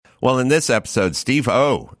Well, in this episode, Steve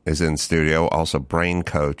O is in studio, also brain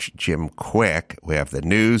coach Jim Kwik. We have the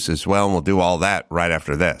news as well, and we'll do all that right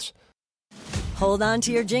after this. Hold on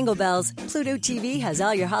to your jingle bells. Pluto TV has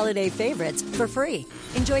all your holiday favorites for free.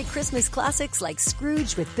 Enjoy Christmas classics like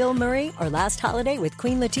Scrooge with Bill Murray or Last Holiday with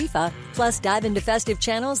Queen Latifah. Plus, dive into festive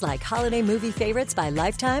channels like Holiday Movie Favorites by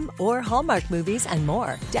Lifetime or Hallmark Movies and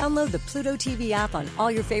more. Download the Pluto TV app on all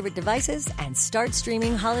your favorite devices and start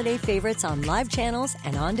streaming holiday favorites on live channels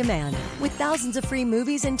and on demand. With thousands of free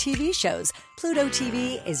movies and TV shows, Pluto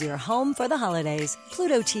TV is your home for the holidays.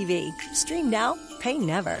 Pluto TV. Stream now, pay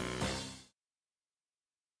never.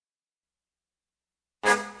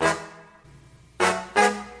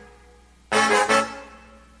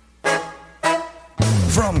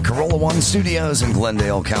 From Corolla One Studios in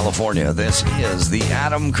Glendale, California, this is the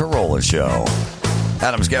Adam Carolla Show.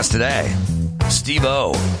 Adam's guest today, Steve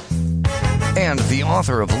O, and the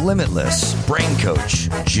author of Limitless, brain coach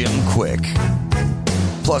Jim Kwik.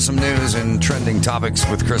 Plus some news and trending topics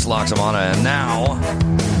with Chris Loxamana. And now,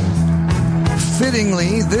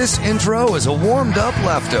 fittingly, this intro is a warmed-up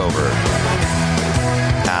leftover.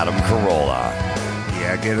 Adam Carolla.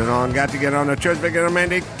 Yeah, get it on. Got to get on the church.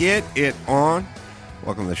 Get it on.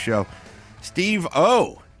 Welcome to the show. Steve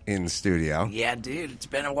O in the studio. Yeah, dude, it's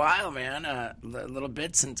been a while, man. A little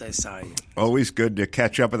bit since I saw you. Always good to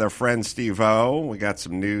catch up with our friend Steve O. We got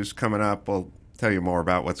some news coming up. We'll tell you more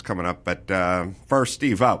about what's coming up. But first,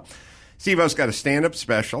 Steve O. Steve O's got a stand-up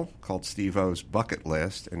special called Steve O's Bucket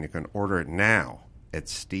List, and you can order it now at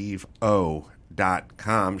steveo.com.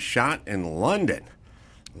 Shot in London.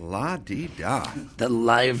 La-dee-da. The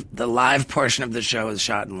live portion of the show is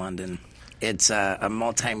shot in London. It's a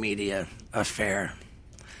multimedia affair,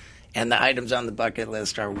 and the items on the bucket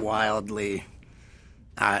list are wildly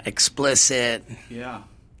explicit. Yeah.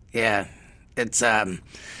 It's it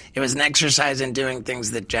was an exercise in doing things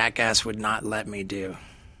that Jackass would not let me do.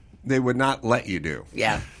 They would not let you do?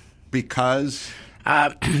 Yeah. Because?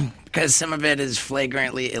 Because some of it is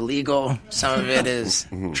flagrantly illegal. Some of it is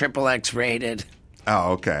XXX rated.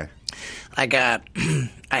 Oh, okay. Like I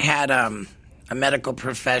had a medical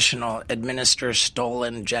professional administer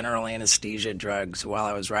stolen general anesthesia drugs while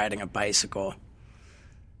I was riding a bicycle.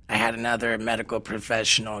 I had another medical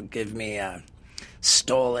professional give me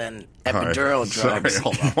stolen epidural drugs. Sorry,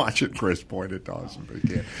 hold on. Watching Chris point at Dawson, but he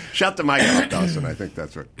can't. Shut the mic off, Dawson. I think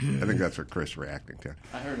that's what Chris reacting to.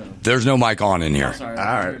 I heard him. There's no mic on in here. Oh, sorry. All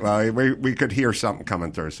right. Well, we could hear something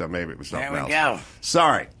coming through, so maybe it was something else. There we go.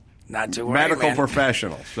 Sorry. Not to worry, Medical man.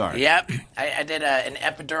 professional. Sorry. Yep. I did an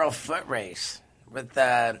epidural foot race with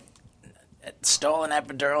stolen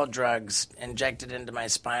epidural drugs injected into my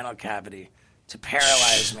spinal cavity to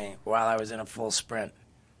paralyze me while I was in a full sprint.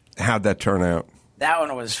 How'd that turn out? That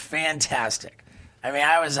one was fantastic. I mean,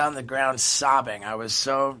 I was on the ground sobbing. I was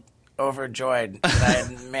so overjoyed that I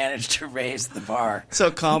had managed to raise the bar. So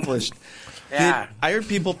accomplished. Yeah. I heard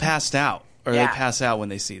people passed out, or Yeah. they pass out when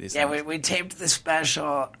they see these things. Yeah, we taped the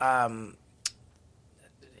special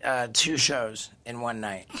 2 shows in one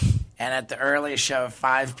night. And at the early show,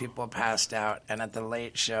 5 people passed out. And at the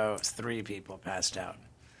late show, 3 people passed out.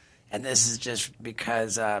 And this is just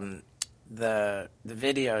because the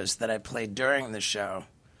videos that I played during the show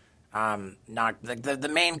knocked... The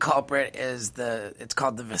main culprit is it's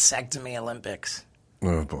called the Vasectomy Olympics.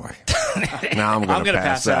 Oh, boy. Now I'm going to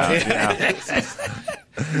pass out. Yeah.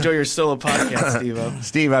 Enjoy your solo podcast, Steve-O.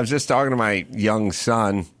 Steve, I was just talking to my young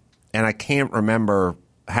son, and I can't remember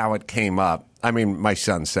how it came up. I mean, my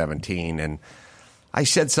son's 17, and I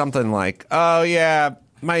said something like, "Oh yeah,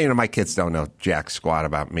 my kids don't know jack squat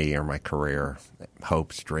about me or my career,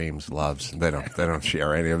 hopes, dreams, loves. They don't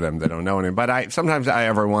share any of them. They don't know any. But sometimes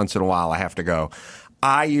every once in a while I have to go.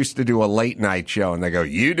 I used to do a late night show, and they go,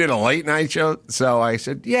 "You did a late night show?" So I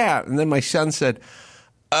said, "Yeah," and then my son said,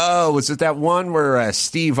 "Oh, was it that one where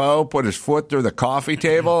Steve O put his foot through the coffee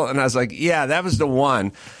table?" And I was like, "Yeah, that was the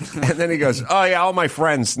one." And then he goes, "Oh yeah, all my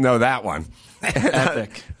friends know that one."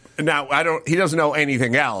 Epic. Now he doesn't know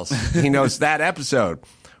anything else. He knows that episode.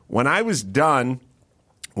 When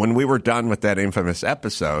we were done with that infamous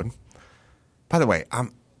episode. By the way,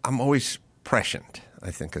 I'm always prescient,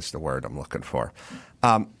 I think is the word I'm looking for.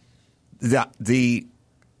 The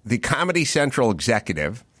Comedy Central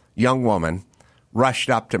executive, young woman,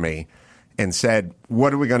 rushed up to me and said,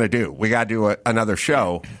 "What are we going to do? We got to do another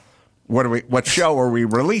show. What show are we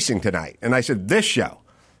releasing tonight?" And I said, "This show."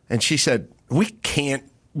 And she said, "We can't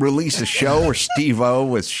release a show where Steve-O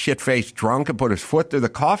was shit-faced drunk and put his foot through the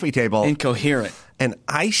coffee table." Incoherent. And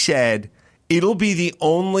I said, "It'll be the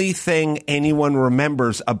only thing anyone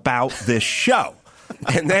remembers about this show."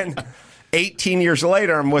 And then 18 years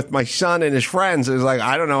later, I'm with my son and his friends. It's like,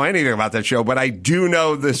 I don't know anything about that show, but I do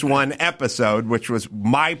know this one episode, which was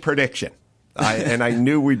my prediction. And I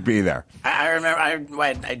knew we'd be there. I remember.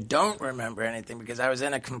 I don't remember anything because I was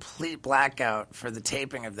in a complete blackout for the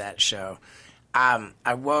taping of that show.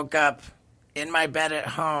 I woke up in my bed at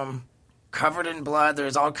home, covered in blood. There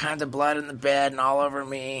was all kinds of blood in the bed and all over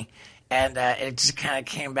me. And it just kind of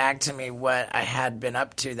came back to me what I had been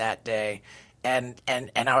up to that day. And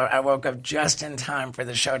I woke up just in time for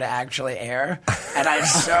the show to actually air. And I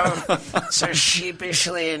so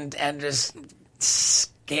sheepishly and just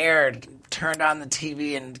scared turned on the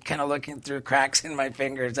TV and kind of looking through cracks in my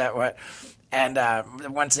fingers at what. And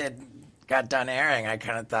once it got done airing, I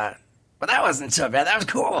kind of thought, well, that wasn't so bad. That was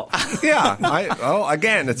cool. Yeah.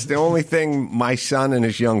 Again, it's the only thing my son and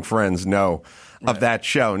his young friends know of that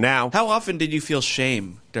show. Now, How often did you feel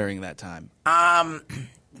shame during that time?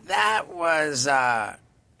 That was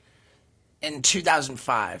in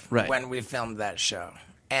 2005 Right. when we filmed that show.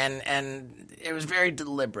 And it was very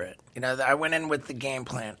deliberate. You know, I went in with the game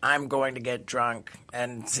plan. I'm going to get drunk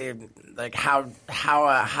and see like how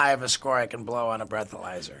high of a score I can blow on a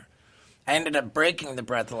breathalyzer. I ended up breaking the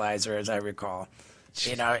breathalyzer, as I recall.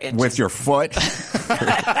 You know, with your foot? No,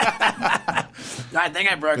 I think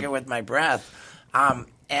I broke it with my breath. You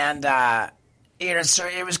know, so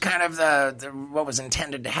it was kind of the what was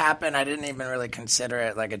intended to happen. I didn't even really consider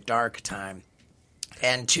it like a dark time.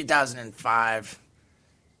 And 2005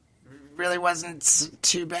 really wasn't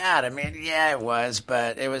too bad. I mean, yeah, it was,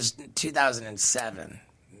 but it was 2007.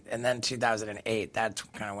 And then 2008, that's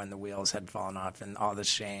kind of when the wheels had fallen off and all the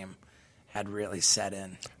shame had really set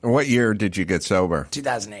in. What year did you get sober?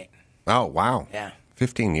 2008. Oh, wow. Yeah.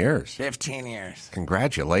 15 years. 15 years.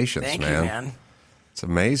 Congratulations, Thank man. you, man. It's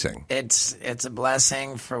amazing. It's a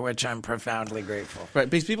blessing for which I'm profoundly grateful. Right,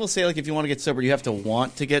 because people say like if you want to get sober, you have to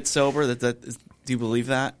want to get sober. Do you believe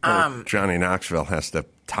that? Johnny Knoxville has to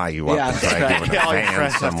tie you up Yeah, and drag you in a all your van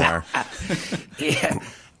friends have somewhere.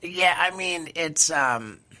 Yeah. I mean, it's.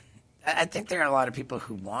 I think there are a lot of people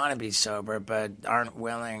who want to be sober but aren't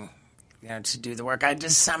willing, you know, to do the work. I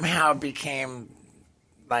just somehow became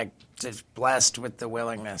like just blessed with the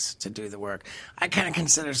willingness to do the work. I kind of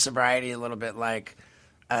consider sobriety a little bit like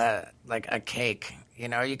a cake. You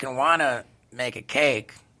know, you can want to make a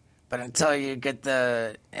cake, but until you get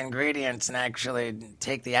the ingredients and actually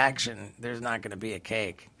take the action, there's not going to be a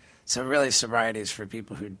cake. So really, sobriety is for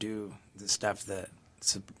people who do the stuff that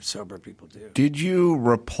sober people do. Did you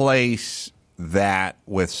replace that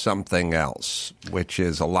with something else, which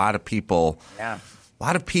is a lot of people... Yeah. A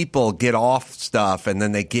lot of people get off stuff and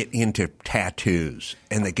then they get into tattoos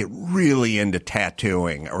and they get really into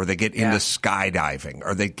tattooing or they get into skydiving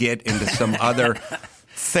or they get into some other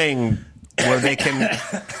thing where they can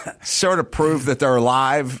sort of prove that they're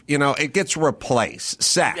alive. You know, it gets replaced.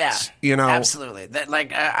 Sex, Yeah, you know. absolutely. That,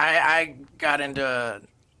 like, I got into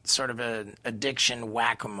sort of an addiction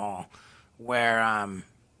whack-a-mole where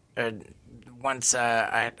once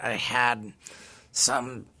I had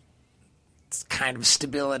some kind of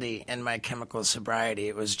stability in my chemical sobriety,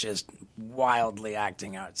 it was just wildly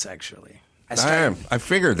acting out sexually. I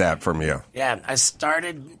figured that from you. Yeah, I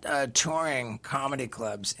started touring comedy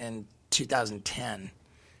clubs in 2010,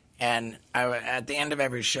 and at the end of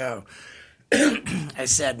every show, I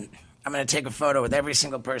said, I'm going to take a photo with every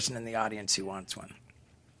single person in the audience who wants one.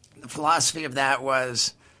 The philosophy of that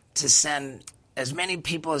was to send as many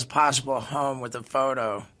people as possible home with a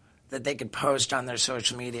photo that they could post on their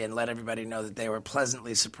social media and let everybody know that they were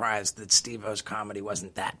pleasantly surprised that Steve-O's comedy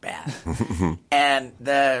wasn't that bad. And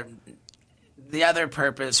the other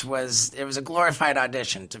purpose was it was a glorified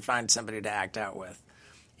audition to find somebody to act out with.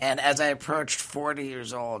 And as I approached 40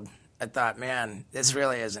 years old, I thought, man, this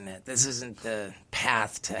really isn't it. This isn't the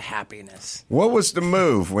path to happiness. What was the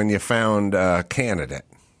move when you found a candidate?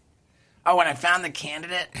 Oh, when I found the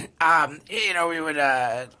candidate, you know, we would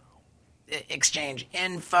exchange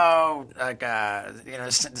info, like you know,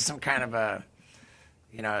 some kind of a,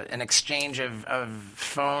 you know, an exchange of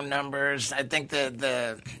phone numbers. I think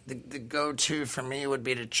the go-to for me would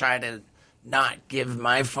be to try to not give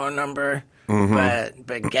my phone number, but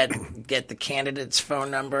get the candidate's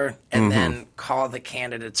phone number and then call the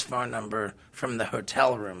candidate's phone number from the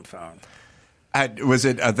hotel room phone. Was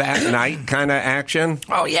it a that night kind of action?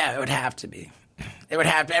 Oh yeah, it would have to be. It would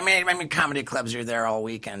have to. I mean, comedy clubs are there all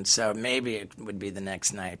weekend, so maybe it would be the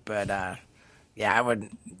next night. But yeah, I would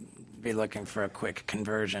be looking for a quick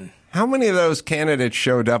conversion. How many of those candidates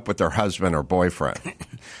showed up with their husband or boyfriend?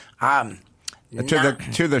 To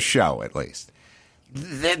the show, at least.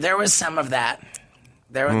 There was some of that.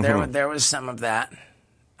 There was some of that.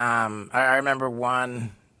 I remember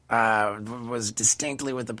one Was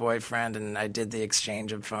distinctly with the boyfriend, and I did the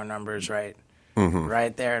exchange of phone numbers right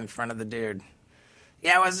there in front of the dude.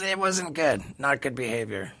 Yeah, it wasn't good. Not good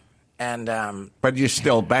behavior. And But you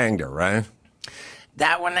still banged her, right?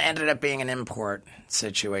 that one ended up being an import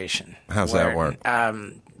situation. How's that work?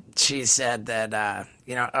 She said that,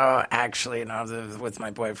 actually, with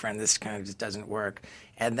my boyfriend, this kind of just doesn't work.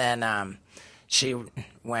 And then she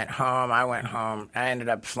went home. I went home. I ended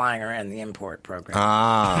up flying her in the import program.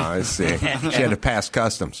 Ah, I see. She had to pass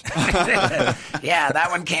customs. Yeah, that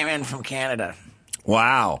one came in from Canada.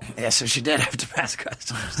 Wow. Yeah, so she did have to pass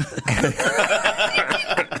customs.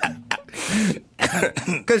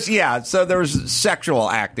 Because, so there's sexual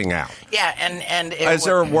acting out. Yeah, and Is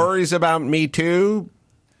there worries about Me Too?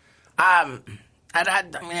 I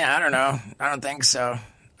don't know. I don't think so.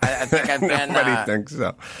 I think I've been. Nobody thinks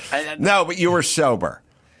so. No, but you were sober.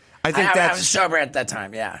 I think I was sober at that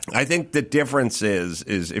time. Yeah. I think the difference is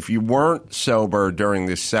if you weren't sober during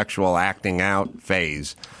this sexual acting out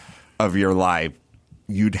phase of your life,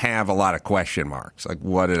 you'd have a lot of question marks. Like,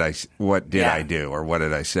 what did I do, or what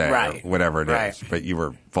did I say, or whatever it is. But you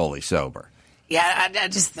were fully sober. Yeah, I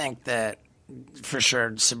just think that for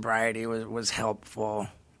sure sobriety was helpful.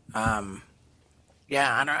 I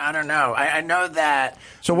don't know. I know that.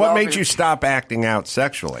 So what made you stop acting out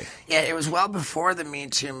sexually? Yeah, it was well before the Me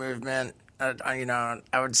Too movement. I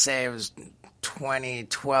would say it was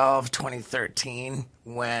 2012, 2013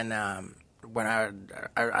 when I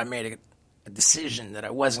made a decision that I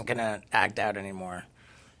wasn't going to act out anymore,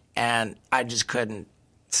 and I just couldn't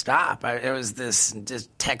stop. It was this just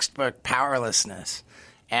textbook powerlessness.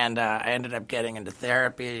 And I ended up getting into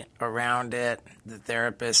therapy around it. The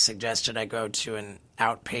therapist suggested I go to an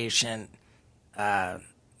outpatient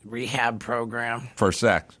rehab program. For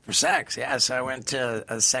sex? For sex, yeah. So I went to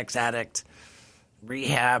a sex addict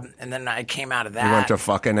rehab, and then I came out of that. You went to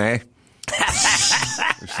fucking A?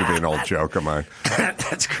 This should be an old joke of mine.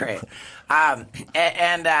 That's great.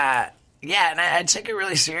 And I took it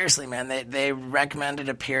really seriously, man. They recommended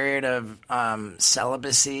a period of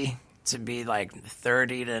celibacy to be like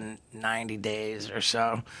 30 to 90 days or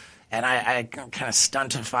so. And I kind of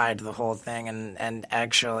stuntified the whole thing and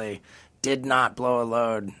actually did not blow a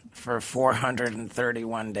load for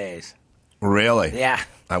 431 days. Really? Yeah.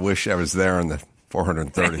 I wish I was there on the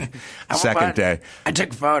 432nd day. I took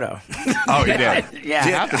a photo. Oh, you did? Yeah.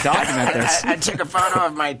 You have to document this. I took a photo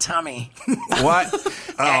of my tummy. What?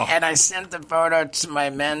 Oh. And I sent the photo to my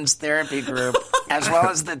men's therapy group, as well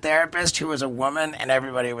as the therapist, who was a woman, and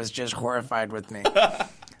everybody was just horrified with me.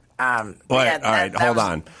 All right, hold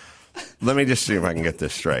on. Let me just see if I can get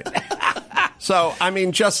this straight. So, I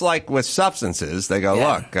mean, just like with substances, they go,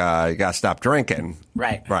 look, you got to stop drinking.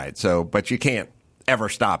 Right. Right. So, but you can't ever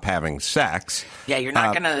stop having sex. Yeah, you're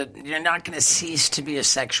not gonna cease to be a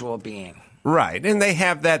sexual being. Right, and they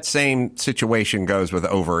have that same situation goes with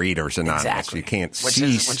Overeaters Anonymous. Exactly. You can't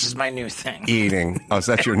cease which is my new thing. Eating. Oh,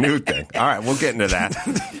 so that's your new thing. All right, we'll get into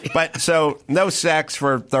that. But so no sex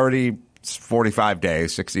for 30, 45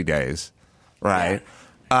 days, 60 days, right?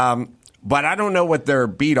 Yeah. But I don't know what their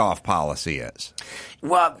beat-off policy is.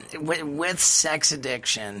 Well, with sex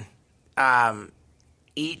addiction,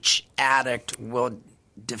 each addict will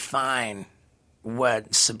define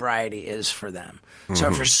what sobriety is for them. Mm-hmm.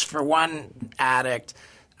 So for one addict,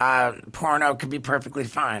 porno could be perfectly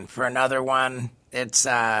fine. For another one, it's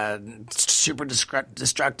super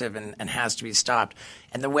destructive and has to be stopped.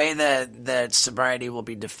 And the way that sobriety will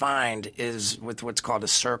be defined is with what's called a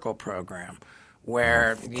circle program,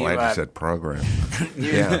 where glad you said program.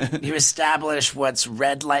 You establish what's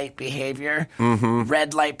red light behavior. Mm-hmm.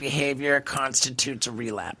 Red light behavior constitutes a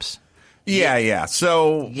relapse. Yeah.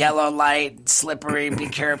 So yellow light, slippery, be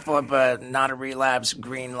careful, but not a relapse.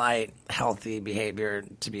 Green light, healthy behavior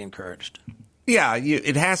to be encouraged. Yeah,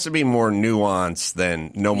 it has to be more nuanced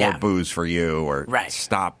than no more booze for you or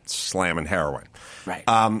stop slamming heroin. Right.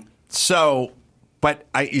 But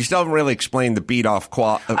you still haven't really explained the beat-off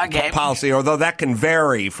policy, although that can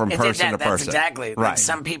vary from person to person. Exactly. Right. Like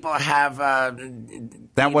some people have...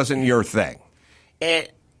 that wasn't your thing.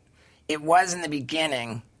 It was in the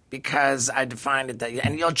beginning because I defined it that...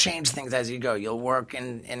 And you'll change things as you go. You'll work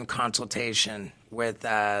in consultation with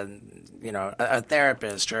a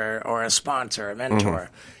therapist or a sponsor, a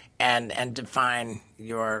mentor, and define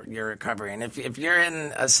your recovery. And if you're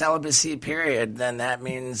in a celibacy period, then that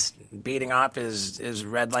means beating off is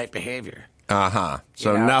red light behavior.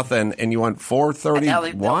 So nothing, and you want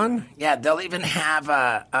 431? They'll even have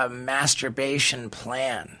a masturbation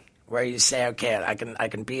plan where you say, okay, I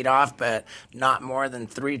can beat off, but not more than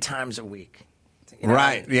 3 times a week.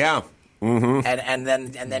 Right? Yeah. and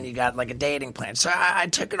then you got like a dating plan. So I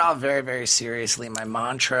took it all very, very seriously. My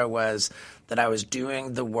mantra was that I was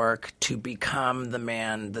doing the work to become the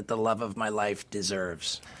man that the love of my life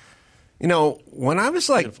deserves. You know, when I was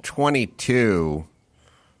like 22,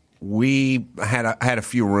 we had a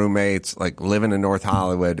few roommates, like living in North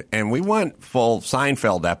Hollywood, and we went full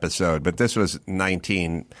Seinfeld episode, but this was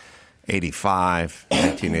 1985,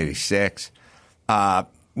 1986.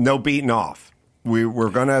 No beating off. We're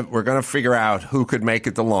gonna figure out who could make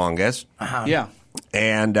it the longest. Yeah.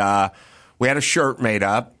 And we had a shirt made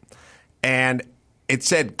up, and it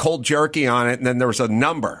said cold jerky on it, and then there was a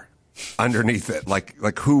number underneath it,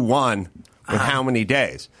 like who won with how many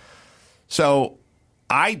days. So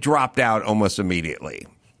I dropped out almost immediately.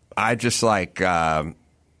 I just I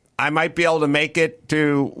might be able to make it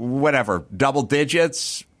to whatever, double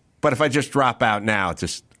digits, but if I just drop out now,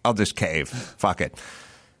 I'll just cave. Fuck it.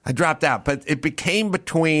 I dropped out, but it became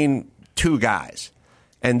between two guys,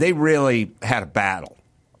 and they really had a battle.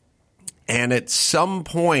 And at some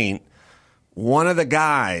point, one of the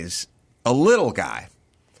guys, a little guy,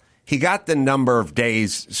 he got the number of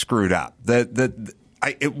days screwed up.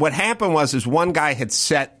 What happened was one guy had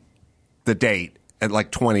set the date at like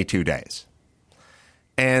 22 days.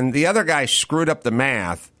 And the other guy screwed up the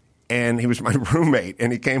math, and he was my roommate,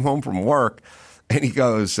 and he came home from work, and he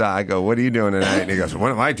goes, I go, what are you doing tonight? And he goes,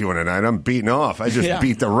 what am I doing tonight? I'm beating off. I just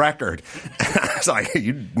beat the record. And I was like,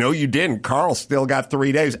 no, you didn't. Carl still got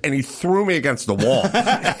 3 days. And he threw me against the wall.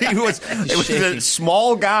 It was a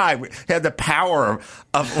small guy. He had the power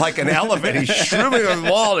of like an elephant. He threw me against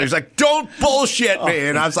the wall. And he's like, don't bullshit me.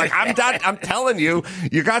 And I was like, I'm done. I'm telling you,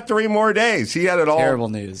 you got 3 more days. He had it all. Terrible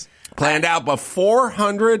news. Planned out, but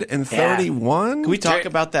 431? Can we talk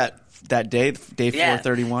about that day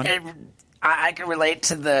 431? I can relate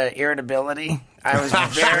to the irritability. I was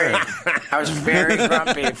very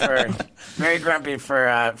grumpy for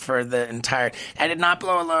the entire. I did not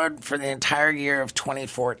blow a load for the entire year of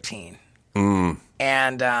 2014.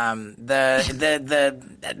 And the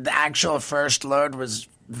actual first load was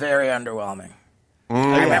very underwhelming.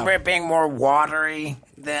 I remember it being more watery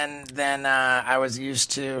than I was used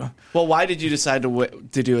to. Well, why did you decide to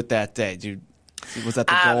do it that day? Was that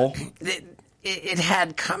the goal? It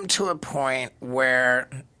had come to a point where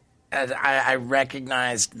I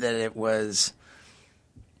recognized that it was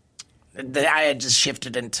that I had just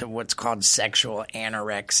shifted into what's called sexual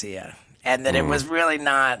anorexia, and that it was really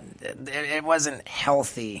not. It wasn't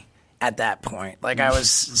healthy at that point. Like I was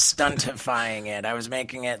stuntifying it. I was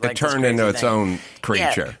making it like it turned into its own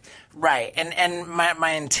creature. Yeah, right. And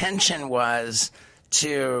my intention was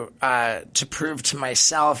to prove to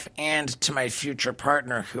myself and to my future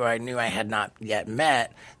partner, who I knew I had not yet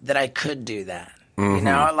met, that I could do that. You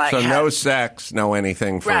know, like so no sex, no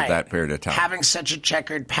anything for that period of time. Having such a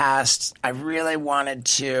checkered past, I really wanted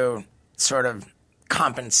to sort of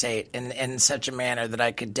compensate in such a manner that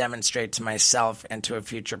I could demonstrate to myself and to a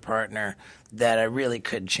future partner that I really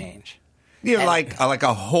could change. You're like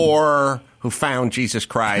a whore who found Jesus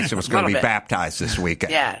Christ and was going to be baptized this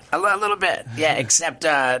weekend. Yeah, a little bit. Yeah, except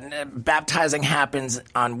baptizing happens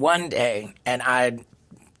on one day, and I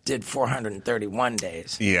did 431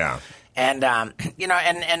 days. Yeah. And, you know,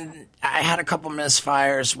 and I had a couple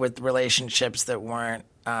misfires with relationships that weren't,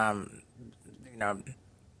 you know,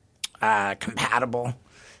 compatible.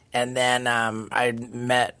 And then I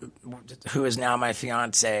met who is now my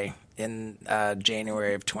fiance in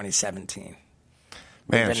January of 2017.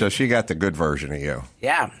 Man, so she got the good version of you.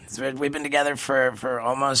 Yeah. So we've been together for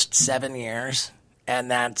almost 7 years,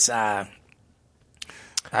 and that's a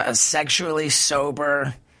sexually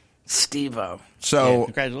sober Steve-O. So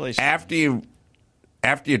congratulations. After you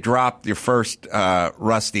dropped your first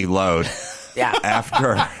rusty load,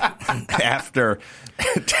 after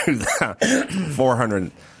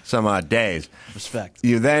 400 some odd days, respect.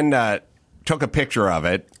 You then took a picture of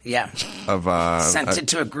it. Yeah. Sent it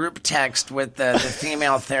to a group text with the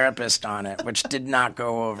female therapist on it, which did not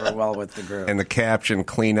go over well with the group. And the caption,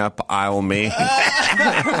 "Clean up, aisle me."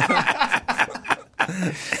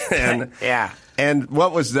 And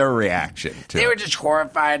what was their reaction to They it? were just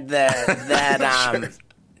horrified that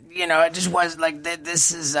you know, it just was like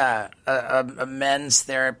this is a men's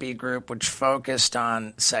therapy group which focused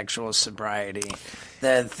on sexual sobriety.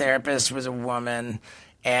 The therapist was a woman,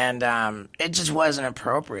 and it just wasn't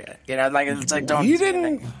appropriate. You know, like it's like don't. You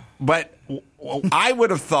didn't. But I would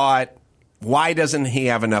have thought, why doesn't he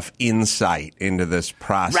have enough insight into this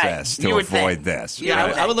process to avoid this? Yeah,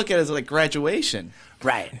 I would look at it as like graduation.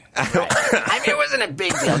 Right. I mean, it wasn't a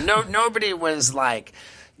big deal. Nobody was like,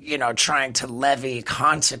 trying to levy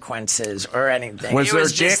consequences or anything. Was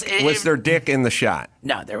there dick in the shot?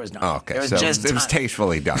 No, there was not. Oh, okay, It was so just it was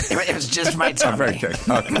tastefully done. It was just my tummy. Very good.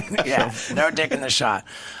 Okay. Yeah, no dick in the shot.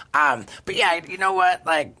 But yeah, you know what?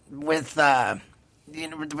 Like with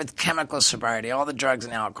with chemical sobriety, all the drugs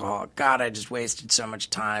and alcohol. God, I just wasted so much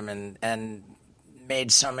time and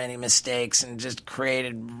made so many mistakes and just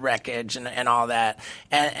created wreckage and all that.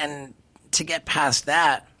 And to get past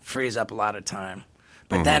that frees up a lot of time.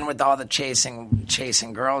 But then with all the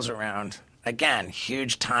chasing girls around, again,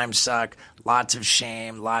 huge time suck, lots of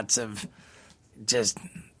shame, lots of just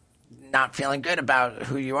not feeling good about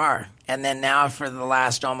who you are. And then now for the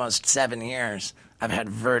last almost 7 years, I've had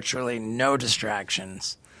virtually no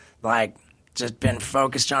distractions. Like, just been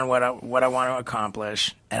focused on what I want to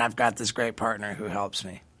accomplish. And I've got this great partner who helps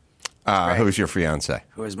me. Who's your fiance?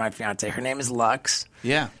 Who is my fiance? Her name is Lux.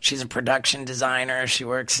 Yeah. She's a production designer. She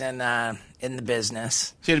works in the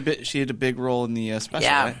business. She had a big role in the special,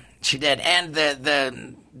 Yeah, right? she did. And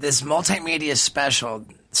this multimedia special,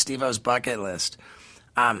 Steve-O's Bucket List,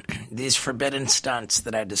 these forbidden stunts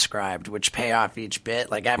that I described, which pay off each bit.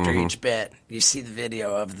 Like after each bit, you see the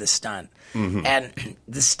video of the stunt. And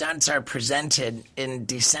the stunts are presented in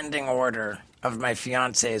descending order of my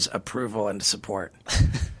fiance's approval and support.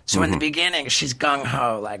 So in the beginning, she's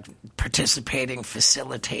gung-ho, like participating,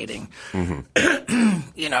 facilitating,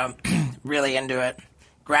 really into it.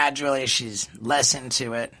 Gradually, she's less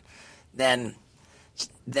into it. Then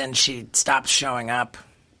she stops showing up.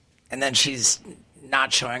 And then she's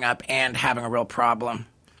not showing up and having a real problem.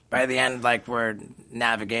 By the end, like, we're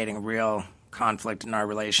navigating real conflict in our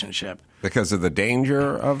relationship. Because of the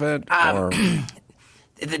danger of it? Or?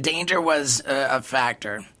 The danger was a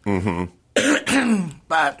factor.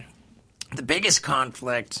 But the biggest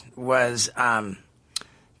conflict was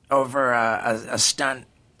over a stunt,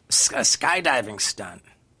 a skydiving stunt,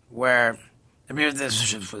 where, I mean,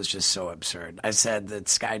 this was just so absurd. I said that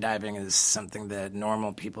skydiving is something that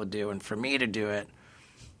normal people do, and for me to do it,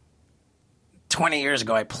 20 years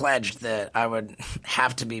ago, I pledged that I would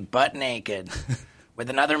have to be butt naked with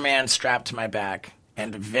another man strapped to my back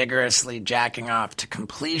and vigorously jacking off to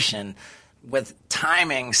completion with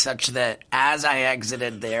timing such that as I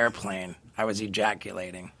exited the airplane, I was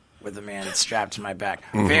ejaculating with a man strapped to my back.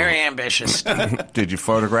 Very ambitious. Did you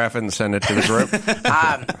photograph it and send it to the group?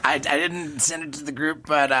 I didn't send it to the group,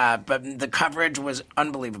 but the coverage was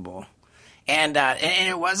unbelievable. And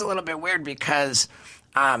it was a little bit weird because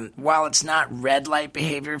while it's not red light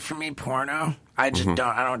behavior for me, porno, I just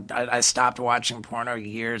I stopped watching porno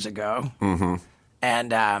years ago.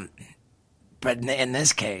 And but in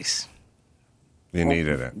this case, you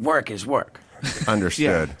needed it. Work is work.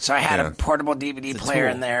 Understood. Yeah. So I had a portable DVD player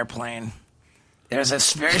in the airplane. There's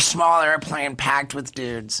this very small airplane packed with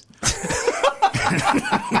dudes.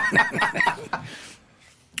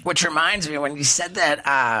 Which reminds me, when you said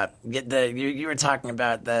that, you were talking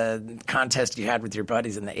about the contest you had with your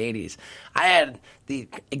buddies in the 80s. I had the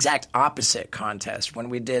exact opposite contest when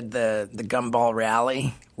we did the Gumball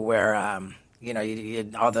Rally, where you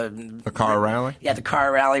had all the car rally. Yeah, the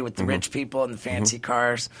car rally with the rich people and the fancy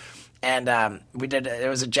cars, and we did. It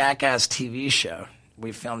was a Jackass TV show.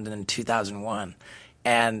 We filmed it in 2001,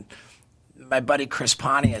 and my buddy Chris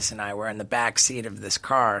Pontius and I were in the back seat of this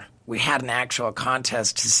car. We had an actual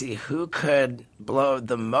contest to see who could blow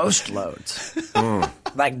the most loads,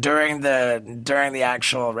 like during the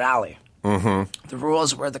actual rally. The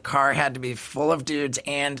rules were the car had to be full of dudes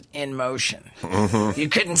and in motion. You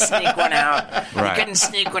couldn't sneak one out. Right. You couldn't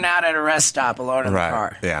sneak one out at a rest stop alone in the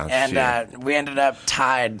car. Yeah, and we ended up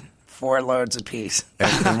tied 4 loads apiece.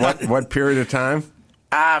 And what period of time?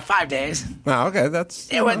 5 days. Oh, okay, that's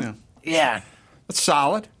yeah. That's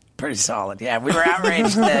solid. Pretty solid. Yeah, we were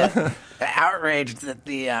outraged that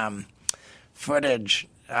the footage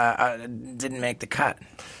didn't make the cut.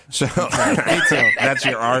 So that's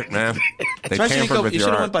your art, man. They tampered with you your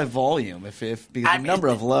should have art. went by volume because the number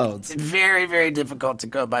of loads. It's very, very difficult to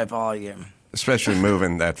go by volume. Especially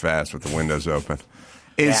moving that fast with the windows open.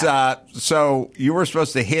 So you were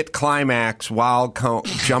supposed to hit climax while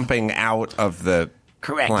jumping out of the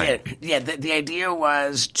Correct. plane. Yeah. The idea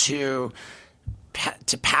was to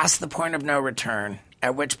pass the point of no return,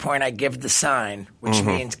 at which point I give the sign, which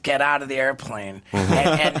means get out of the airplane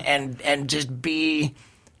and just be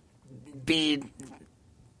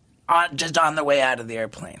just on the way out of the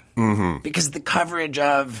airplane. Because the coverage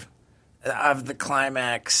of the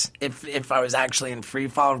climax, if I was actually in free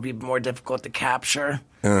fall, would be more difficult to capture.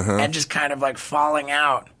 And just kind of like falling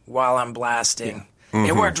out while I'm blasting.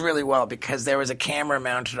 It worked really well because there was a camera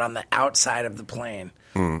mounted on the outside of the plane,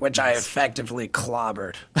 which I effectively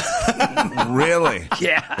clobbered. Really?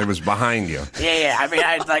 Yeah. It was behind you. Yeah. I mean,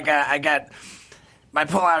 I got my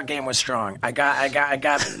pull-out game was strong. I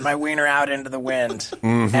got my wiener out into the wind,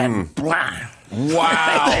 and blah.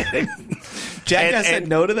 Wow. Jackass said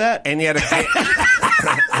no to that? And you had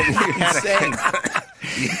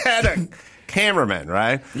you had a cameraman,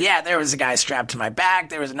 right? Yeah, there was a guy strapped to my back.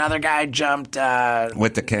 There was another guy jumped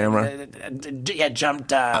with the camera.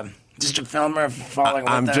 Jumped. Just a filmer falling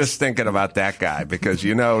with I'm us. just thinking about that guy because,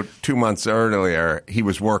 2 months earlier, he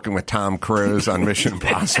was working with Tom Cruise on Mission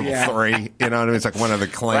Impossible 3. You know what I mean? It's like one of the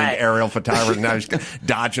acclaimed aerial photographers. Now he's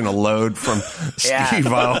dodging a load from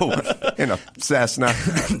Steve-O in a Cessna.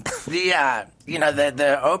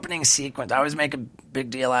 The opening sequence, I always make a big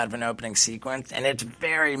deal out of an opening sequence, and it's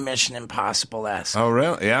very Mission Impossible-esque. Oh,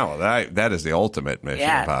 really? Yeah, well, that is the ultimate Mission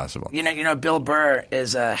Impossible. Bill Burr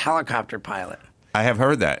is a helicopter pilot. I have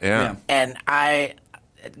heard that, yeah. And my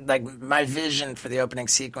vision for the opening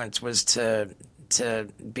sequence was to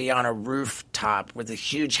be on a rooftop with a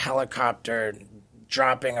huge helicopter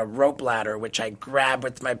dropping a rope ladder, which I grab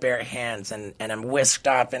with my bare hands, and I'm whisked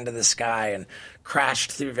off into the sky and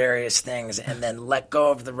crashed through various things, and then let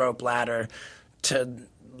go of the rope ladder to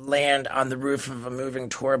land on the roof of a moving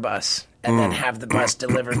tour bus, and then have the bus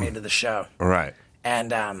deliver me to the show. Right.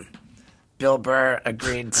 And Bill Burr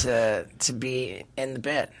agreed to be in the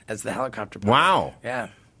bit as the helicopter pilot. Wow. Yeah.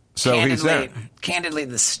 So he's there. Candidly,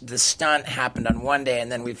 the stunt happened on one day,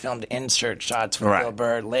 and then we filmed insert shots with Bill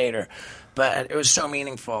Burr later. But it was so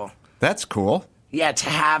meaningful. That's cool. Yeah, to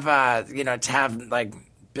have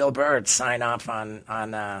Bill Burr sign off on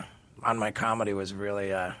my comedy was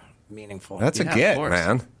really meaningful. That's a get,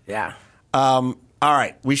 man. Yeah. All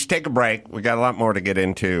right, we should take a break. We got a lot more to get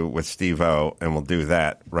into with Steve-O, and we'll do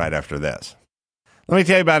that right after this. Let me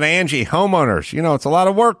tell you about Angie Homeowners. It's a lot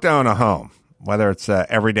of work to own a home. Whether it's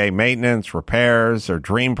everyday maintenance, repairs, or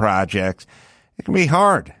dream projects, it can be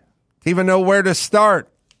hard to even know where to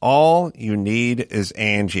start. All you need is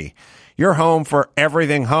Angie, your home for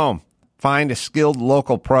everything home. Find a skilled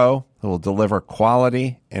local pro who will deliver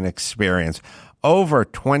quality and experience. Over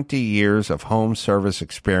 20 years of home service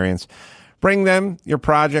experience. Bring them your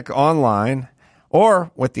project online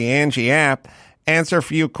or with the Angie app. Answer a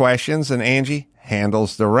few questions and Angie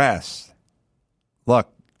handles the rest.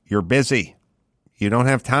 Look, you're busy. You don't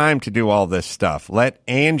have time to do all this stuff. Let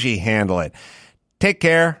Angie handle it. Take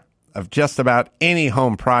care of just about any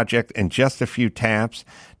home project in just a few taps.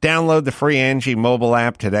 Download the free Angie mobile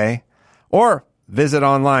app today or visit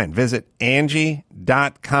online. Visit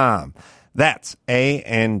Angie.com. That's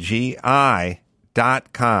ANGI.com.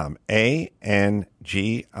 ANGI.com.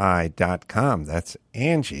 That's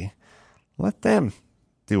Angie. Let them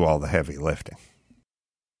do all the heavy lifting.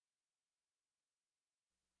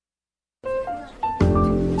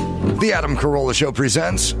 The Adam Carolla Show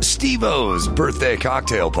presents Steve-O's birthday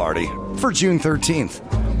cocktail party for June 13th.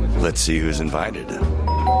 Let's see who's invited.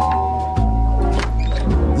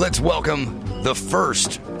 Let's welcome the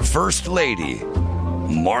First Lady,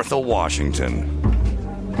 Martha Washington.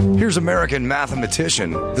 Here's American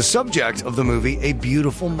mathematician, the subject of the movie A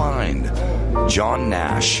Beautiful Mind, John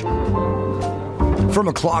Nash. From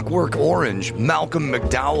A Clockwork Orange, Malcolm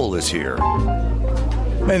McDowell is here.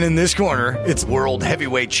 And in this corner, it's world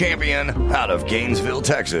heavyweight champion out of Gainesville,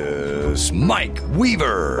 Texas, Mike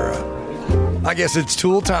Weaver. I guess it's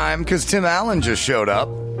Tool time because Tim Allen just showed up.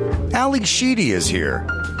 Ali Sheedy is here.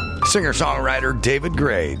 Singer-songwriter David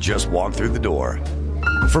Gray just walked through the door.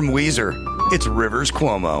 From Weezer, it's Rivers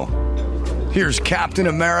Cuomo. Here's Captain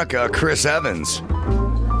America, Chris Evans.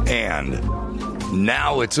 And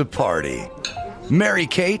now it's a party. Mary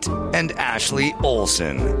Kate and Ashley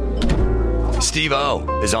Olsen.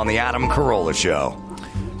 Steve-O is on the Adam Carolla Show.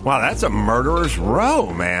 Wow, that's a murderer's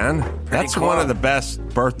row, man. That's cool. One of the best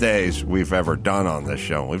birthdays we've ever done on this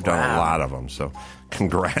show. We've done a lot of them, so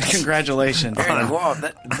congrats. Congratulations. Very cool.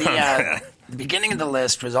 The beginning of the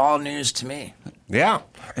list was all news to me. Yeah.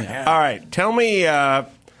 All right. Tell me, am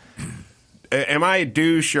I a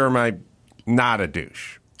douche or am I not a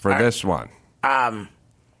douche for this one?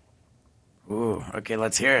 Okay,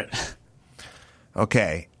 let's hear it.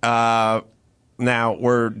 Okay. Now,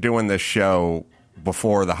 we're doing this show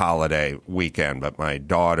before the holiday weekend, but my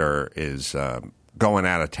daughter is going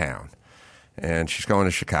out of town, and she's going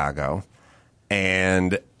to Chicago.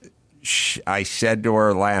 And I said to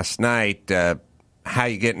her last night, how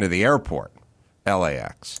you getting to the airport?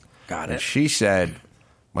 LAX. Got it. And she said,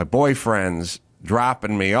 my boyfriend's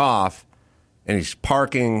dropping me off, and he's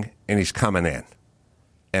parking, and he's coming in.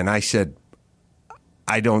 And I said,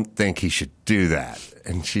 I don't think he should do that.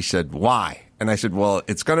 And she said, why? And I said, well,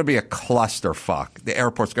 it's going to be a clusterfuck. The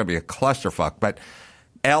airport's going to be a clusterfuck. But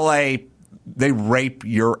L.A., they rape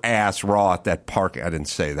your ass raw at that park. I didn't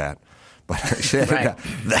say that. But I said,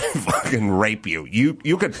 they fucking rape you.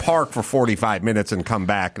 You could park for 45 minutes and come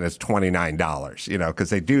back, and it's $29, because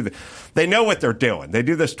they know what they're doing. They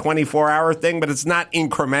do this 24-hour thing, but it's not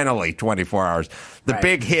incrementally 24 hours. The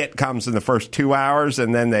big hit comes in the first 2 hours,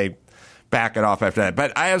 and then they back it off after that.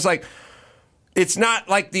 But I was like, it's not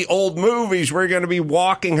like the old movies where you're going to be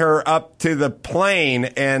walking her up to the plane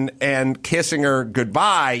and kissing her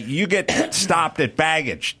goodbye. You get stopped at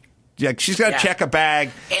baggage. Like, she's got to check a bag.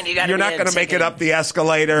 And you're not going to make it up the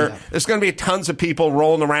escalator. Yeah. There's going to be tons of people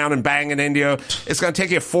rolling around and banging into you. It's going to take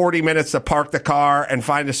you 40 minutes to park the car and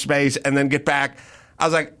find a space and then get back. I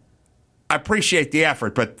was like, I appreciate the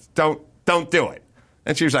effort, but don't do it.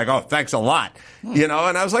 And she was like, oh, thanks a lot. And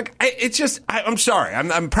I was like, I'm sorry.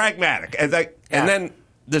 I'm pragmatic. And then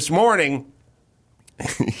this morning,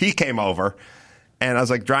 he came over, and I was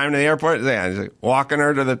like, driving to the airport. Yeah, he's like, walking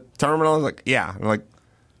her to the terminal. I was like, yeah. I'm like,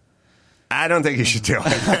 I don't think you should do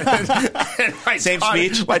it. Same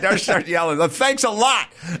speech. My daughter started yelling, thanks a lot.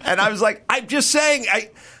 And I was like, I'm just saying,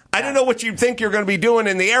 I don't know what you think you're going to be doing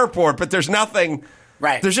in the airport, but there's nothing.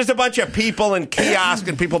 Right. There's just a bunch of people in kiosks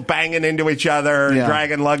and people banging into each other and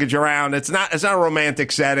dragging luggage around. It's not a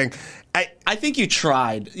romantic setting. I think you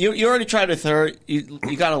tried. You already tried with her.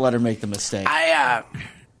 You got to let her make the mistake. I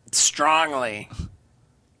strongly...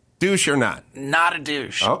 Douche or not? Not a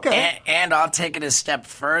douche. Okay. And I'll take it a step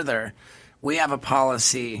further. We have a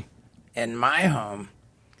policy in my home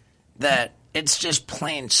that it's just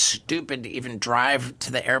plain stupid to even drive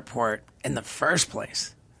to the airport in the first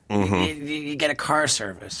place. Mm-hmm. You get a car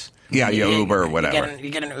service. Yeah, you Uber or whatever. You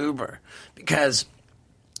get an Uber. Because,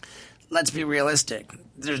 let's be realistic,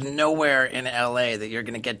 there's nowhere in L.A. that you're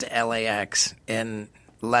going to get to LAX in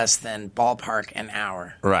less than ballpark an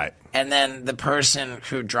hour. Right. And then the person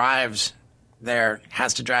who drives there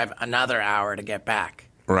has to drive another hour to get back.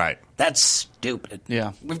 Right. That's stupid.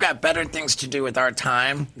 Yeah. We've got better things to do with our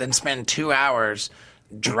time than spend 2 hours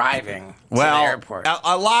driving to the airport.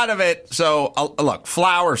 A lot of it, look,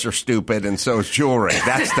 flowers are stupid and so is jewelry.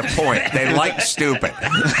 That's the point. They like stupid.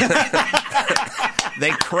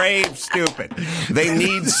 They crave stupid. They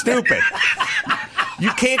need stupid. You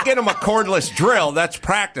can't get them a cordless drill. That's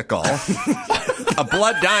practical. A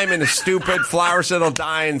blood diamond is stupid. Flowers that'll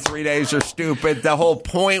die in 3 days are stupid. The whole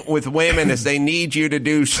point with women is they need you to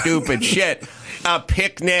do stupid shit. A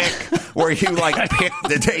picnic where you pick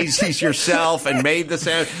the daisies yourself and made the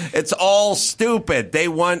sandwich. It's all stupid. They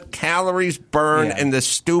want calories burned in the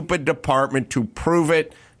stupid department to prove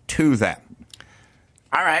it to them.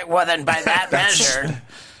 All right. Well, then by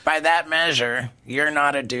that measure, you're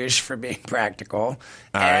not a douche for being practical,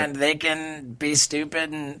 and they can be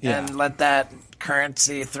stupid and let that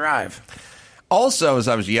currency thrive. Also, as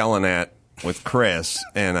I was yelling at with Chris,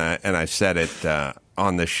 and I said it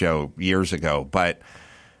on this show years ago, but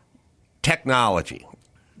technology,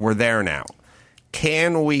 we're there now.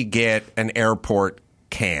 Can we get an airport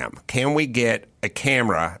cam? Can we get a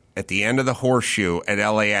camera at the end of the horseshoe at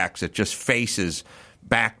LAX that just faces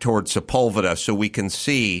back towards Sepulveda so we can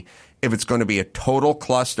see if it's going to be a total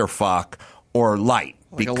clusterfuck or light?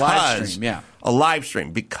 Like a live stream, yeah. A live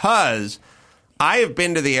stream. Because I have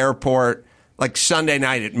been to the airport like Sunday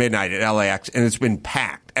night at midnight at LAX, and it's been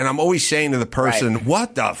packed. And I'm always saying to the person,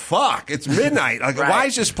 what the fuck? It's midnight. Like, why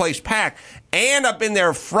is this place packed? And I've been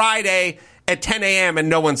there Friday at 10 a.m. and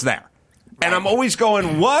no one's there. Right. And I'm always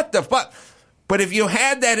going, what the fuck? But if you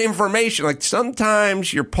had that information, like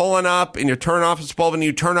sometimes you're pulling up and you turn off at Sepulveda and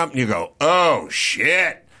you turn up and you go, oh,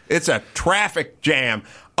 shit, it's a traffic jam.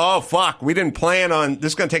 Oh, fuck, we didn't plan on,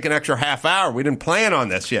 this is going to take an extra half hour. We didn't plan on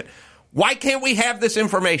this yet. Why can't we have this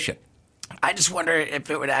information? I just wonder if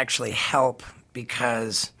it would actually help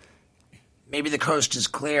because maybe the coast is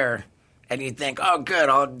clear and you think, oh, good,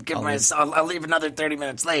 I'll leave another 30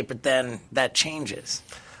 minutes late, but then that changes.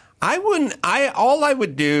 All I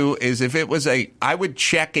would do is if it was I would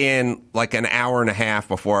check in like an hour and a half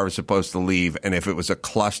before I was supposed to leave, and if it was a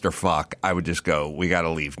clusterfuck, I would just go, we got to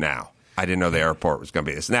leave now. I didn't know the airport was going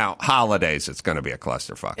to be this. Now, holidays, it's going to be a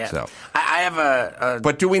clusterfuck. Yeah. So I have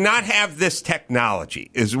But do we not have this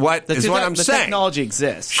technology? Is what I'm saying. The technology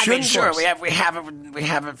exists. Sure, we have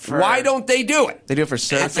it for. Why don't they do it? They do it for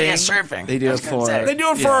surfing. They do it for. They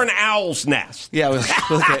do it for an owl's nest. Yeah, we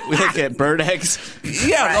look at bird eggs.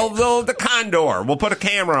 Yeah, the condor. We'll put a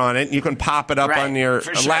camera on it, and you can pop it up on your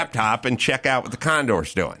laptop and check out what the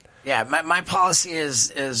condor's doing. Yeah, my policy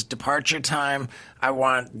is departure time. I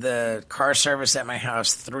want the car service at my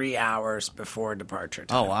house 3 hours before departure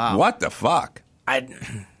time. Oh, wow. What the fuck?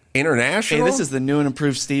 International? Hey, this is the new and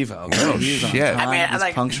improved Steve-O. Oh, He's on shit. time, I mean, he's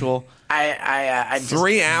like- punctual. I just,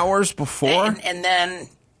 3 hours before? and then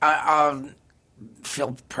I'll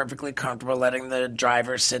feel perfectly comfortable letting the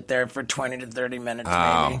driver sit there for 20 to 30 minutes maybe.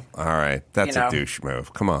 Oh, all right. That's You know. a douche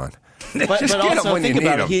move. Come on. But Just get also him when think you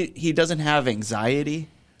about need it. He doesn't have anxiety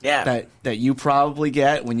Yeah. that you probably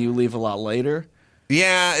get when you leave a lot later.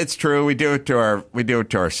 Yeah, it's true. We do it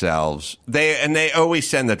to ourselves. They always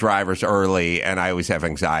send the drivers early, and I always have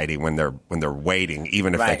anxiety when they're waiting,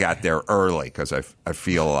 even if they Right. got there early, because I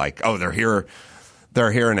feel like, oh, they're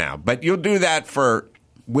here now. But you'll do that for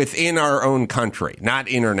within our own country, not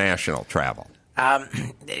international travel.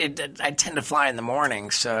 I tend to fly in the morning,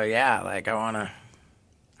 so yeah, like I want to.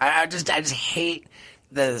 I just hate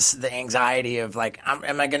the anxiety of like,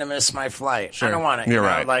 am I going to miss my flight? I don't want it. You're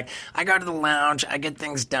right. Like I go to the lounge, I get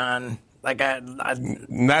things done. Like That's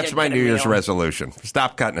get my a New Year's meal. resolution.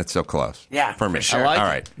 Stop cutting it so close. Yeah, for me. for sure. I like All it.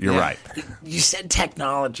 right, you're Yeah. right. You said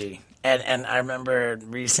technology, and I remember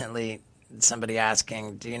recently somebody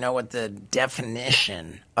asking, "Do you know what the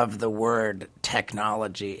definition of the word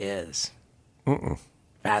technology is?"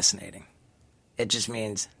 Fascinating. It just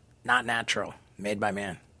means not natural, made by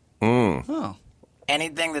man. Oh.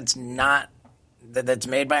 Anything that's not that's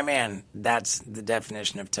made by man, that's the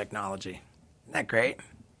definition of technology. Isn't that great?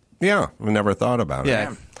 Yeah, we never thought about it.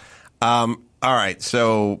 Yeah. All right,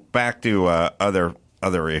 so back to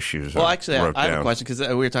other issues. Well, actually, I wrote have a down. question because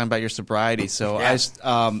we were talking about your sobriety. So, Yeah.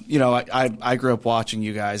 I grew up watching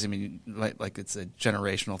you guys. I mean, like it's a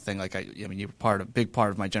generational thing. Like I mean, you were a big part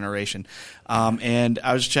of my generation. And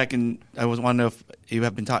I was checking. I was wanting to know if you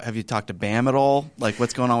have have you talked to Bam at all? Like,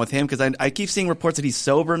 what's going on with him? Because I keep seeing reports that he's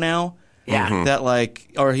sober now. Yeah. Mm-hmm.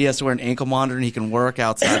 That or he has to wear an ankle monitor and he can work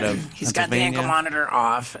outside of. He's got the Pennsylvania. ankle monitor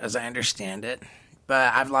off, as I understand it,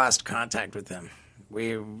 but I've lost contact with him.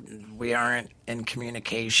 We aren't in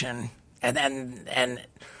communication, and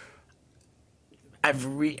I've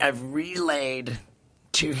relayed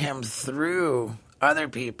to him through other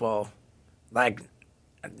people, like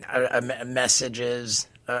messages,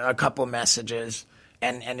 a couple messages,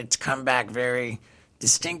 and it's come back very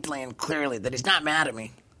distinctly and clearly that he's not mad at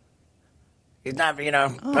me. He's not,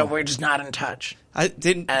 but we're just not in touch.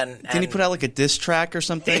 Didn't he put out like a diss track or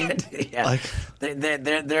something? Yeah, Like,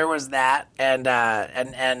 there was that, and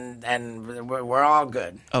we're all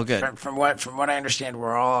good. Oh, good. From what I understand,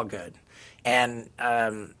 we're all good. And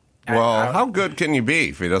Well, how good can you be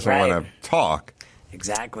if he doesn't Right. want to talk?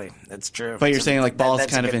 exactly, that's true. but you're saying like ball's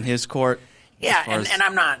that's kind of good. in his court. Yeah, far as- and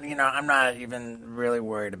I'm not, I'm not even really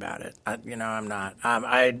worried about it. I'm not.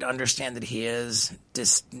 I understand that he is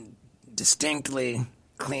distinctly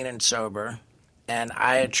clean and sober, and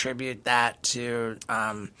I attribute that to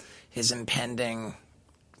his impending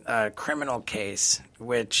criminal case,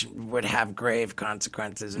 which would have grave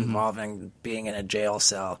consequences involving being in a jail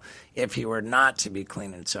cell if he were not to be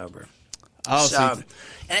clean and sober. Oh, So,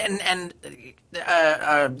 and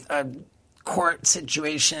a court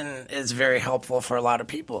situation is very helpful for a lot of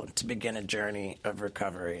people to begin a journey of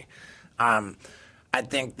recovery. I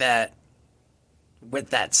think that, with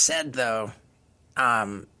that said, though,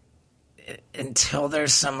 until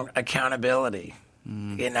there's some accountability,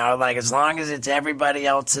 like as long as it's everybody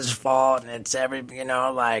else's fault and it's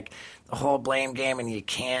like the whole blame game, and you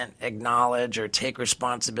can't acknowledge or take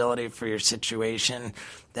responsibility for your situation,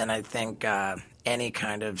 then I think any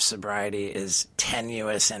kind of sobriety is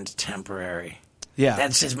tenuous and temporary. Yeah.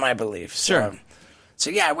 That's just my belief. Sure. So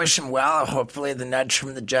yeah, I wish him well. Hopefully the nudge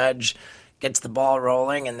from the judge gets the ball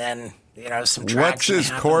rolling, and then some traction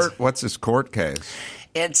happens. What's his court case?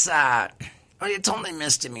 It's it's only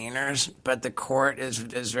misdemeanors, but the court is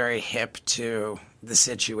very hip to the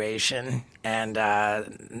situation and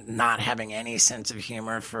not having any sense of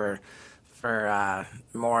humor for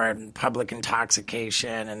more public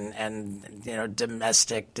intoxication and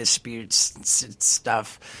domestic disputes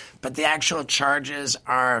stuff. But the actual charges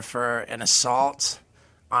are for an assault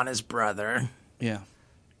on his brother Yeah.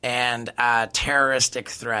 and terroristic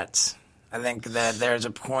threats. I think that there was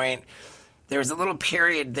a little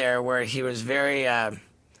period there where he was very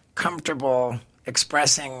comfortable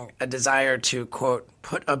expressing a desire to, quote,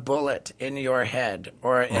 put a bullet in your head,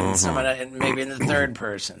 or in maybe in the third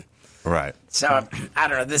person. Right. So I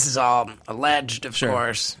don't know. This is all alleged, of Sure.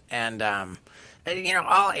 course, and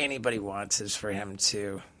all anybody wants is for him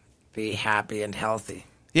to be happy and healthy.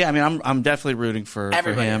 Yeah, I mean, I'm definitely rooting for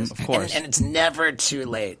Everybody him, is. of course. And it's never too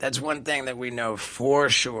late. That's one thing that we know for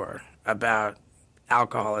sure about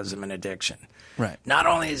alcoholism and addiction. Right. Not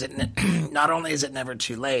only is it never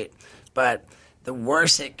too late, but the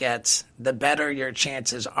worse it gets, the better your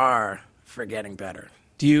chances are for getting better.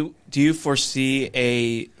 Do you foresee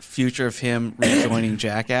a future of him rejoining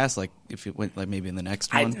Jackass, like if it went like maybe in the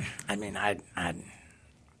next one?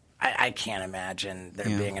 I can't imagine there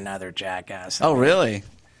being another Jackass. Oh, really?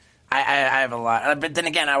 I have a lot, but then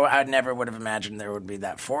again, I never would have imagined there would be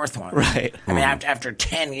that fourth one. Right. I mean, after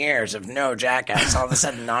 10 years of no Jackass, all of a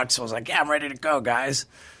sudden Knoxville's like, yeah, I'm ready to go, guys.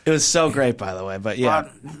 It was so great, by the way. But yeah,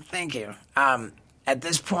 well, thank you. At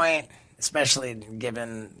this point, especially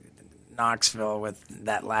given Knoxville with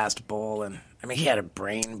that last bowl, and I mean, he had a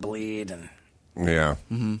brain bleed, and yeah,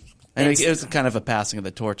 and it was kind of a passing of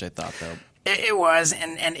the torch, I thought, though. It was,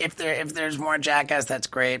 and if there's more Jackass, that's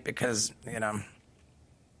great because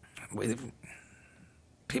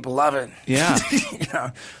people love it. Yeah,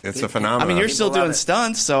 it's a phenomenon. I mean, you're still doing it.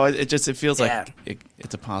 stunts, so it feels like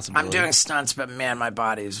it's a possibility. I'm doing stunts, but man, my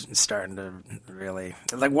body's starting to really.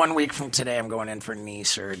 Like 1 week from today, I'm going in for knee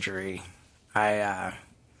surgery.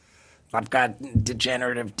 I've got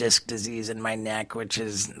degenerative disc disease in my neck, which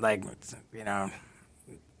is like,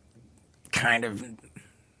 kind of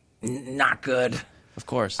not good. Of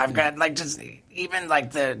course. I've got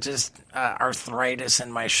arthritis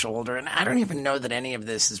in my shoulder, and I don't even know that any of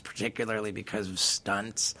this is particularly because of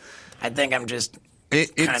stunts. I think I'm just.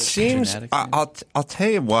 It seems. I'll tell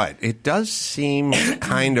you what. It does seem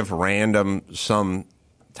kind of random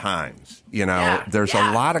sometimes. There's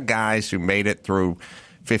a lot of guys who made it through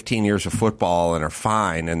 15 years of football and are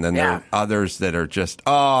fine, and then there are others that are just,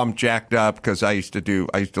 I'm jacked up because I used to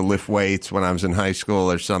lift weights when I was in high school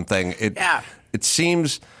or something. It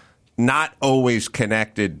seems not always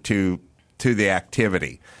connected to the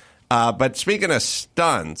activity. But speaking of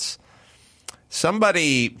stunts,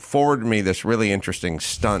 somebody forwarded me this really interesting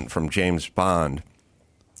stunt from James Bond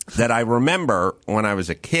that I remember when I was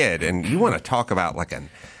a kid. And you want to talk about like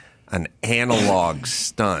an analog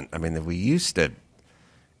stunt. I mean,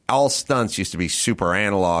 all stunts used to be super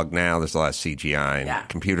analog. Now there's a lot of CGI and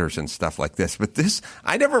computers and stuff like this. But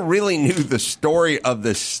I never really knew the story of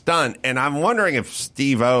this stunt. And I'm wondering if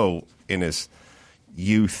Steve-O in his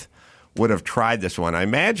youth would have tried this one. I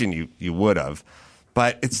imagine you would have.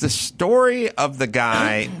 But it's the story of the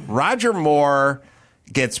guy, Roger Moore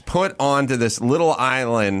gets put onto this little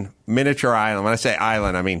island, miniature island. When I say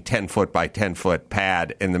island, I mean 10-foot by 10-foot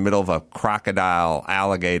pad in the middle of a crocodile,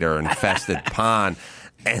 alligator infested pond.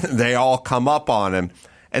 And they all come up on him.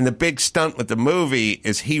 And the big stunt with the movie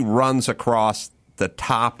is he runs across the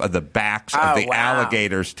top of the backs of the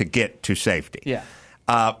alligators to get to safety. Yeah.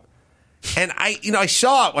 And I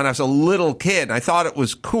saw it when I was a little kid, and I thought it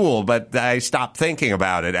was cool, but I stopped thinking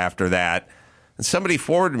about it after that. And somebody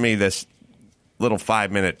forwarded me this little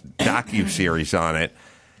 5-minute docu-series on it.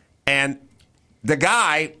 And the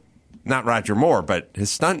guy, not Roger Moore, but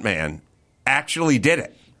his stuntman, actually did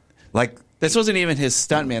it. Like, this wasn't even his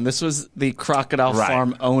stuntman. This was the crocodile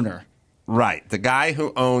farm owner. Right. The guy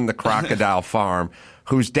who owned the crocodile farm,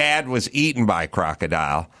 whose dad was eaten by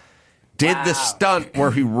crocodile, did the stunt where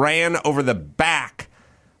he ran over the back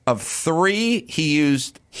of 3. He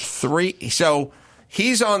used 3. So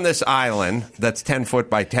he's on this island that's 10 foot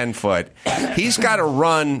by 10 foot. He's got to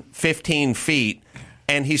run 15 feet,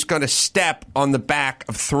 and he's going to step on the back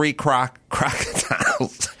of 3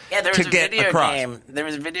 crocodiles. Yeah, there was to get across. There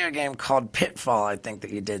was a video game called Pitfall, I think,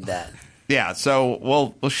 that you did that. Yeah, so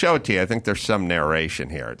we'll show it to you. I think there's some narration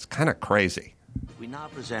here. It's kind of crazy. We now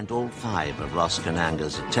present all 5 of Ross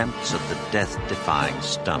Kananga's attempts at the death-defying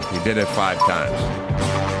stunt. He did it 5 times.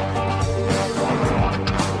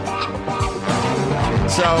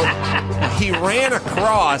 So he ran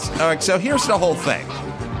across. All right, so here's the whole thing.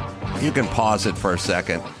 You can pause it for a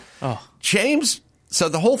second. So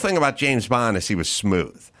the whole thing about James Bond is he was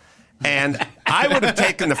smooth. And I would have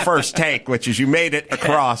taken the first take, which is you made it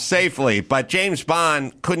across safely, but James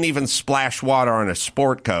Bond couldn't even splash water on a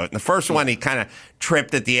sport coat. And the first one, he kind of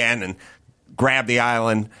tripped at the end and grabbed the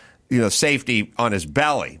island, safety on his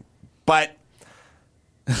belly. But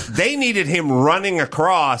they needed him running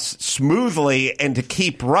across smoothly and to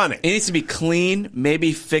keep running. It needs to be clean,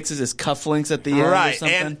 maybe fixes his cufflinks at the end or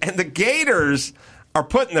something. And the gators are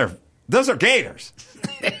those are gators.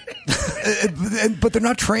 But they're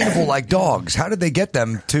not trainable like dogs. How did they get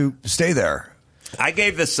them to stay there? I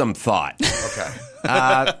gave this some thought. Okay.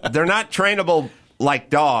 They're not trainable like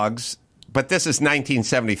dogs, but this is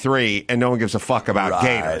 1973, and no one gives a fuck about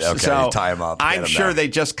gators. Okay, so tie them up. I'm sure they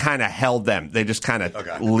just kind of held them. They just kind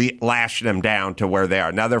of lashed them down to where they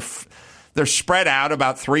are. Now, they're spread out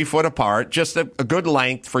about 3 foot apart, just a good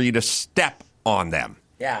length for you to step on them.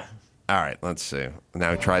 Yeah. All right, let's see.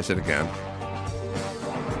 Now he tries it again.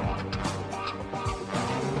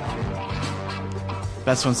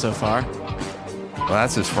 Best one so far. Well,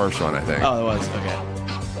 that's his first one, I think. Oh, it was. Okay.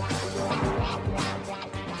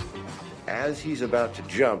 As he's about to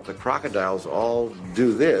jump, the crocodiles all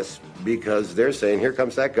do this because they're saying, here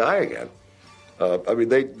comes that guy again. I mean,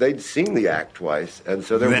 they'd seen the act twice, and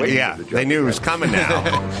so they're waiting for the jump. They knew it was coming now.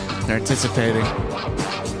 They're anticipating.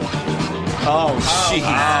 Oh, jeez.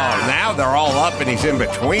 Oh, now they're all up and he's in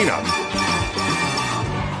between them.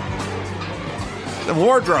 The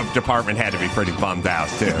wardrobe department had to be pretty bummed out,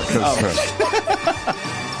 too.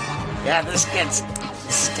 Yeah, this gets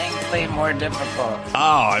distinctly more difficult.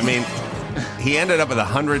 Oh, I mean, he ended up with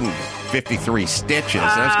 153 stitches. And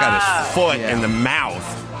that's got his foot in the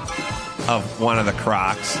mouth of one of the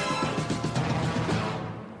crocs.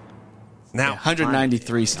 Now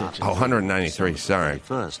 193 stitches. Oh, 193, sorry.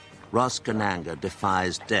 First, Ross Kananga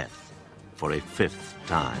defies death for a fifth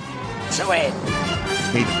time. So wait.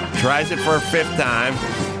 He tries it for a fifth time.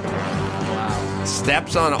 Wow.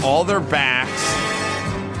 Steps on all their backs.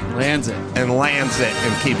 Lands it. And lands it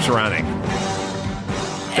and keeps running.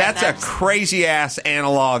 That's a crazy-ass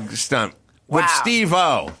analog stunt. Would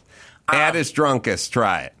Steve-O, at his drunkest,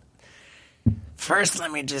 try it? First,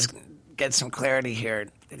 let me just get some clarity here.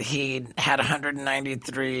 He had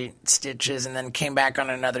 193 stitches and then came back on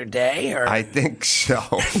another day? Or? I think so.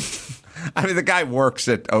 I mean, the guy works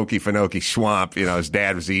at Okefenokee Swamp. You know, his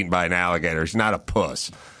dad was eaten by an alligator. He's not a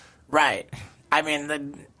puss. Right. I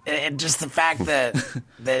mean, just the fact that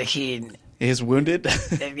he is wounded.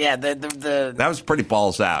 Yeah. That was pretty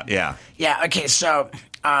balls out. Yeah. Yeah. Okay. So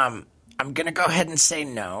I'm gonna go ahead and say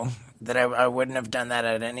no. That I wouldn't have done that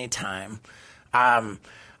at any time.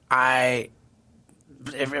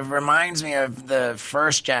 It reminds me of the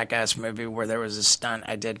first Jackass movie where there was a stunt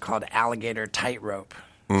I did called Alligator Tightrope,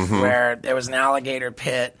 where there was an alligator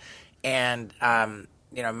pit, and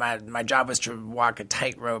my job was to walk a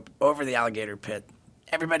tightrope over the alligator pit.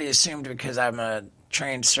 Everybody assumed because I'm a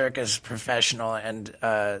trained circus professional and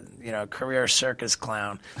career circus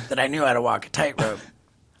clown that I knew how to walk a tightrope,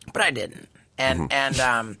 but I didn't, and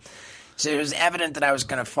so it was evident that I was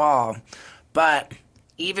going to fall. But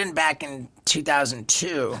even back in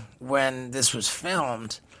 2002, when this was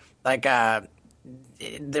filmed, there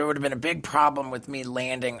would have been a big problem with me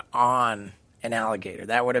landing on an alligator.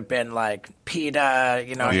 That would have been like PETA,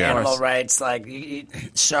 animal rights.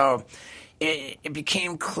 So it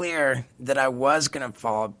became clear that I was going to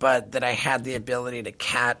fall, but that I had the ability to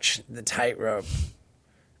catch the tightrope.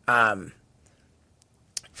 From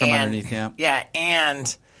underneath, yeah. Yeah,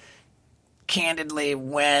 and candidly,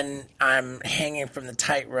 when I'm hanging from the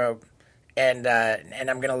tightrope and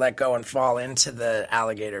I'm going to let go and fall into the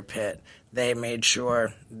alligator pit, they made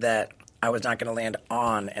sure that I was not going to land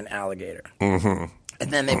on an alligator. Mm-hmm.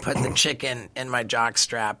 And then they put the chicken in my jock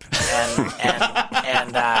strap,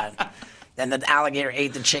 and the alligator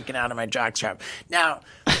ate the chicken out of my jock strap. Now,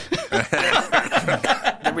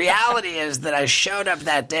 the reality is that I showed up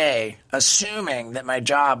that day assuming that my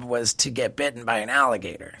job was to get bitten by an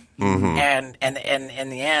alligator. Mm-hmm. And in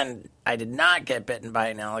the end, I did not get bitten by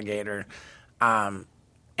an alligator. And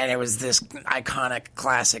it was this iconic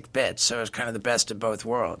classic bit. So it was kind of the best of both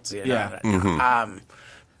worlds. You know? Yeah. Mm-hmm.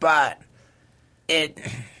 But I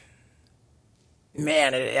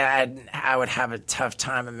would have a tough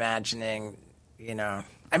time imagining, I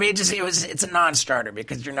mean, it's a non-starter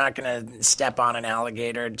because you're not going to step on an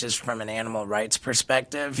alligator just from an animal rights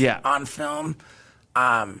perspective on film.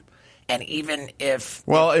 And even if...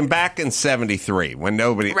 Well, and back in 73, when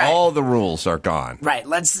all the rules are gone. Right.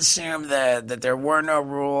 Let's assume that there were no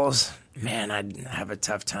rules. Man, I'd have a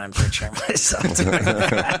tough time picturing myself doing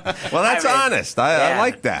that. Well, that's honest. I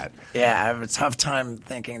like that. Yeah, I have a tough time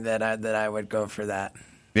thinking that I would go for that.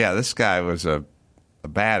 Yeah, this guy was a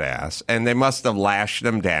badass. And they must have lashed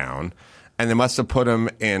him down. And they must have put him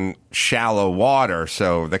in shallow water,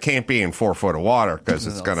 so they can't be in 4 foot of water because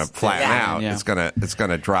it's going to flatten out. Yeah. It's going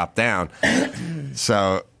to drop down.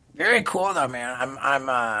 So very cool though, man.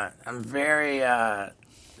 I'm very. I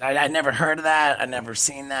never heard of that. I never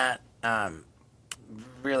seen that.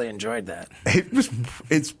 Really enjoyed that.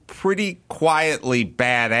 It's pretty quietly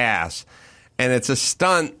badass. And it's a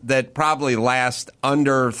stunt that probably lasts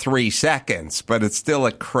under 3 seconds, but it's still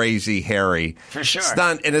a crazy, hairy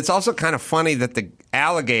stunt. And it's also kind of funny that the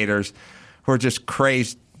alligators, who are just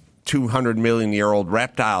crazed 200-million-year-old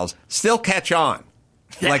reptiles, still catch on.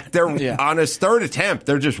 Like they're on his third attempt,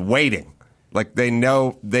 they're just waiting. Like they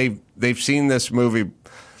know they've seen this movie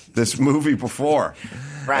before.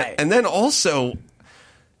 Right. And then also...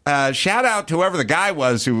 shout out to whoever the guy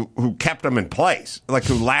was who kept him in place, like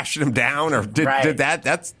who lashed him down or did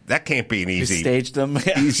that. That can't be an easy staged them.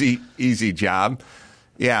 easy job.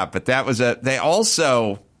 Yeah, but that was they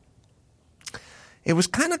also, it was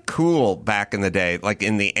kind of cool back in the day, like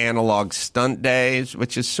in the analog stunt days,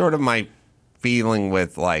 which is sort of my feeling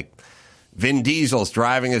with like Vin Diesel's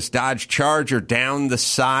driving his Dodge Charger down the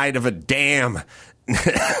side of a dam.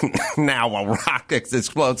 Now a rocket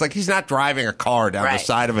explodes. Like he's not driving a car down the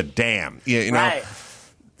side of a dam. You know,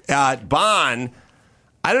 Bond.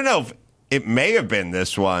 I don't know if it may have been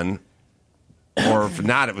this one, or if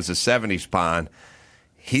not, it was a '70s Bond.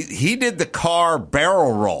 He did the car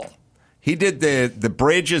barrel roll. He did the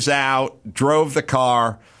bridges out, drove the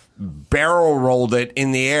car, barrel rolled it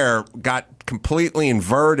in the air, got completely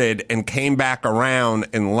inverted, and came back around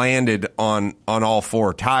and landed on all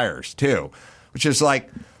four tires too, which is like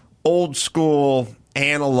old school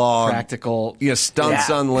analog, practical, stunts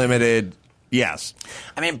unlimited. Yes,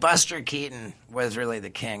 I mean Buster Keaton was really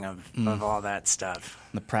the king of all that stuff.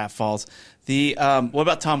 The pratfalls. What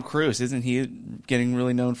about Tom Cruise? Isn't he getting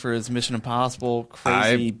really known for his Mission Impossible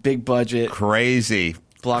crazy big budget, crazy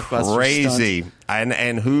blockbuster stunts?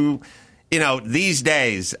 And who, these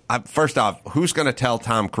days, first off, who's going to tell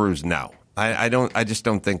Tom Cruise no? I just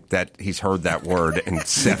don't think that he's heard that word in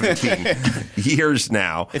 17 years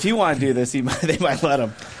now. If he want to do this, they might let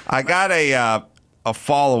him. I got a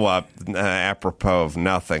follow up apropos of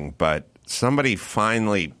nothing, but somebody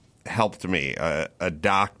finally helped me, a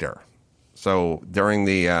doctor. So during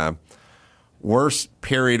the worst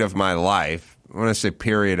period of my life, when I say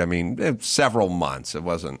period, I mean several months. It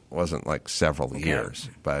wasn't like several years,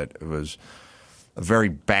 but it was a very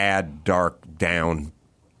bad, dark, down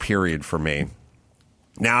period for me.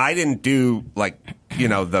 Now, I didn't do like,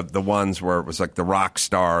 the ones where it was like the rock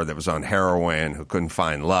star that was on heroin who couldn't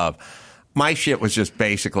find love. My shit was just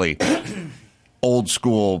basically old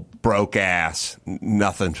school, broke ass,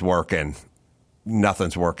 nothing's working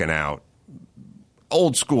out.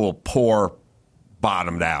 Old school, poor,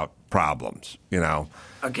 bottomed out problems,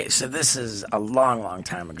 Okay, so this is a long, long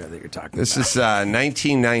time ago that you're talking This about. is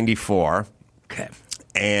 1994. Okay.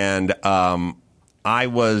 And I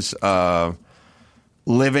was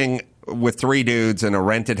living with three dudes in a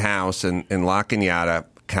rented house in La Cañada,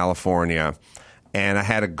 California. And I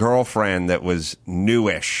had a girlfriend that was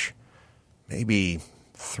newish, maybe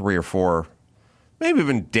 3 or 4, maybe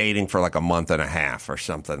been dating for like a month and a half or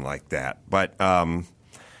something like that. But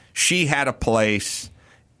she had a place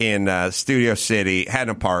in Studio City, had an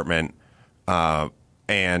apartment,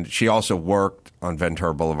 and she also worked on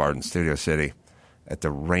Ventura Boulevard in Studio City at the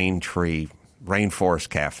Rainforest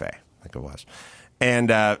Cafe, I think it was.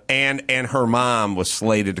 And her mom was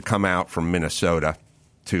slated to come out from Minnesota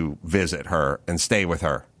to visit her and stay with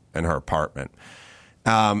her in her apartment.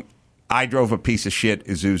 I drove a piece of shit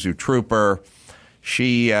Isuzu Trooper.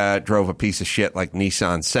 She drove a piece of shit like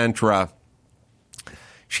Nissan Sentra.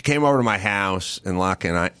 She came over to my house in La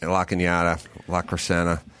Cañada, La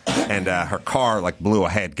Crescenta, and her car like blew a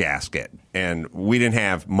head gasket. And we didn't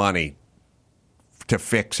have money to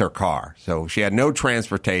fix her car. So she had no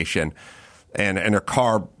transportation, and her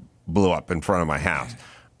car blew up in front of my house.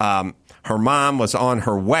 Her mom was on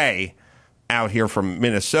her way out here from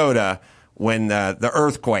Minnesota when the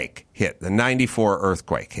earthquake hit, the 94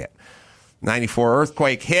 earthquake hit. 94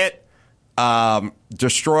 earthquake hit,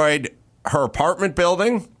 destroyed her apartment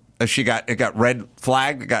building. It got red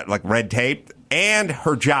flagged, it got like red taped, and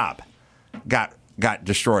her job got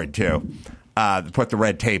destroyed too. Put the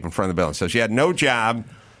red tape in front of the building. So she had no job,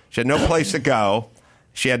 she had no place to go,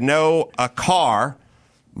 she had no car.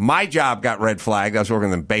 My job got red flagged. I was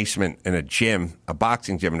working in the basement in a gym, a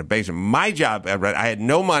boxing gym in the basement. My job got red. I had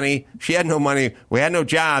no money. She had no money. We had no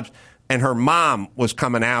jobs. And her mom was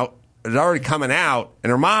coming out. It was already coming out.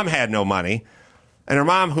 And her mom had no money. And her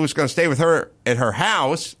mom, who was going to stay with her at her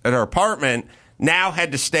house, at her apartment, now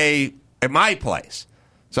had to stay at my place.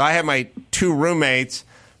 So I had my 2 roommates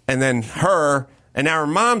and then her. And now her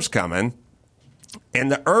mom's coming. And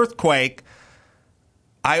the earthquake...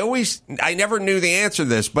 I never knew the answer to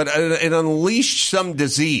this, but it unleashed some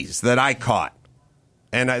disease that I caught.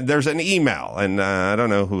 And there's an email, and I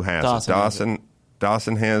don't know who has it.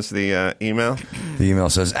 Dawson has the email. The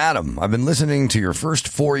email says, Adam, I've been listening to your first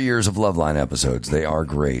 4 years of Loveline episodes. They are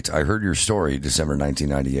great. I heard your story, December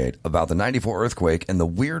 1998, about the 94 earthquake and the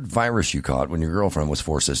weird virus you caught when your girlfriend was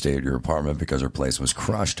forced to stay at your apartment because her place was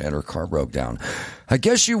crushed and her car broke down. I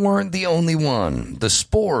guess you weren't the only one. The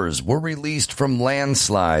spores were released from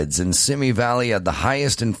landslides, and Simi Valley had the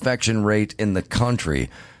highest infection rate in the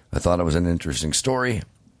country. I thought it was an interesting story.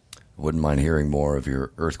 Wouldn't mind hearing more of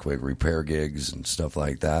your earthquake repair gigs and stuff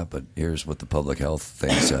like that, but here's what the public health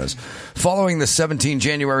thing says. Following the 17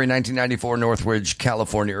 January 1994 Northridge,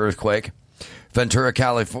 California earthquake, Ventura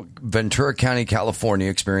County, California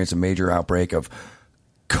experienced a major outbreak of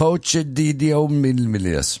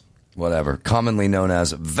coccidioides, whatever, commonly known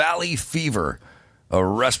as valley fever, a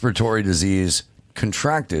respiratory disease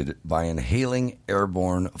contracted by inhaling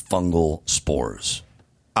airborne fungal spores.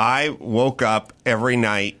 I woke up every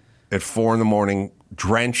night at 4 a.m,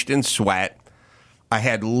 drenched in sweat. I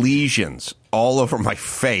had lesions all over my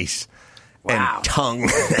face and tongue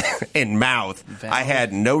and mouth. I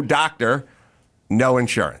had no doctor, no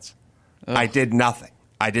insurance. Ugh. I did nothing.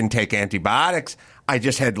 I didn't take antibiotics. I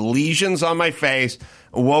just had lesions on my face,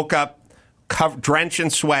 woke up drenched in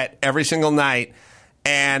sweat every single night.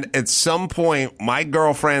 And at some point, my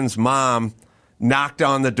girlfriend's mom knocked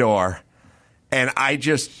on the door, and I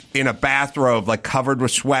just, in a bathrobe, like covered with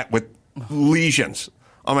sweat with lesions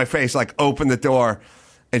on my face, like opened the door,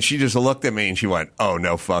 and she just looked at me and she went, "Oh,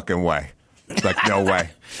 no fucking way." Like, no way.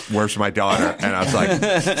 Where's my daughter? And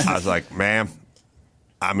I was like, "Ma'am,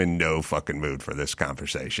 I'm in no fucking mood for this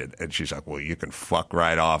conversation." And she's like, "Well, you can fuck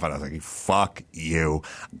right off." And I was like, "Fuck you.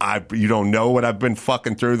 You don't know what I've been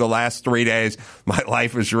fucking through the last 3 days. My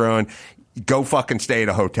life is ruined. Go fucking stay at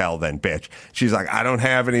a hotel then, bitch." She's like, "I don't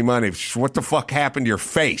have any money." "What the fuck happened to your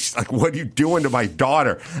face? Like, what are you doing to my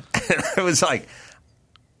daughter?" And I was like,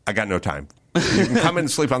 "I got no time. You can come in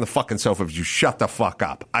and sleep on the fucking sofa if you shut the fuck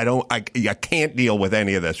up. I can't deal with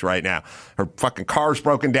any of this right now. Her fucking car's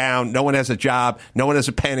broken down. No one has a job. No one has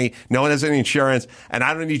a penny. No one has any insurance. And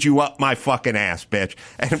I don't need you up my fucking ass, bitch."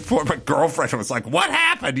 And poor my girlfriend was like, "What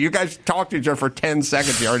happened? You guys talked to each other for 10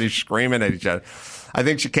 seconds. You're already screaming at each other." I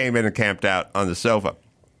think she came in and camped out on the sofa.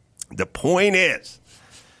 The point is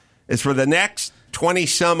for the next 20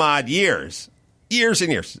 some odd years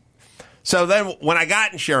and years. So then when I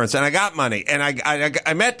got insurance and I got money and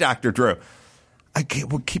I met Dr. Drew, I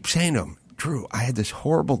would keep saying to him, "Drew, I had this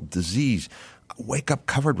horrible disease. I wake up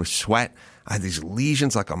covered with sweat. I had these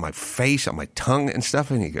lesions like on my face, on my tongue and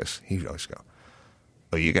stuff." And he always go,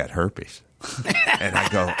 "Oh, you got herpes." And I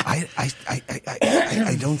go,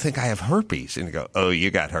 I don't think I have herpes. And he go, "Oh,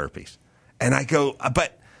 you got herpes." And I go,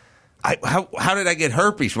 "But how did I get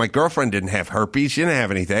herpes? My girlfriend didn't have herpes. She didn't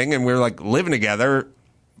have anything. And we were like living together.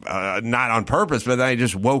 Not on purpose, but then I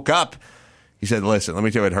just woke up." He said, "Listen, let me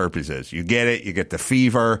tell you what herpes is. You get it, you get the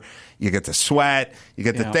fever, you get the sweat, you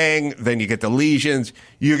get the thing, then you get the lesions.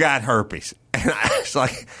 You got herpes." And I was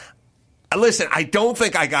like, "Listen, I don't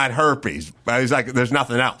think I got herpes." But I was like, "There's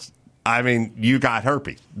nothing else. I mean, you got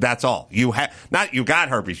herpes. That's all. You have not. You got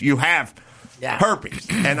herpes. You have herpes."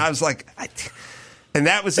 And I was like, and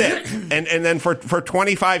that was it. And then for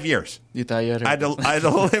 25 years, you thought you had herpes. I had to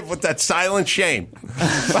live with that silent shame.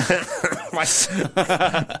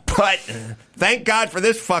 But thank God for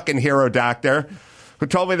this fucking hero doctor who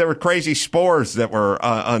told me there were crazy spores that were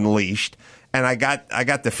unleashed, and I got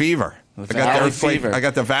the fever. I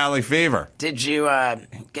got the valley fever. Did you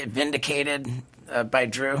get vindicated by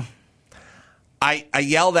Drew? I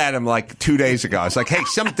yelled at him like 2 days ago. I was like, "Hey,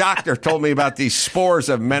 some doctor told me about these spores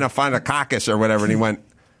of menophynococcus or whatever," and he went,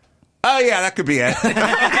 "Oh, yeah, that could be it."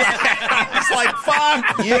 It's like,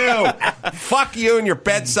 fuck you. Fuck you and your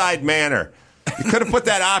bedside manner. You could have put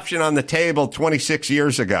that option on the table 26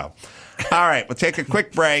 years ago. All right, we'll take a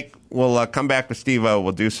quick break. We'll come back with Steve-O.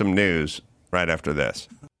 We'll do some news right after this.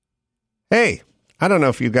 Hey, I don't know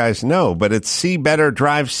if you guys know, but it's See Better,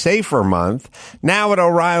 Drive Safer month now at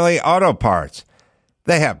O'Reilly Auto Parts.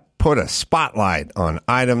 They have put a spotlight on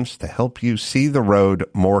items to help you see the road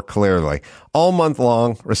more clearly. All month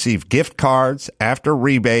long, receive gift cards after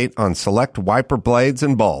rebate on select wiper blades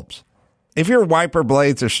and bulbs. If your wiper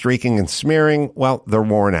blades are streaking and smearing, well, they're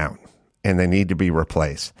worn out and they need to be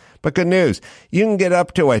replaced. But good news, you can get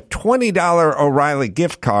up to a $20 O'Reilly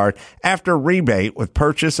gift card after rebate with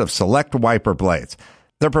purchase of select wiper blades.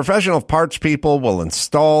 The professional parts people will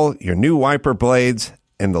install your new wiper blades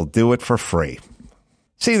and they'll do it for free.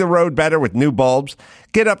 See the road better with new bulbs?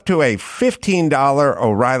 Get up to a $15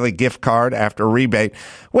 O'Reilly gift card after rebate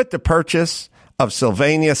with the purchase of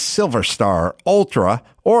Sylvania Silver Star Ultra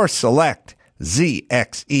or select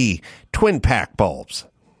ZXE twin pack bulbs.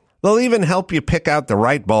 They'll even help you pick out the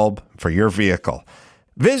right bulb for your vehicle.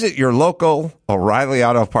 Visit your local O'Reilly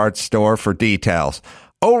Auto Parts store for details.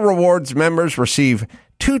 O Rewards members receive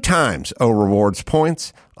 2 times O Rewards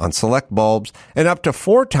points on select bulbs and up to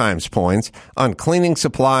 4 times points on cleaning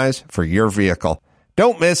supplies for your vehicle.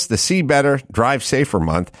 Don't miss the See Better, Drive Safer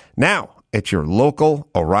month now at your local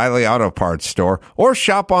O'Reilly Auto Parts store or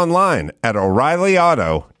shop online at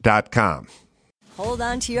O'ReillyAuto.com. Hold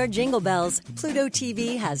on to your jingle bells. Pluto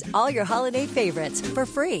TV has all your holiday favorites for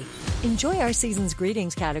free. Enjoy our season's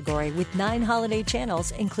greetings category with 9 holiday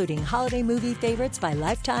channels, including holiday movie favorites by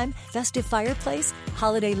Lifetime, Festive Fireplace,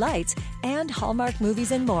 Holiday Lights, and Hallmark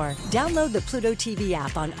movies and more. Download the Pluto TV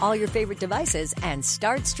app on all your favorite devices and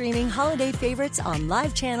start streaming holiday favorites on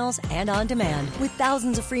live channels and on demand with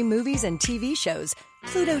thousands of free movies and TV shows.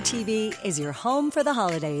 Pluto TV is your home for the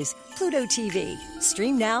holidays. Pluto TV.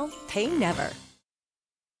 Stream now, pay never.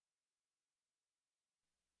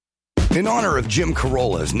 In honor of Jim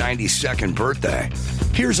Carolla's 92nd birthday,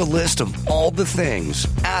 here's a list of all the things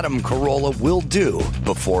Adam Carolla will do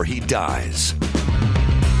before he dies.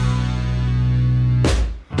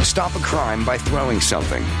 Stop a crime by throwing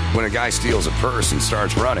something. When a guy steals a purse and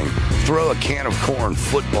starts running, throw a can of corn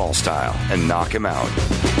football style and knock him out.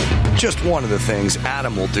 Just one of the things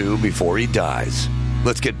Adam will do before he dies.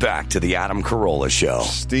 Let's get back to the Adam Carolla Show.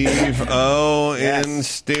 Steve O in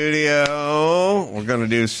studio. We're going to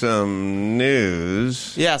do some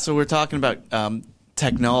news. Yeah, so we're talking about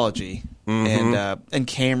technology and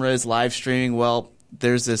cameras, live streaming. Well,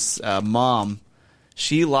 there's this mom.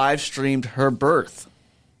 She live streamed her birth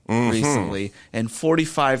recently, and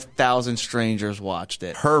 45,000 strangers watched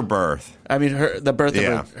it. Her birth. I mean, the birth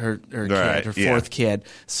of her kid, her fourth kid.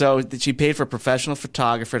 So she paid for a professional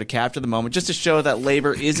photographer to capture the moment, just to show that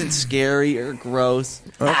labor isn't scary or gross.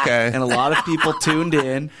 Okay. And a lot of people tuned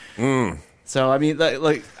in. So, I mean,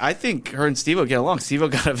 like I think her and Steve-O get along. Steve-O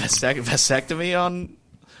got a vasectomy on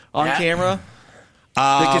camera.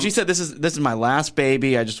 Because she said, "This is my last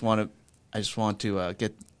baby. I just want to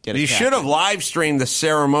get." You should have live streamed the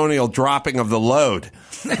ceremonial dropping of the load.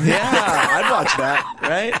 Yeah, I'd watch that,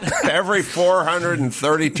 right? Every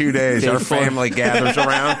 432 days, our family gathers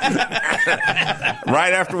around.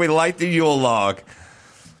 Right after we light the Yule log,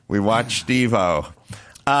 we watch Steve-O.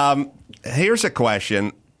 Here's a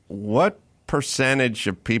question. What percentage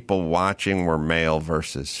of people watching were male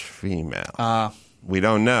versus female? We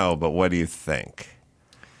don't know, but what do you think?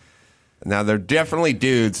 Now, there are definitely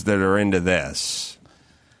dudes that are into this.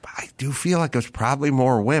 I do feel like there's probably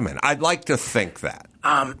more women. I'd like to think that.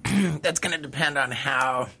 That's going to depend on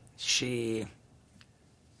how she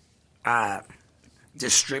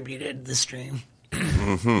distributed the stream.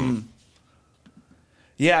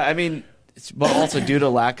 Yeah, I mean, but also due to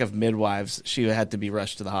lack of midwives, she had to be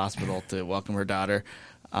rushed to the hospital to welcome her daughter.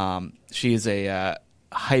 She is a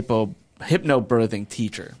hypnobirthing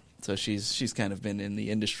teacher. So she's kind of been in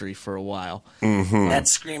the industry for a while.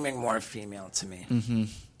 That's screaming more female to me.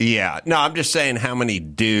 Yeah. No, I'm just saying how many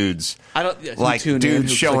dudes, like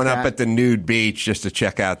dudes showing up at the nude beach just to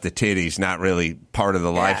check out the titties, not really part of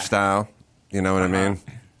the lifestyle. You know what I mean?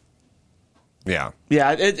 Yeah.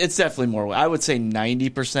 Yeah, it's definitely more. I would say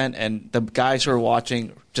 90%, and the guys who are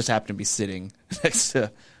watching just happen to be sitting next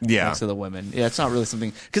to the women. Yeah, it's not really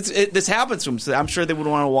something, because this happens to them. So I'm sure they would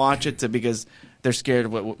want to watch it because they're scared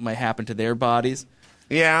of what might happen to their bodies.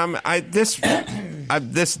 Yeah, this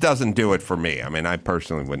doesn't do it for me. I mean, I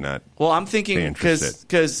personally would not. Well, I'm thinking because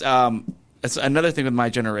it's another thing with my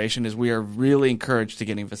generation is we are really encouraged to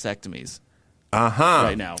getting vasectomies.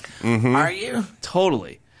 Right now. Are you?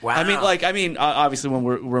 Totally. Wow. I mean, obviously when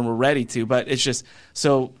we're ready to, but it's just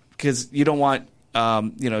so because you don't want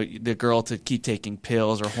the girl to keep taking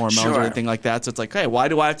pills or hormones or anything like that. So it's like, hey, why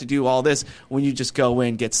do I have to do all this when you just go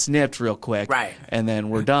in, get snipped real quick, right, and then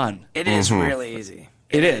we're done? It is really easy.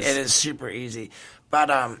 It is super easy.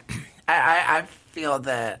 But I feel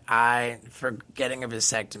that for getting a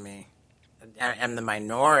vasectomy, am the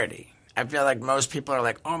minority. I feel like most people are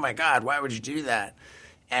like, oh my God, why would you do that?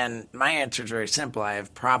 And my answer is very simple. I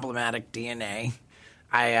have problematic DNA.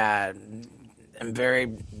 I am very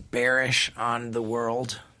bearish on the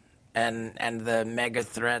world and the mega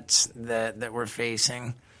threats that we're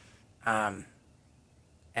facing. I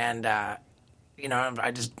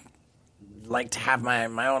just like to have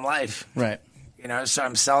my own life. Right. So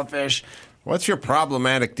I'm selfish. What's your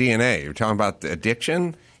problematic DNA? You're talking about the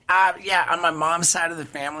addiction? Yeah, on my mom's side of the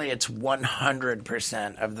family, it's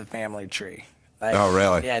 100% of the family tree. Oh,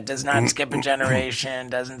 really? Yeah, it does not skip a generation,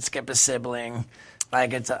 doesn't skip a sibling.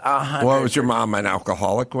 Like, it's 100%. Well, was your mom an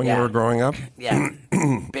alcoholic when you were growing up? Yeah,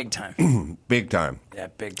 big time. Big time? Yeah,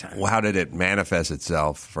 big time. Well, how did it manifest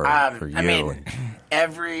itself for you? I mean,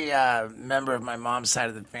 every member of my mom's side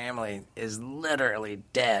of the family is literally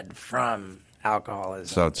dead from alcoholism.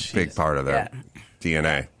 So it's a big part of their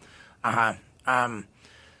DNA.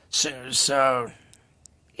 So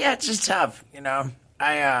yeah, it's just tough, And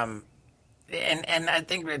I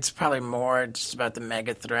think it's probably more just about the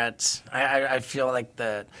mega threats. I feel like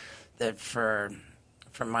that for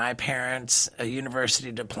For my parents, a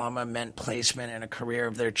university diploma meant placement in a career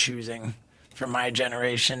of their choosing. For my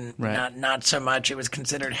generation, not so much. It was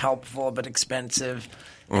considered helpful but expensive.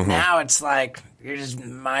 And now it's like you're just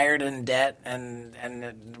mired in debt, and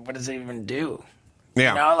what does it even do?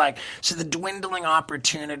 Yeah. You know, like, so the dwindling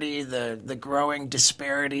opportunity, the growing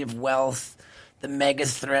disparity of wealth, the mega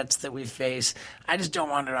threats that we face. I just don't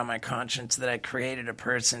want it on my conscience that I created a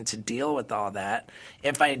person to deal with all that.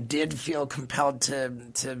 If I did feel compelled to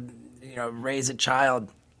raise a child,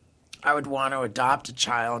 I would want to adopt a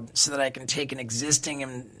child so that I can take an existing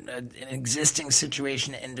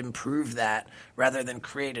situation and improve that, rather than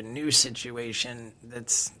create a new situation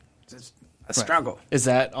that's just a struggle. Is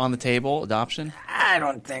that on the table, adoption? I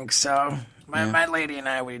don't think so. My lady and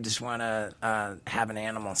I, we just want to have an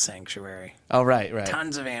animal sanctuary. Oh, right.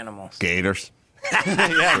 Tons of animals. Gators.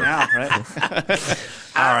 Now, right?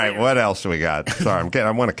 All right, what else do we got? Sorry, I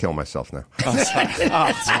want to kill myself now. Oh, sorry.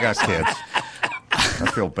 I got kids.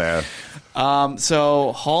 I feel bad.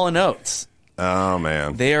 So Hall & Oates. Oh,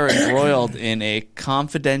 man. They are embroiled in a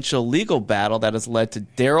confidential legal battle that has led to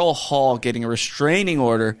Daryl Hall getting a restraining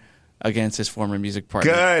order against his former music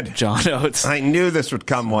partner, Good. John Oates. I knew this would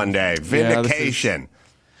come one day. Vindication.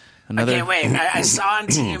 Okay, wait. I saw on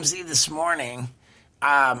TMZ this morning,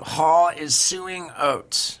 Hall is suing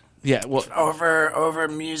Oates. Yeah, well, over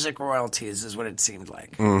music royalties is what it seemed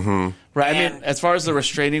like. Mm-hmm. Right. I mean, as far as the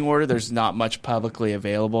restraining order, there's not much publicly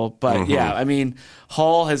available. But yeah, I mean,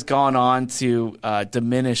 Hall has gone on to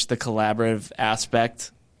diminish the collaborative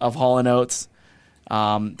aspect of Hall & Oates,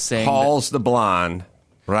 saying Hall's the blonde,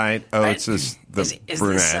 right? Oates is the is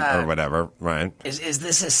brunette this, or whatever, right? Is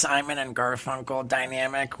this a Simon and Garfunkel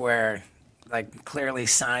dynamic where, like, clearly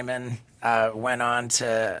Simon went on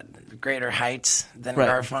to greater heights than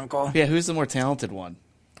Garfunkel? Yeah, who's the more talented one?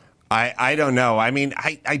 I don't know. I mean,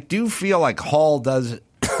 I do feel like Hall does.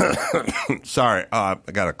 Sorry, I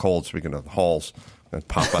got a cold. Speaking of Halls,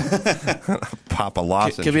 Papa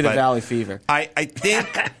lozenge. Could be the Valley Fever. I think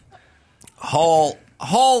Hall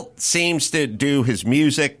seems to do his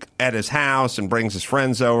music at his house and brings his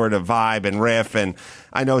friends over to vibe and riff. And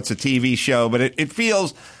I know it's a TV show, but it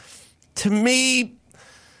feels to me,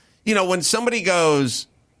 you know, when somebody goes,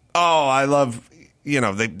 "Oh, I love," you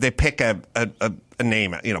know, they pick a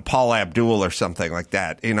name, you know, Paul Abdul or something like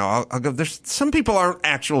that. You know, I'll go, there's some people aren't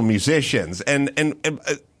actual musicians, and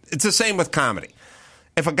it's the same with comedy.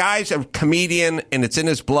 If a guy's a comedian and it's in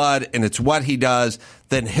his blood and it's what he does,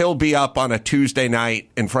 then he'll be up on a Tuesday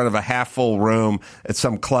night in front of a half-full room at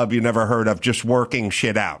some club you never heard of just working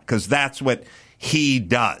shit out, because that's what he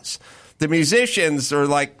does. The musicians are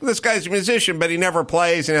like, this guy's a musician, but he never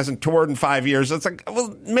plays and hasn't toured in 5 years. It's like,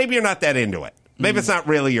 well, maybe you're not that into it. Maybe it's not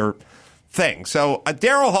really your thing. So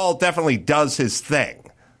Daryl Hall definitely does his thing.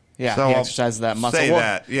 Yeah, so he exercises that muscle. Say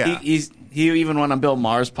that, yeah. He even went on Bill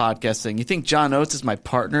Maher's podcast saying, "You think John Oates is my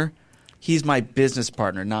partner? He's my business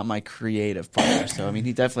partner, not my creative partner." So, I mean,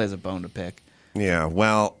 he definitely has a bone to pick. Yeah,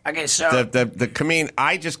 well, okay, so the comedian,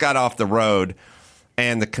 I just got off the road,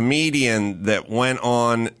 and the comedian that went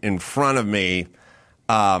on in front of me,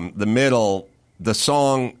 the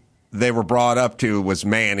song they were brought up to was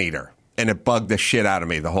 "Man-Eater," and it bugged the shit out of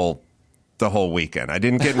me the whole weekend. I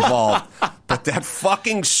didn't get involved, but that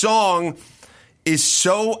fucking song is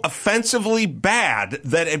so offensively bad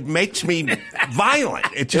that it makes me violent.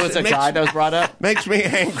 It was a guy that was brought up? Makes me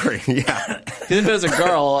angry, yeah. If it was a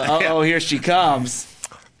girl, here she comes.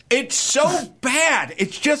 It's so bad.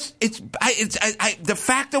 It's just, the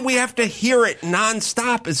fact that we have to hear it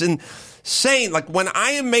nonstop is insane. Like, when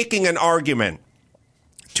I am making an argument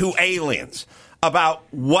to aliens about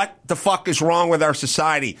what the fuck is wrong with our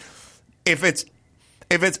society, if it's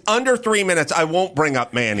under 3 minutes, I won't bring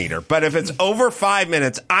up Man-Eater. But if it's over 5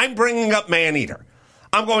 minutes, I'm bringing up Man-Eater.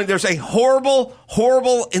 I'm going, there's a horrible,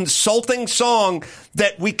 horrible, insulting song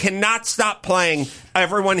that we cannot stop playing.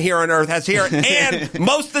 Everyone here on Earth has to hear it. And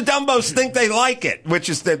most of the dumbos think they like it, which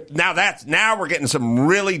is now we're getting some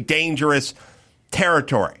really dangerous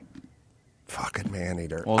territory. Fucking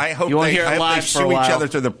Man-Eater. Well, I hope they sue each other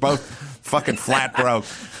till they're both fucking flat broke.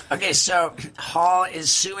 Okay, so Hall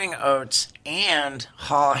is suing Oates, and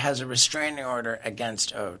Hall has a restraining order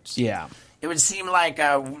against Oates. Yeah. It would seem like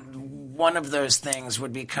one of those things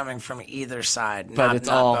would be coming from either side, but not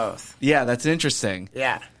all both. Yeah, that's interesting.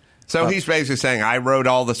 Yeah. So he's basically saying, I wrote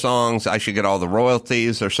all the songs, I should get all the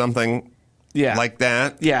royalties or something like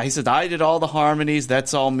that? Yeah, he said, I did all the harmonies,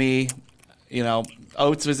 that's all me. You know,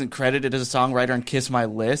 Oates isn't credited as a songwriter on Kiss My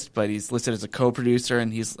List, but he's listed as a co-producer,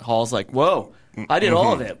 and Hall's like, whoa, I did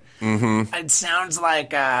all of it. Mm-hmm. It sounds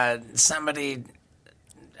like somebody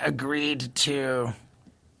agreed to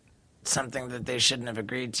something that they shouldn't have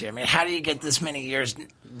agreed to. I mean, how do you get this many years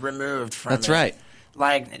removed from That's it? right.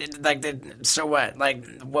 So what? Like,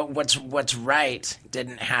 what's right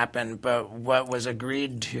didn't happen, but what was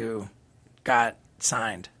agreed to got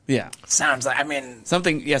signed. Yeah. Sounds like, I mean...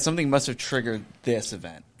 Something must have triggered this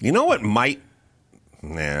event. You know what might...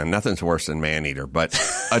 Nah, nothing's worse than Maneater, but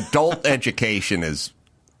adult education is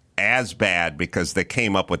as bad because they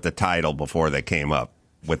came up with the title before they came up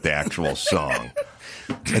with the actual song.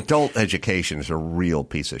 Adult education is a real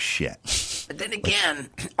piece of shit. But then again,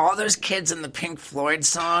 all those kids in the Pink Floyd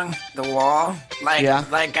song, The Wall,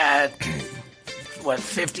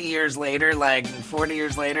 50 years later, 40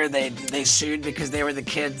 years later, they sued because they were the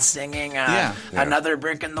kids singing Another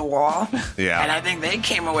Brick in the Wall. Yeah. And I think they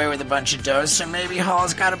came away with a bunch of doughs, so maybe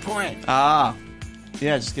Hall's got a point. Yeah,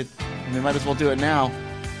 we might as well do it now.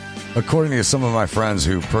 According to some of my friends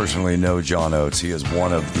who personally know John Oates, he is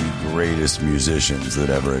one of the greatest musicians that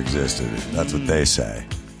ever existed. That's what they say.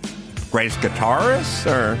 Greatest guitarist,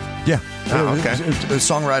 or yeah, okay, a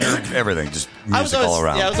songwriter, everything, just music all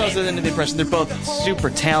around. Yeah, I was also under the impression they're both super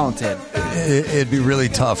talented. It'd be really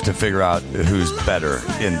tough to figure out who's better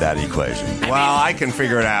in that equation. Well, I can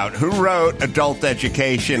figure it out. Who wrote Adult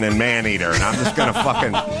Education and Maneater? And I'm just going to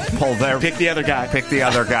fucking pull their... Pick the other guy. Pick the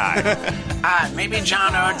other guy. Maybe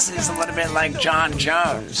John Oates is a little bit like John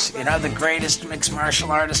Jones, the greatest mixed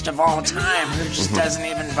martial artist of all time, who just doesn't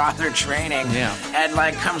even bother training,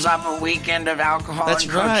 and comes off a weekend of alcohol and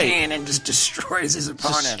cocaine and just destroys his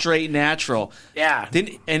opponent. Just straight natural. Yeah.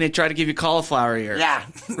 And they tried to give you cauliflower ear. Yeah.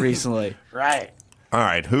 Recently. Right. All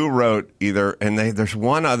right. Who wrote either? And there's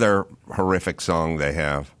one other horrific song they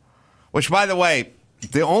have, which, by the way,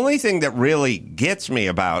 the only thing that really gets me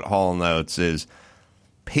about Hall & Oates is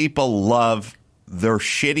people love their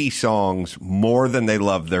shitty songs more than they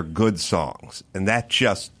love their good songs, and that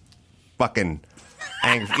just fucking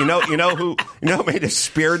angers. You know who made a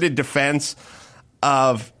spirited defense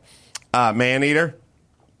of Maneater?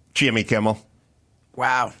 Jimmy Kimmel.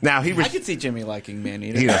 Wow. Now I could see Jimmy liking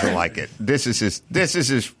Maneater. He doesn't like it. This was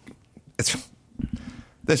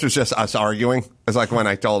just us arguing. It's like when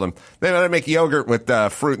I told him they ought to make yogurt with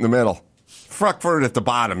fruit in the middle. Fuck fruit at the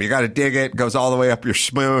bottom. You got to dig it. Goes all the way up your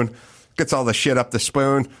spoon. Gets all the shit up the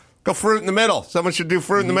spoon. Go fruit in the middle. Someone should do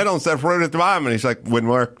fruit in the middle instead of fruit at the bottom. And he's like,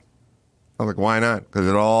 wouldn't work. I was like, why not? Because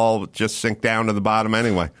it all just sink down to the bottom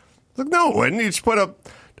anyway. I was like, no, it wouldn't. You just put an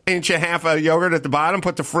inch and a half of yogurt at the bottom,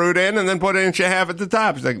 put the fruit in, and then put an inch and a half at the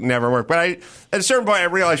top. It's like, never worked. But at a certain point, I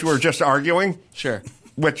realized we were just arguing. Sure.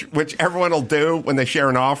 Which everyone will do when they share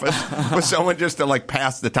an office with someone just to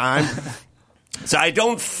pass the time. So I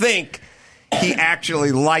don't think he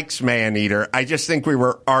actually likes Maneater. I just think we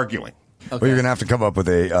were arguing. Okay. Well, you're going to have to come up with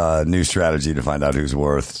a new strategy to find out who's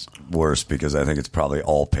worse, because I think it's probably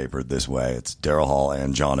all papered this way. It's Daryl Hall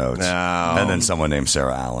and John Oates. No. And then someone named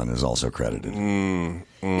Sarah Allen is also credited.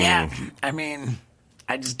 Yeah, I mean,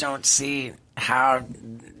 I just don't see how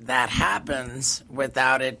that happens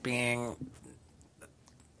without it being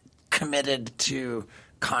committed to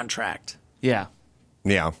contract. Yeah.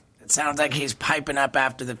 Yeah. It sounds like he's piping up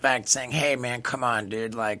after the fact saying, hey, man, come on,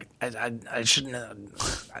 dude. I shouldn't have...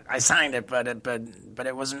 I signed it, but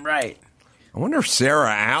it wasn't right. I wonder if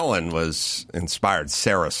Sarah Allen was inspired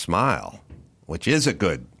Sarah Smile, which is a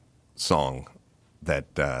good song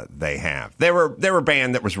that they have. They were a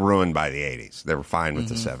band that was ruined by the 80s. They were fine with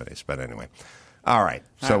the 70s, but anyway. All right.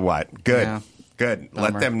 So what? Good. Yeah. Good.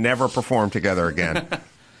 Bummer. Let them never perform together again.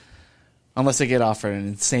 Unless they get offered an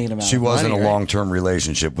insane amount She of was money, in a right? long-term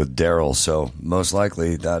relationship with Daryl, so most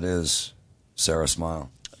likely that is Sarah Smile.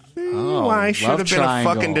 Oh, I should love have been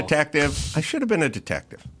triangle. a fucking detective. I should have been a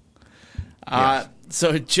detective. Yes.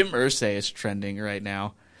 So Jim Irsay is trending right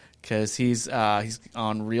now because he's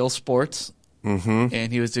on Real Sports,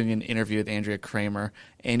 and he was doing an interview with Andrea Kramer,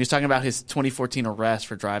 and he was talking about his 2014 arrest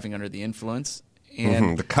for driving under the influence.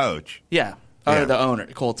 And The coach. yeah, Yeah. or the owner,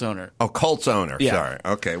 Colts owner. Oh, Colts owner. Yeah. Sorry.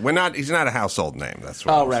 Okay. He's not a household name. That's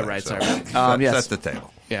what Oh, I'm right, saying. sorry. So Yes. Set the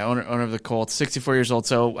table. Yeah, owner of the Colts, 64 years old.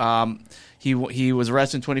 So he was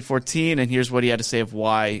arrested in 2014, and here's what he had to say of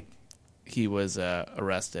why he was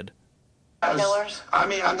arrested. Killers? I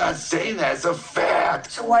mean, I'm not saying that. It's a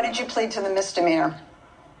fact. So why did you plead to the misdemeanor?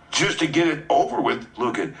 Just to get it over with,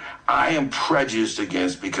 look, I am prejudiced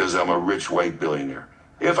against because I'm a rich white billionaire.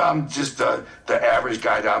 If I'm just the average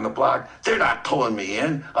guy down the block, they're not pulling me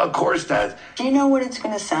in. Of course not. Do you know what it's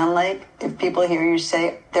going to sound like if people hear you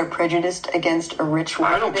say they're prejudiced against a rich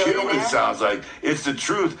white I don't care billionaire? what it sounds like. It's the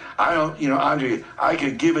truth. I don't, Andre, I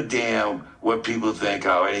could give a damn what people think,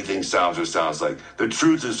 how anything sounds or sounds like. The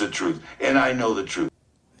truth is the truth, and I know the truth.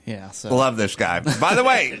 Yeah, so Love this guy. By the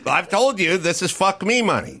way, I've told you this is fuck me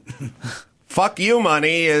money. Fuck you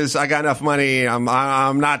money is I got enough money.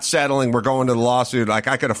 I'm not settling. We're going to the lawsuit. Like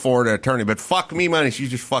I could afford an attorney, but fuck me money. You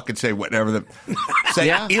just fucking say whatever. Say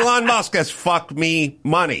Yeah. Elon Musk has fuck me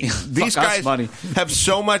money. These Fuck us guys money. have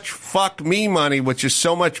so much fuck me money, which is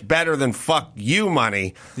so much better than fuck you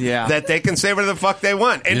money. Yeah. That they can say whatever the fuck they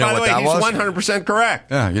want. And You know by the what way, that he's was? 100%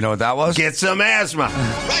 correct. Yeah, you know what that was? Get some asthma.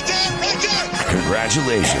 Right there!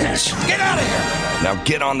 Congratulations. Get out of here! Now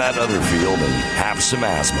get on that other field and have some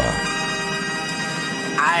asthma.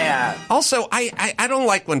 Also, I don't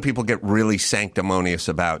like when people get really sanctimonious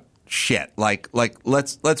about shit. Like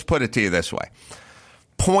let's put it to you this way.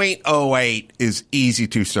 0.08 is easy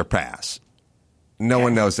to surpass. No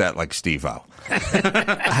one knows that like Steve-O.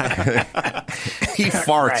 He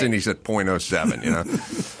farts and he's at 0.07, you know.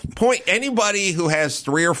 Anybody who has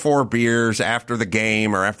 3 or 4 beers after the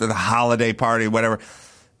game or after the holiday party, whatever,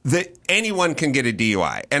 that anyone can get a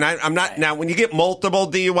DUI. And I'm not now when you get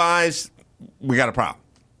multiple DUIs, we got a problem.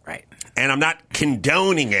 Right. And I'm not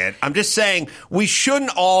condoning it. I'm just saying we shouldn't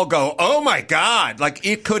all go, oh, my God. Like,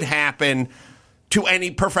 it could happen to any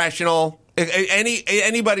professional.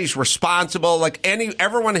 Anybody's responsible. Like,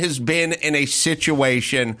 everyone has been in a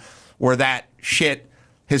situation where that shit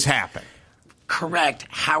has happened. Correct.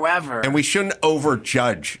 However... And we shouldn't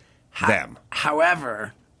overjudge them.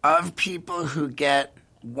 However, of people who get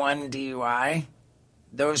one DUI,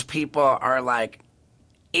 those people are like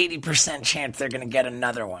 80% chance they're going to get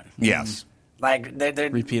another one. Yes. Like they're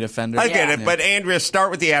repeat offender. I get it, but Andrea, start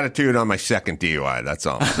with the attitude on my second DUI. That's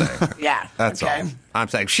all I'm saying. Yeah. That's okay. all I'm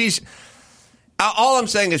saying. All I'm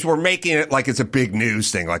saying is we're making it like it's a big news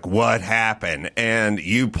thing, like what happened, and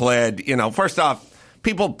you pled. You know, first off,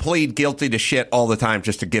 people plead guilty to shit all the time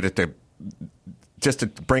just to get it just to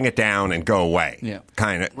bring it down and go away. Yeah.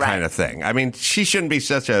 Kind of thing. I mean, she shouldn't be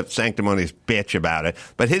such a sanctimonious bitch about it.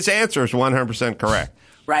 But his answer is 100% correct.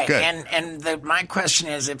 Right, Good. and my question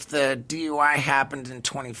is, if the DUI happened in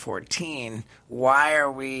 2014, why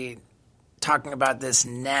are we talking about this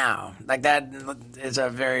now? Like, that is a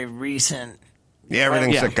very recent... Yeah,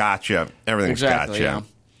 everything's Yeah. a gotcha. Everything's Exactly, gotcha.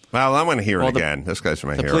 yeah. Well, I'm going to hear it Well, again. This guy's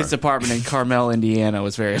my The hero. police department in Carmel, Indiana,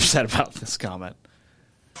 was very upset about this comment.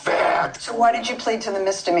 Fact. So why did you plead to the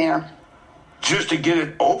misdemeanor? Just to get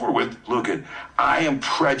it over with, look at, I am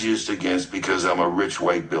prejudiced against because I'm a rich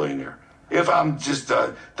white billionaire. If I'm just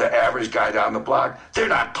the average guy down the block, they're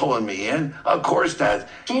not pulling me in. Of course not.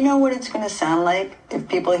 Do you know what it's going to sound like if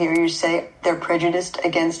people hear you say they're prejudiced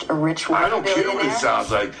against a rich white I don't care billionaire? what it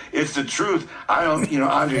sounds like. It's the truth. I don't,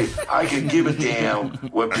 Andre, I can give a damn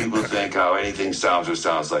what people think, how anything sounds or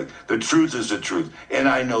sounds like. The truth is the truth, and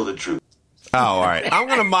I know the truth. Oh, all right. I'm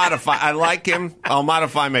going to modify. I like him. I'll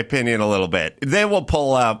modify my opinion a little bit. They will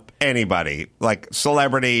pull up anybody, like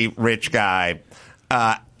celebrity, rich guy,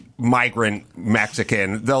 migrant,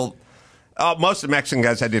 Mexican. They'll. Most of the Mexican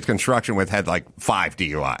guys I did construction with had like 5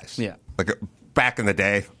 DUIs. Yeah. Like back in the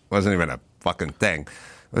day, wasn't even a fucking thing.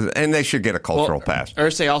 And they should get a cultural pass.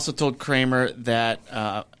 Irsay also told Kramer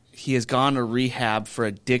that he has gone to rehab for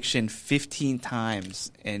addiction 15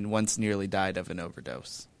 times and once nearly died of an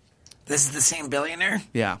overdose. This is the same billionaire?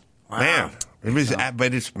 Yeah. Wow. Man,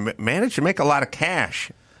 but it's managed to make a lot of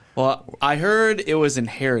cash. Well, I heard it was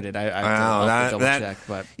inherited. I have to double check.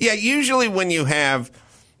 But yeah, usually when you have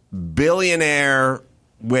billionaire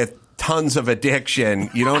with tons of addiction,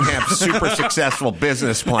 you don't have super successful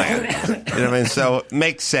business plan. You know what I mean? So it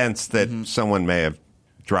makes sense that someone may have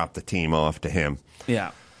dropped the team off to him.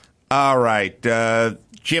 yeah. All right,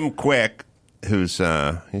 Jim Kwik, who's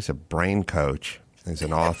he's a brain coach. He's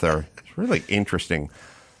an author. He's a really interesting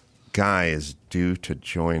guy. Is due to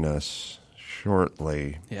join us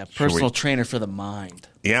shortly. Yeah, Should personal trainer for the mind.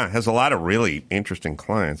 Yeah, has a lot of really interesting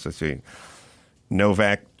clients. Let's see.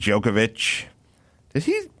 Novak Djokovic.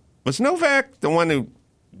 Was Novak the one who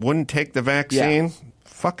wouldn't take the vaccine? Yeah.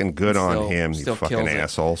 Fucking good on him, you fucking kills it.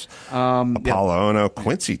 assholes. Apollo Ono,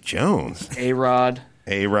 Quincy Jones. A-Rod.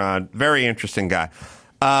 Very interesting guy.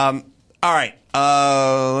 All right.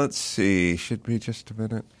 Let's see. Should be just a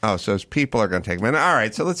minute. Oh, so his people are going to take a minute. All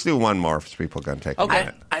right, so let's do one more if people are going to take a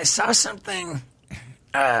minute. I saw something,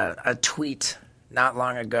 a tweet not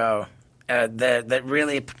long ago that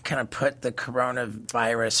really kind of put the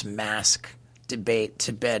coronavirus mask debate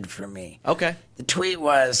to bed for me. Okay. The tweet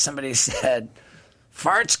was, somebody said,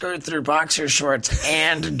 farts go through boxer shorts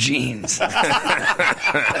and jeans. That's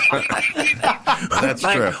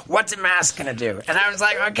like, true. what's a mask going to do? And I was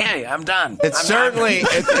like, okay, I'm done. It certainly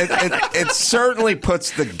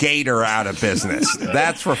puts the gator out of business.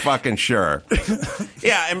 That's for fucking sure.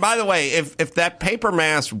 Yeah, and by the way, if that paper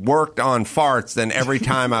mask worked on farts, then every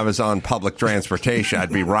time I was on public transportation,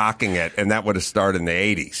 I'd be rocking it, and that would have started in the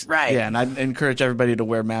 80s. Right. Yeah, and I'd encourage everybody to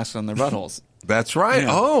wear masks on their buttholes. That's right.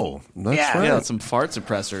 Yeah. Oh, that's Yeah. right. Yeah, some fart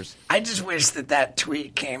suppressors. I just wish that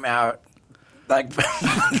tweet came out. Like,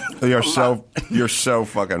 You're so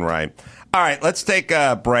fucking right. All right, let's take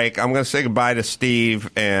a break. I'm going to say goodbye to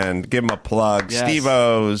Steve and give him a plug. Yes.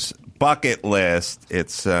 Steve-O's Bucket List.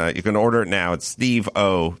 It's you can order it now. It's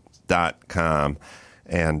steveo.com.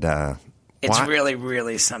 And it's really,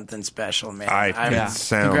 really something special, man. it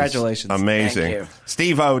sounds Congratulations. amazing. Thank you.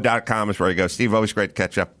 Steveo.com is where you go. Steve, always great to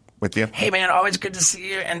catch up with you. Hey, man, always good to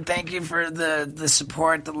see you, and thank you for the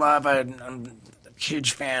support, the love. I'm a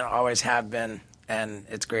huge fan, always have been, and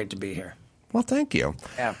it's great to be here. Well, thank you.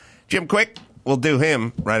 Yeah. Jim Kwik, we'll do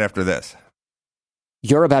him right after this.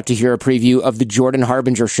 You're about to hear a preview of The Jordan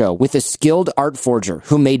Harbinger Show with a skilled art forger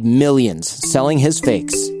who made millions selling his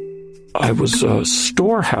fakes. I was a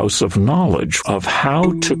storehouse of knowledge of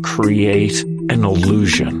how to create an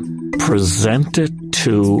illusion, present it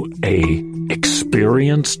to a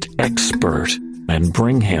experienced expert, and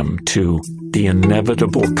bring him to the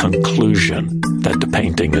inevitable conclusion that the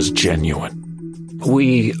painting is genuine.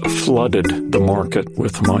 We flooded the market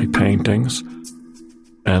with my paintings,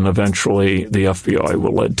 and eventually the FBI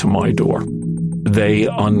were led to my door. They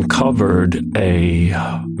uncovered a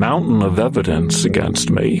mountain of evidence against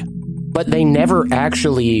me. But they never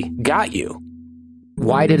actually got you.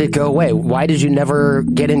 Why did it go away? Why did you never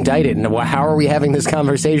get indicted? And how are we having this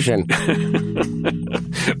conversation?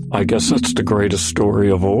 I guess that's the greatest story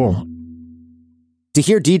of all. To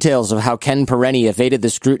hear details of how Ken Perenni evaded the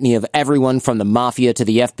scrutiny of everyone from the mafia to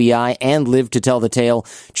the FBI and lived to tell the tale,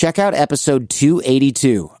 check out episode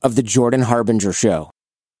 282 of The Jordan Harbinger Show.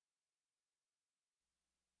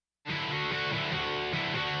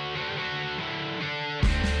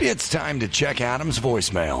 It's time to check Adam's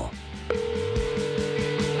voicemail.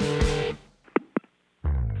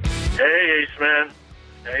 Hey, Ace Man.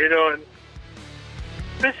 How you doing?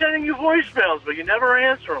 Been sending you voicemails, but you never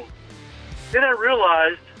answer them. Then I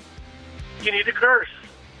realized you need to curse.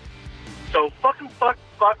 So fucking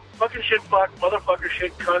fucking shit, fuck, motherfucker,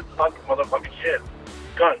 shit, cunt, fuck, motherfucking shit,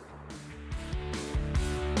 cunt.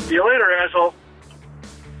 See you later, asshole.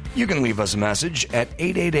 You can leave us a message at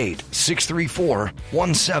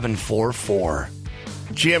 888-634-1744.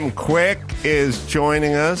 Jim Kwik is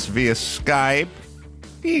joining us via Skype.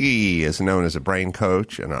 He is known as a brain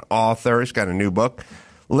coach and an author. He's got a new book,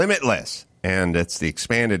 Limitless, and it's the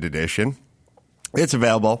expanded edition. It's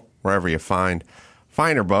available wherever you find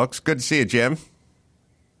finer books. Good to see you, Jim.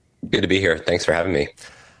 Good to be here. Thanks for having me.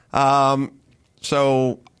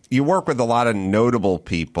 So you work with a lot of notable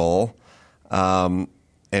people, and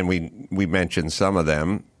we mentioned some of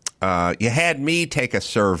them. You had me take a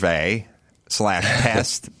survey /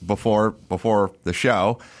 test before the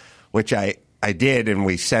show, which I did, and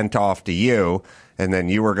we sent off to you, and then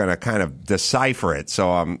you were going to kind of decipher it.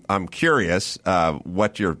 So I'm curious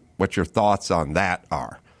what your thoughts on that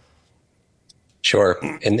are. Sure.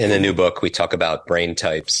 In the new book, we talk about brain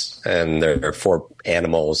types, and there are 4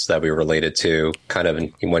 animals that we related to. Kind of,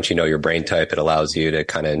 once you know your brain type, it allows you to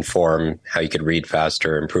kind of inform how you could read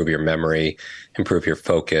faster, improve your memory, improve your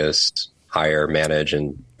focus, hire, manage,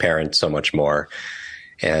 and parent so much more.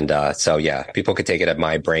 And so, yeah, people could take it at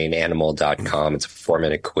mybrainanimal.com. It's a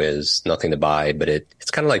 4-minute quiz, nothing to buy, but it's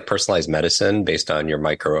kind of like personalized medicine based on your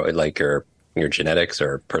your genetics,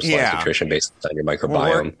 or personalized nutrition based on your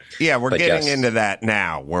microbiome. We're getting into that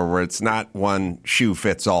now, where it's not one shoe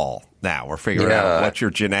fits all. Now we're figuring out what your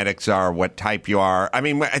genetics are, what type you are. I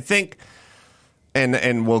mean, I think,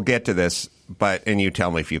 and we'll get to this, and you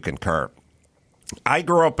tell me if you concur. I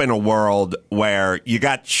grew up in a world where you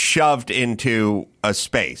got shoved into a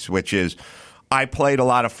space, which is I played a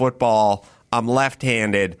lot of football. I'm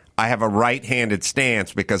left-handed. I have a right-handed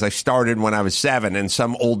stance because I started when I was 7, and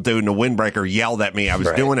some old dude in a windbreaker yelled at me I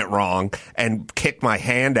was doing it wrong and kicked my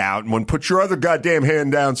hand out and went, "Put your other goddamn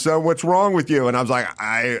hand down, son. What's wrong with you?" And I was like,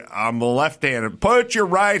 I'm left-handed. Put your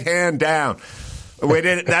right hand down.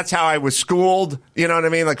 That's how I was schooled. You know what I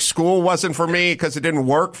mean? Like, school wasn't for me because it didn't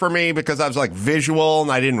work for me because I was like visual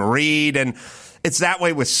and I didn't read. And it's that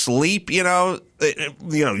way with sleep. You know,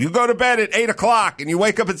 you go to bed at 8:00 and you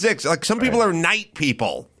wake up at 6. Like, some people are night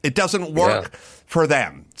people. It doesn't work for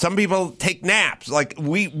them. Some people take naps. Like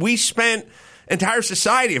we spent entire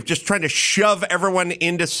society of just trying to shove everyone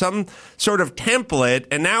into some sort of template.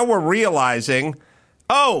 And now we're realizing,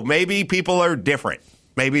 oh, maybe people are different.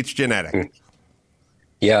 Maybe it's genetic.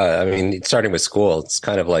 Yeah, I mean, starting with school, it's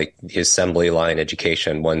kind of like the assembly line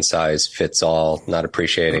education, one size fits all, not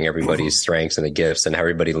appreciating everybody's strengths and the gifts, and how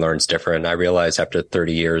everybody learns different. I realized after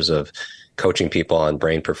 30 years of coaching people on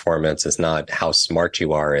brain performance, it's not how smart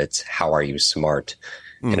you are, it's how are you smart.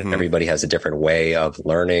 And everybody has a different way of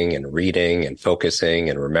learning and reading and focusing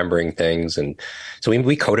and remembering things. And so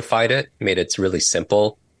we codified it, made it really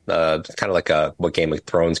simple. Kind of like what Game of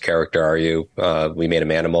Thrones character are you? We made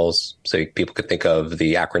them animals, so people could think of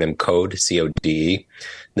the acronym CODE, CODE.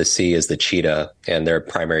 The C is the cheetah, and their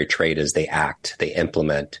primary trait is they act, they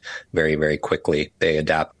implement very, very quickly. They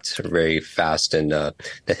adapt very fast, and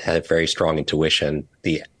they have very strong intuition.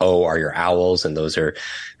 The O are your owls, and those are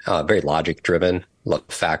very logic driven. Love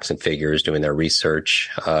facts and figures, doing their research.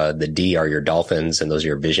 The D are your dolphins, and those are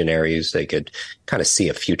your visionaries. They could kind of see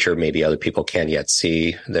a future maybe other people can't yet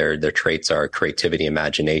see. Their traits are creativity,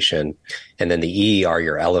 imagination. And then the E are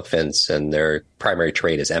your elephants, and their primary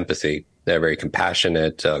trait is empathy. They're very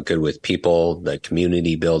compassionate, good with people, the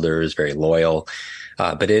community builders, very loyal.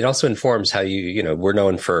 But it also informs how we're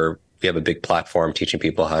known for, we have a big platform teaching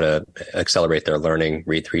people how to accelerate their learning,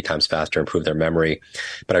 read 3 times faster, improve their memory.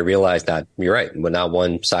 But I realized that you're right. Well, not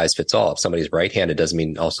one size fits all. If somebody's right-handed doesn't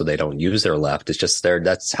mean also they don't use their left. It's just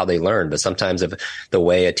that's how they learn. But sometimes if the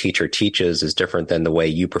way a teacher teaches is different than the way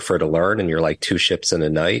you prefer to learn, and you're like 2 ships in a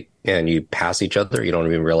night and you pass each other, you don't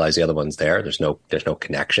even realize the other one's there. There's no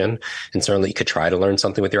connection. And certainly you could try to learn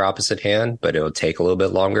something with your opposite hand, but it'll take a little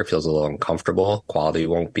bit longer. It feels a little uncomfortable. Quality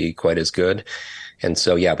won't be quite as good. And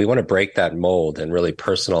so, yeah, we want to break that mold and really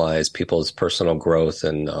personalize people's personal growth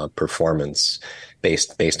and performance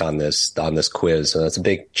based on this quiz. So that's a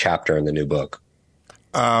big chapter in the new book.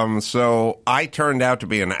 So I turned out to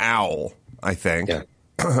be an owl, I think,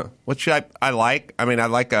 which I like. I mean, I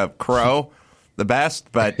like a crow the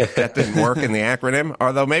best, but that didn't work in the acronym.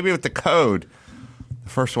 Although maybe with the code, the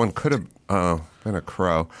first one could have been a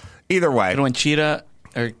crow. Either way. And when cheetah...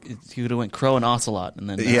 Or you would have went crow and ocelot, and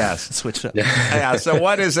then switched up. Yeah. So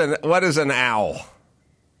what is an owl?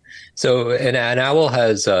 So an owl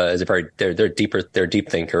is a very they're deep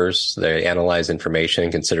thinkers. They analyze information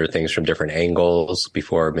and consider things from different angles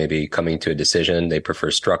before maybe coming to a decision. They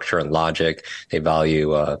prefer structure and logic. They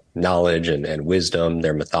value knowledge and wisdom.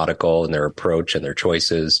 They're methodical in their approach and their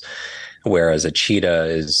choices. Whereas a cheetah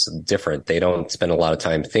is different. They don't spend a lot of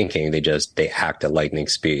time thinking. They act at lightning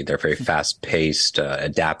speed. They're very fast paced,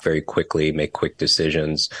 adapt very quickly, make quick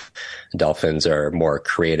decisions. Dolphins are more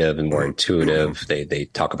creative and more intuitive. They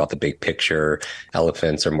talk about the big picture.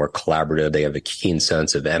 Elephants are more collaborative. They have a keen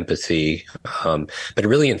sense of empathy. But it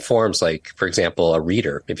really informs, like, for example, a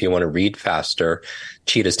reader. If you want to read faster,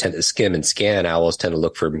 cheetahs tend to skim and scan. Owls tend to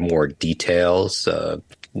look for more details.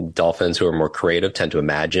 Dolphins, who are more creative, tend to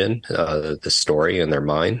imagine the story in their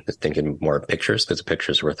mind, thinking more pictures, because a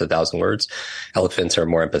picture is worth 1,000 words. Elephants are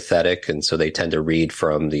more empathetic, and so they tend to read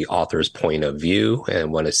from the author's point of view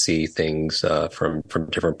and want to see things from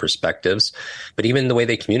different perspectives. But even the way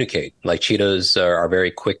they communicate, like cheetahs are very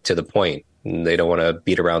quick to the point. They don't want to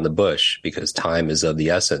beat around the bush because time is of the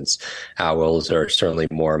essence. Owls are certainly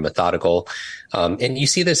more methodical. And you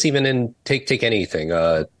see this even in, take anything,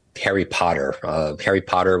 Harry Potter. Harry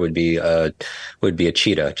Potter would be a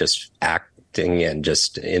cheetah, just acting and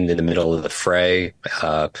just in the middle of the fray.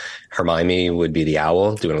 Hermione would be the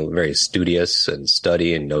owl, doing very studious and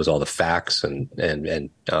study and knows all the facts and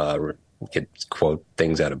could quote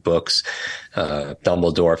things out of books.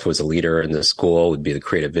 Dumbledore, if was a leader in the school, would be the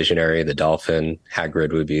creative visionary. The dolphin.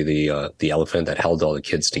 Hagrid would be the elephant that held all the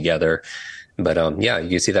kids together. But you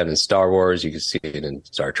can see that in Star Wars. You can see it in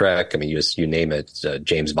Star Trek. I mean, you name it.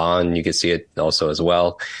 James Bond, you can see it also as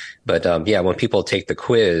well. But when people take the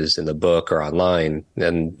quiz in the book or online,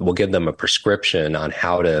 then we'll give them a prescription on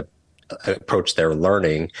how to approach their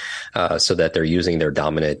learning so that they're using their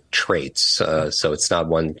dominant traits. So it's not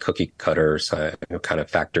one cookie cutter kind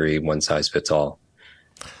of factory, one size fits all.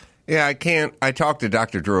 Yeah, I talk to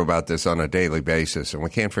Dr. Drew about this on a daily basis, and we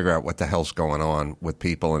can't figure out what the hell's going on with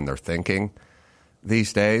people and their thinking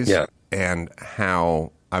these days. Yeah. And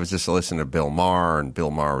how I was just listening to Bill Maher, and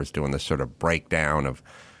Bill Maher was doing this sort of breakdown of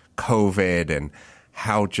COVID and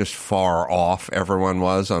how just far off everyone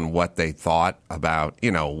was on what they thought about,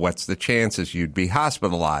 what's the chances you'd be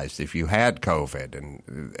hospitalized if you had COVID.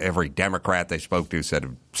 And every Democrat they spoke to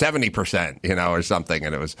said 70%, or something.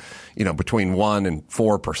 And it was, between 1% and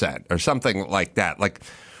 4% or something like that. Like,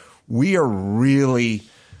 we are really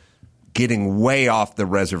getting way off the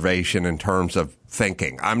reservation in terms of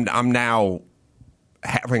thinking. I'm now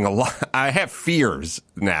having I have fears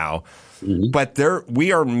now, but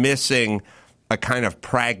we are missing a kind of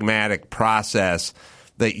pragmatic process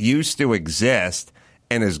that used to exist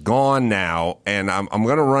and is gone now. And I'm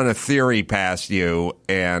going to run a theory past you,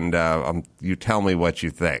 and you tell me what you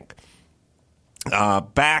think.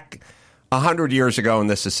 Back 100 years ago in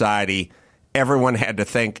this society, everyone had to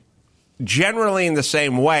think generally in the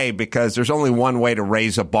same way, because there's only one way to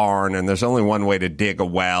raise a barn, and there's only one way to dig a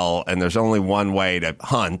well, and there's only one way to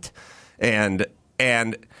hunt. And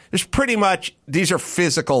there's pretty much, these are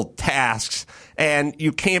physical tasks, and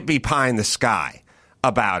you can't be pie in the sky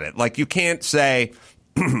about it. Like, you can't say,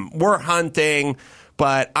 we're hunting,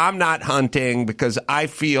 but I'm not hunting because I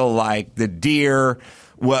feel like the deer,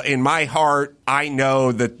 well, in my heart, I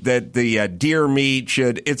know that the deer meat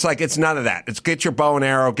should, it's like, it's none of that. It's get your bow and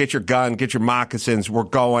arrow, get your gun, get your moccasins. We're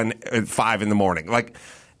going at 5 a.m. Like,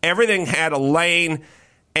 everything had a lane,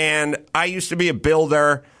 and I used to be a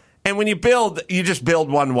builder. And when you build, you just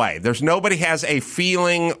build one way. There's nobody has a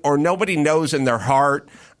feeling, or nobody knows in their heart,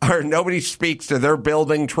 or nobody speaks to their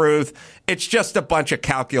building truth. It's just a bunch of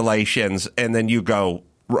calculations, and then you go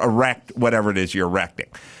erect whatever it is you're erecting.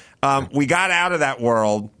 We got out of that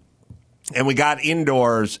world, and we got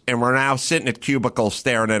indoors, and we're now sitting at cubicles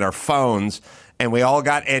staring at our phones, and we all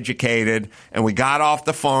got educated, and we got off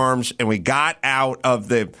the farms, and we got out of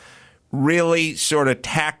the really sort of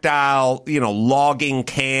tactile, logging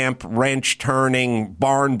camp, wrench turning,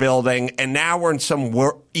 barn building, and now we're in some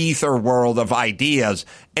ether world of ideas,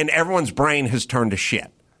 and everyone's brain has turned to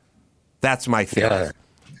shit. That's my theory. Yeah.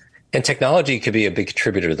 And technology could be a big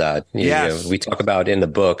contributor to that. Yes. We talk about in the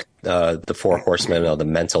book the 4 horsemen of the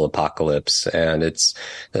mental apocalypse, and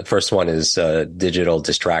the first one is digital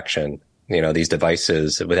distraction. These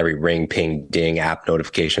devices, with every ring, ping, ding, app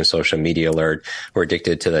notification, social media alert, we're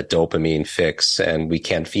addicted to that dopamine fix, and we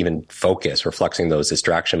can't even focus. We're flexing those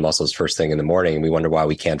distraction muscles first thing in the morning, and we wonder why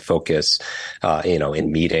we can't focus,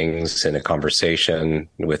 in meetings, in a conversation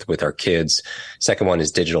with our kids. Second one is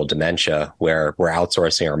digital dementia, where we're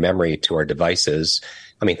outsourcing our memory to our devices.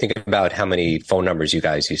 I mean, think about how many phone numbers you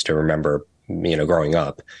guys used to remember, growing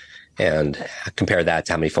up, and compare that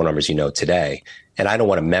to how many phone numbers you know today. And I don't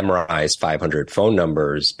want to memorize 500 phone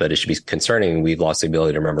numbers, but it should be concerning. We've lost the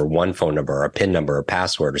ability to remember one phone number, or a PIN number, or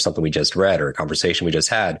password, or something we just read, or a conversation we just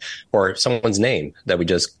had, or someone's name that we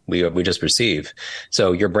just received.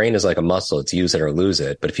 So your brain is like a muscle. It's use it or lose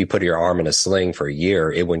it. But if you put your arm in a sling for a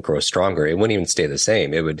year, it wouldn't grow stronger. It wouldn't even stay the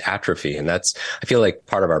same. It would atrophy. And I feel like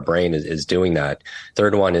part of our brain is doing that.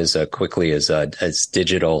 Third one is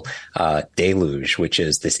digital deluge, which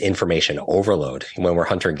is this information overload. When we're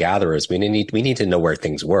hunter gatherers, we need to know where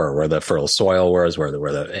things where the fertile soil was, where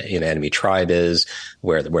the enemy tribe is,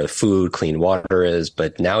 where the food, clean water is.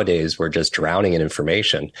 But nowadays we're just drowning in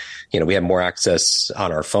information. We have more access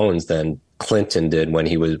on our phones than Clinton did when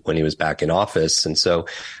he was back in office. And so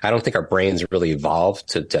I don't think our brains really evolved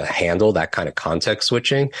to handle that kind of context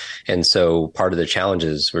switching. And so part of the challenge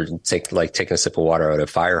is we're taking a sip of water out of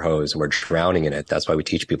a fire hose, and we're drowning in it. That's why we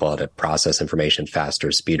teach people how to process information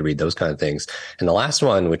faster, speed read, those kind of things. And the last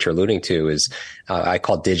one, which you're alluding to, is I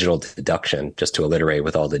call digital deduction, just to alliterate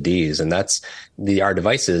with all the D's. And that's our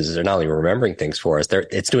devices are not only remembering things for us,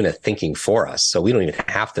 it's doing the thinking for us. So we don't even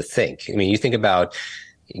have to think. I mean, you think about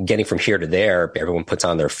getting from here to there, everyone puts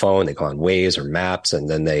on their phone, they go on Waze or Maps, and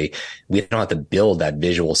then we don't have to build that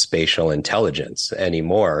visual spatial intelligence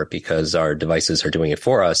anymore because our devices are doing it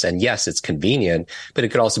for us. And yes, it's convenient, but it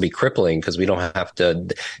could also be crippling because we don't have to.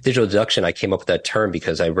 Digital deduction, I came up with that term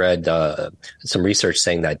because I read some research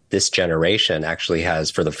saying that this generation actually has,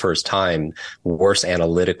 for the first time, worse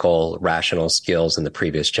analytical, rational skills than the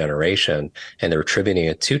previous generation. And they're attributing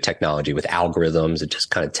it to technology with algorithms. It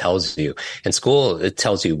just kind of tells you. In school, it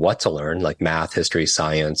tells you what to learn, like math, history,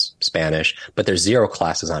 science, Spanish, but there's 0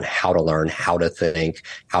 classes on how to learn, how to think,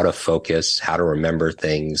 how to focus, how to remember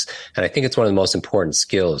things. And I think it's one of the most important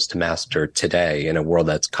skills to master today in a world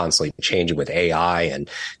that's constantly changing with AI and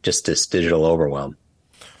just this digital overwhelm.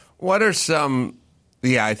 What are some,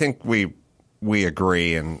 I think we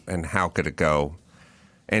agree, and how could it go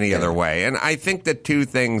any other way? And I think the 2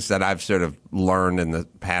 things that I've sort of learned in the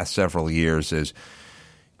past several years is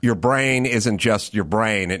your brain isn't just your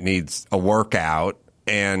brain. It needs a workout.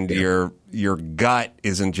 And your gut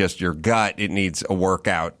isn't just your gut. It needs a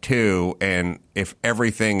workout too. And if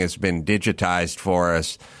everything has been digitized for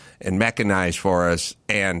us and mechanized for us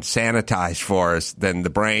and sanitized for us, then the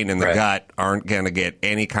brain and the gut aren't going to get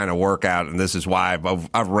any kind of workout. And this is why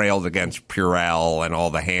I've railed against Purell and all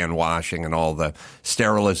the hand washing and all the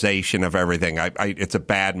sterilization of everything. It's a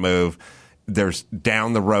bad move. there's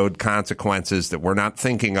down the road consequences that we're not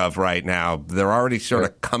thinking of right now. They're already sort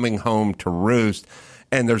of coming home to roost,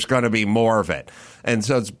 and there's going to be more of it. And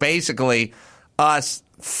so it's basically us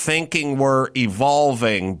thinking we're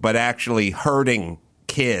evolving, but actually hurting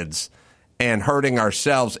kids and hurting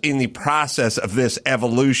ourselves in the process of this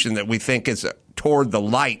evolution that we think is toward the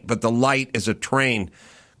light, but the light is a train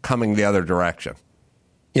coming the other direction.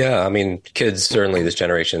 Yeah, I mean, kids, certainly this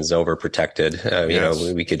generation is overprotected. You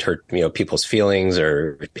know, we could hurt, people's feelings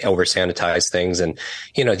or over-sanitize things. And,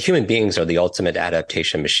 human beings are the ultimate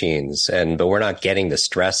adaptation machines. But we're not getting the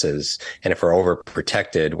stresses. And if we're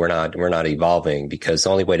overprotected, we're not evolving, because the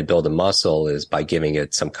only way to build a muscle is by giving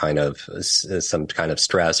it some kind of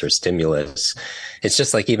stress or stimulus. It's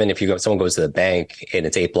just like, even if someone goes to the bank and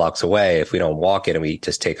it's 8 blocks away, if we don't walk it and we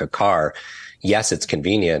just take a car, yes, it's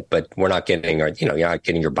convenient, but we're not getting you're not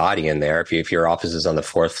getting your body in there. If your office is on the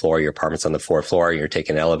 4th floor, your apartment's on the 4th floor, you're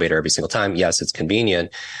taking an elevator every single time. Yes, it's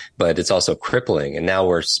convenient, but it's also crippling. And now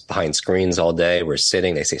we're behind screens all day. We're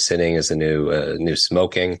sitting. They say sitting is the new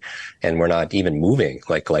smoking, and we're not even moving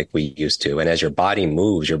like we used to. And as your body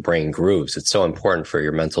moves, your brain grooves. It's so important for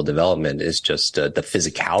your mental development. Is just the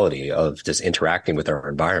physicality of just interacting with our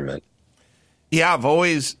environment. Yeah,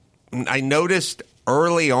 I noticed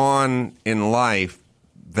early on in life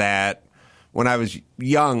that when I was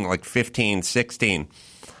young, like 15, 16,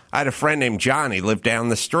 I had a friend named Johnny lived down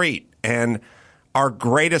the street. And our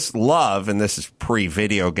greatest love, and this is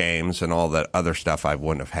pre-video games and all that other stuff I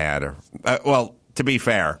wouldn't have had. Well, to be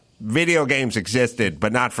fair, video games existed,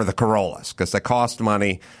 but not for the Corollas, because they cost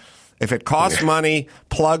money. If it costs money,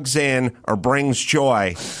 plugs in, or brings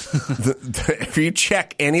joy, if you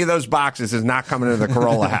check any of those boxes, it's not coming to the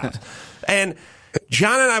Corolla house. And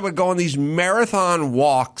John and I would go on these marathon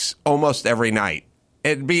walks almost every night.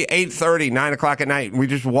 It'd be 8:30, 9 o'clock at night, and we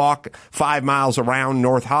just walk 5 miles around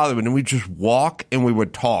North Hollywood, and we just walk and we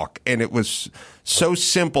would talk. And it was so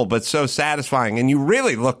simple but so satisfying, and you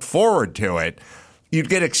really looked forward to it. You'd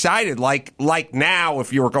get excited, like now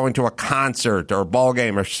if you were going to a concert or a ball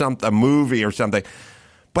game or a movie or something.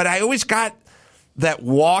 But I always got that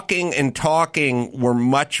walking and talking were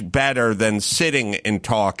much better than sitting and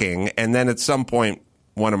talking. And then at some point,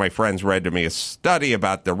 one of my friends read to me a study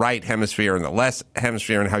about the right hemisphere and the left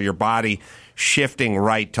hemisphere and how your body shifting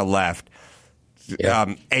right to left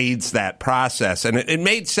aids that process. And it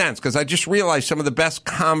made sense, because I just realized some of the best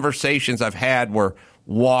conversations I've had were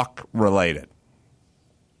walk related.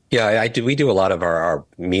 Yeah, we do a lot of our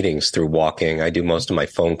meetings through walking. I do most of my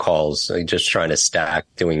phone calls, just trying to stack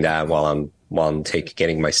doing that while I'm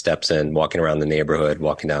getting my steps in, walking around the neighborhood,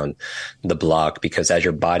 walking down the block, because as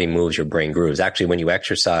your body moves, your brain grooves. Actually, when you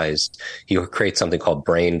exercise, you create something called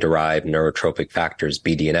brain-derived neurotrophic factors,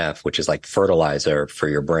 BDNF, which is like fertilizer for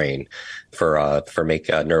your brain, for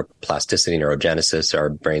neuroplasticity, neurogenesis, our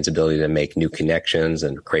brain's ability to make new connections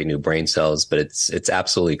and create new brain cells. But it's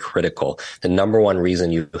absolutely critical. The number one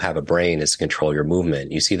reason you have a brain is to control your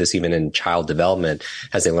movement. You see this even in child development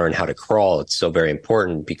as they learn how to crawl. It's so very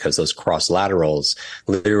important, because those cross laterals,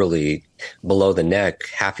 literally below the neck,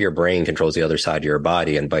 half your brain controls the other side of your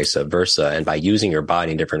body, and vice versa. And by using your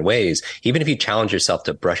body in different ways, even if you challenge yourself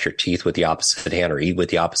to brush your teeth with the opposite hand or eat with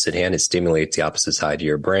the opposite hand, it stimulates the opposite side of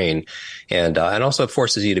your brain. And also it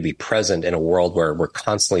forces you to be present in a world where we're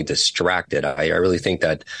constantly distracted. I really think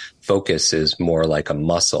that focus is more like a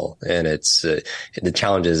muscle. And it's the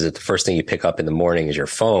challenge is that the first thing you pick up in the morning is your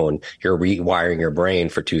phone. You're rewiring your brain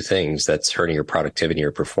for two things that's hurting your productivity,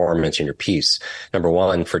 your performance, and your peace. Number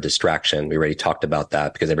one, for distraction. We already talked about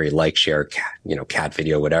that, because every like, share, cat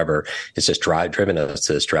video, whatever, it's just driven us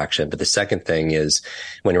to distraction. But the second thing is,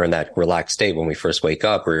 when we're in that relaxed state, when we first wake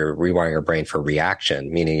up, we're rewiring our brain for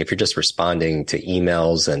reaction, meaning if you're just responding to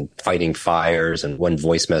emails and fighting fires, and one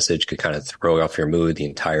voice message could kind of throw off your mood the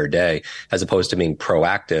entire day, as opposed to being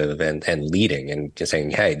proactive and leading and just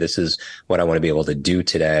saying, hey, this is what I want to be able to do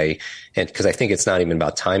today. And because I think it's not even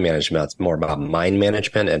about time management, it's more about mind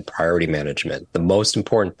management and priority management. The most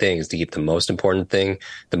important thing is to keep the most important thing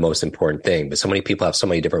the most important thing. But so many people have so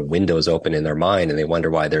many different windows open in their mind, and they wonder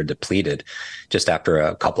why they're depleted just after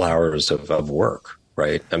a couple hours of work.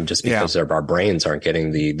 Right. Just because our brains aren't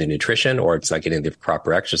getting the nutrition, or it's not getting the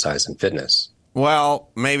proper exercise and fitness. Well,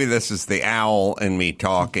 maybe this is the owl in me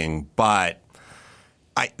talking, but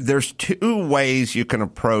there's two ways you can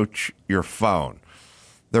approach your phone.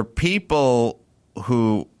 There are people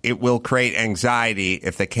who it will create anxiety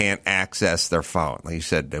if they can't access their phone. Like you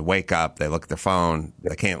said, they wake up, they look at their phone,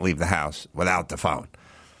 they can't leave the house without the phone.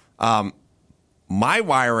 My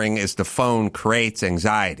wiring is the phone creates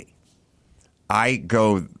anxiety. I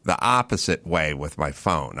go the opposite way with my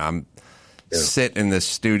phone. I'm sit in this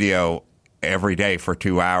studio every day for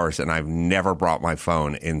 2 hours, and I've never brought my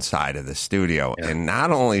phone inside of the studio. Yeah. And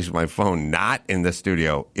not only is my phone not in the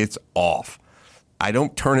studio, it's off. I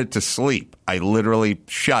don't turn it to sleep. I literally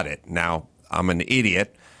shut it. Now, I'm an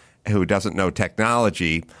idiot who doesn't know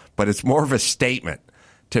technology, but it's more of a statement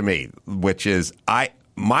to me, which is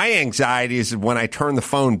my anxiety is when I turn the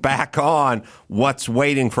phone back on, what's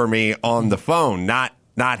waiting for me on the phone, not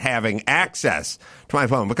having access to my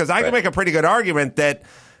phone. Because I can make a pretty good argument that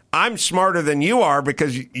I'm smarter than you are,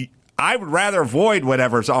 because I would rather avoid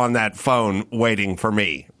whatever's on that phone waiting for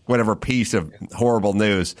me, whatever piece of horrible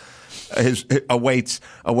news awaits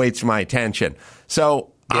my attention.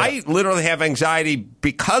 So I literally have anxiety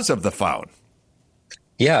because of the phone.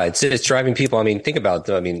 Yeah, it's driving people. I mean, think about,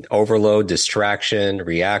 overload, distraction,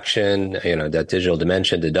 reaction, that digital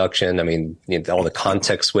dimension, deduction. I mean, all the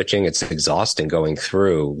context switching, it's exhausting going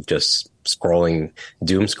through just scrolling,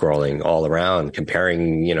 doom scrolling all around,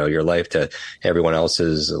 comparing, your life to everyone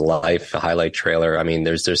else's life, a highlight trailer. I mean,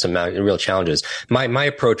 there's some real challenges. My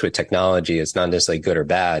approach with technology is not necessarily good or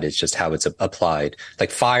bad. It's just how it's applied.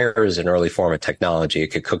 Like fire is an early form of technology. It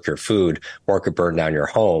could cook your food or it could burn down your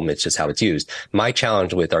home. It's just how it's used. My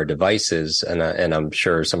challenge with our devices, and I'm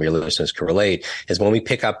sure some of your listeners can relate, is when we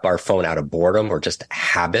pick up our phone out of boredom or just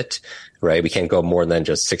habit, right? We can't go more than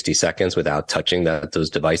just 60 seconds without touching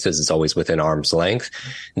those devices. It's always within arm's length.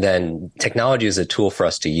 Then technology is a tool for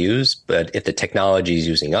us to use. But if the technology is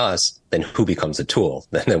using us, then who becomes the tool?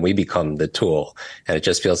 Then we become the tool. And it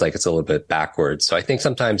just feels like it's a little bit backwards. So I think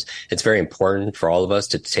sometimes it's very important for all of us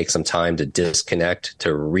to take some time to disconnect, to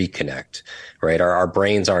reconnect, right? Our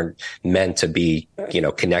brains aren't meant to be,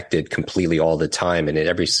 connected completely all the time. And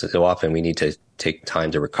every so often we need to take time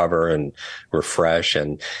to recover and refresh.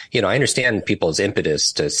 And, I understand people's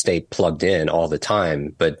impetus to stay plugged in all the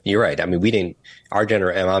time, but you're right. I mean,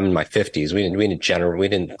 I'm in my 50s. We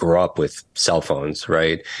didn't grow up with cell phones,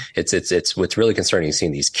 right? It's what's really concerning,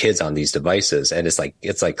 seeing these kids on these devices, and it's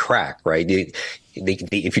like crack, right?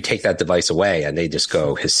 If you take that device away, and they just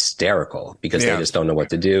go hysterical because they just don't know what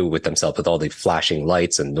to do with themselves, with all the flashing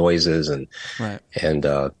lights and noises and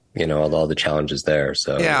all the challenges there.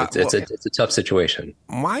 So it's a tough situation.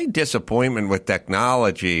 My disappointment with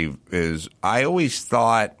technology is I always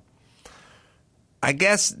thought, I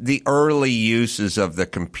guess the early uses of the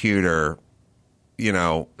computer,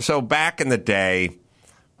 so back in the day,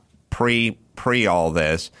 pre all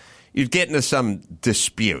this, you'd get into some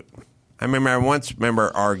dispute. I once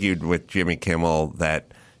argued with Jimmy Kimmel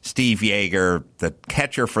that Steve Yeager, the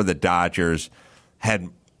catcher for the Dodgers,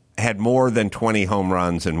 had more than 20 home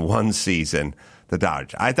runs in one season, the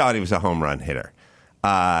Dodgers. I thought he was a home run hitter.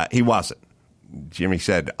 He wasn't. Jimmy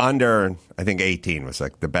said under, I think 18 was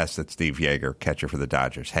like the best that Steve Yeager, catcher for the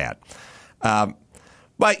Dodgers, had.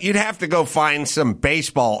 But you'd have to go find some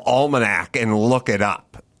baseball almanac and look it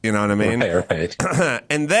up. You know what I mean? Right.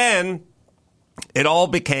 And then it all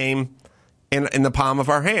became in the palm of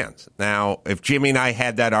our hands. Now, if Jimmy and I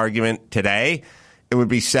had that argument today, it would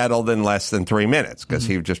be settled in less than 3 minutes because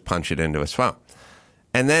he would just punch it into his phone.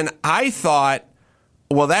 And then I thought,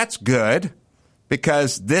 well, that's good,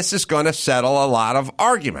 because this is going to settle a lot of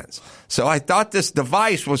arguments. So I thought this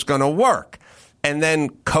device was going to work. And then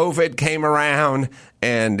COVID came around,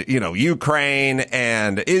 and, Ukraine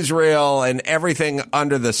and Israel and everything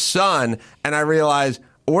under the sun. And I realized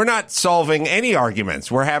we're not solving any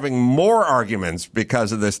arguments. We're having more arguments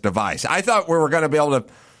because of this device. I thought we were going to be able to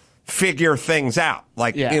figure things out.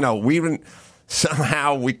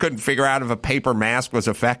 Somehow we couldn't figure out if a paper mask was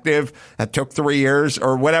effective. That took 3 years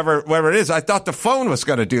or whatever it is. I thought the phone was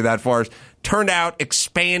going to do that for us. Turned out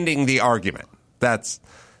expanding the argument. That's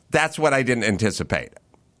what I didn't anticipate.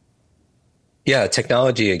 Yeah,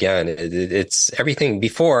 technology, again, it's everything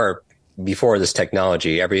before this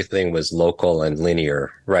technology, everything was local and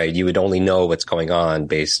linear, right? You would only know what's going on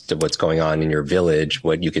based on what's going on in your village,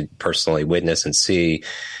 what you could personally witness and see.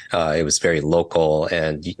 It was very local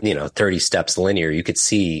and, 30 steps linear. You could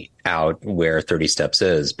see out where 30 steps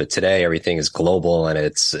is. But today everything is global and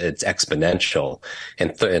it's exponential.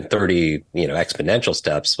 And 30, exponential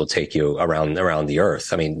steps will take you around the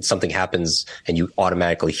earth. I mean, something happens and you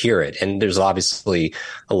automatically hear it. And there's obviously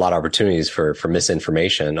a lot of opportunities for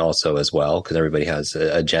misinformation also as well, because everybody has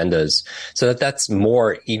agendas. So that's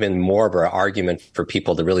even more of an argument for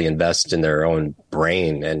people to really invest in their own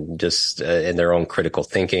brain and just in their own critical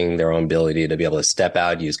thinking, their own ability to be able to step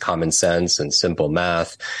out, use common sense and simple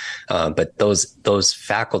math. But those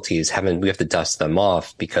faculties we have to dust them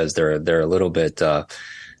off because they're a little bit,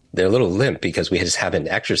 they're a little limp because we just haven't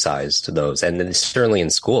exercised those. And then certainly in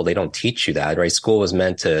school, they don't teach you that, right? School was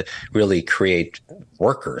meant to really create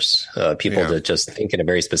workers, people to just think in a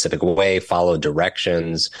very specific way, follow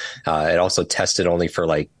directions. It also tested only for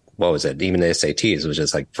like, what was it? Even the SATs was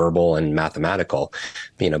just like verbal and mathematical,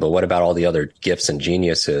 but what about all the other gifts and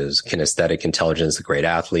geniuses, kinesthetic intelligence, the great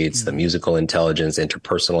athletes, the musical intelligence,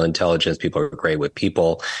 interpersonal intelligence? People are great with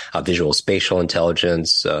people, visual spatial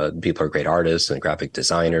intelligence. People are great artists and graphic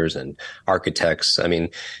designers and architects. I mean,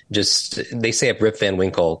 they say if Rip Van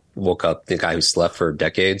Winkle woke up, the guy who slept for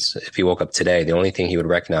decades, if he woke up today, the only thing he would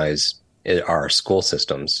recognize are our school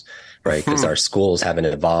systems. Right? Because our schools haven't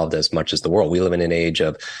evolved as much as the world. We live in an age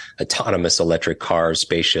of autonomous electric cars,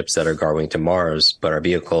 spaceships that are going to Mars. But our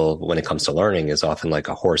vehicle, when it comes to learning, is often like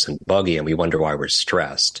a horse and buggy. And we wonder why we're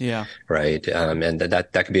stressed. Yeah. Right. And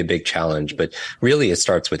that could be a big challenge. But really, it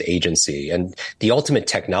starts with agency. And the ultimate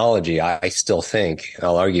technology, I still think,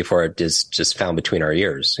 I'll argue for it, is just found between our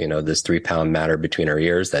ears. This 3-pound matter between our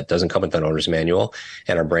ears that doesn't come with an owner's manual.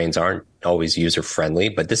 And our brains aren't always user friendly,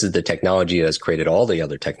 but this is the technology that has created all the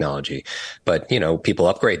other technology. But, people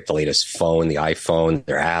upgrade the latest phone, the iPhone,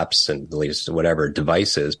 their apps, and the latest whatever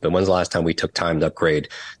devices. But when's the last time we took time to upgrade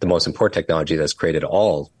the most important technology that's created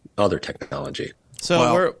all other technology?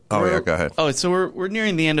 So go ahead. So we're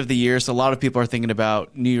nearing the end of the year, so a lot of people are thinking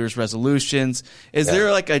about New Year's resolutions. Is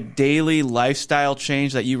there like a daily lifestyle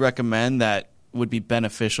change that you recommend that would be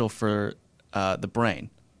beneficial for the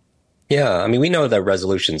brain? Yeah, I mean, we know that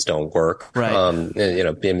resolutions don't work. Right.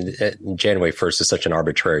 January 1st is such an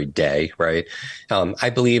arbitrary day, right? I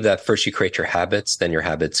believe that first you create your habits, then your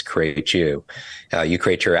habits create you. You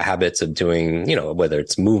create your habits of doing, whether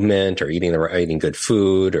it's movement or eating good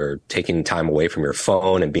food or taking time away from your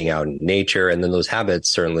phone and being out in nature. And then those habits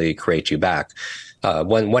certainly create you back.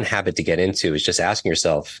 One habit to get into is just asking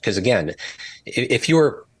yourself, because again, if you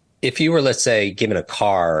were, let's say, given a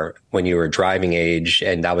car when you were driving age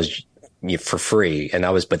and that was for free, and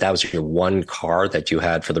that was your one car that you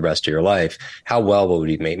had for the rest of your life, how well would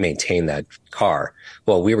we maintain that car?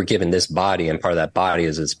 Well, we were given this body, and part of that body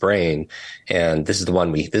is its brain, and this is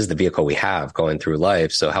the vehicle we have going through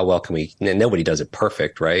life. So how well can we? Nobody does it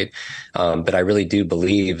perfect, right? But I really do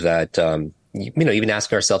believe that. Even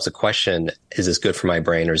asking ourselves a question, is this good for my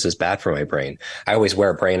brain or is this bad for my brain? I always wear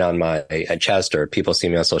a brain on my chest, or people see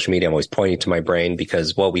me on social media. I'm always pointing to my brain,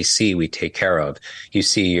 because what we see, we take care of. You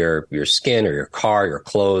see your skin or your car, your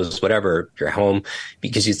clothes, whatever, your home,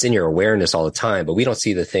 because it's in your awareness all the time, but we don't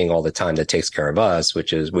see the thing all the time that takes care of us,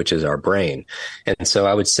 which is our brain. And so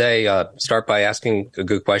I would say, start by asking a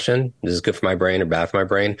good question. Is this good for my brain or bad for my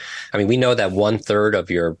brain? I mean, we know that 1/3 of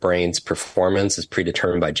your brain's performance is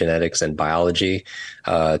predetermined by genetics and biology.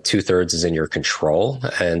 2/3 is in your control.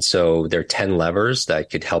 And so there are 10 levers that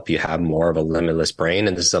could help you have more of a limitless brain.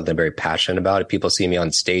 And this is something I'm very passionate about. If people see me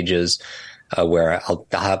on stages, where I'll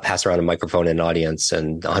pass around a microphone in an audience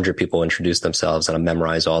and 100 people introduce themselves and I'll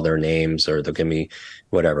memorize all their names, or they'll give me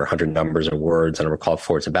 100 numbers or words, and I'll recall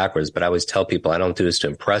forwards and backwards. But I always tell people, I don't do this to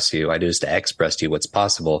impress you. I do this to express to you what's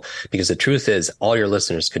possible, because the truth is all your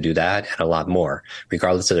listeners could do that and a lot more,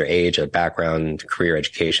 regardless of their age, their background, career,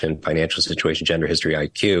 education, financial situation, gender, history,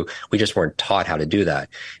 IQ. We just weren't taught how to do that.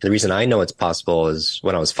 And the reason I know it's possible is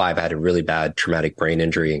when I was 5, I had a really bad traumatic brain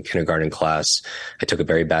injury in kindergarten class. I took a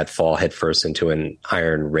very bad fall headfirst into an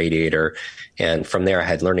iron radiator. And from there, I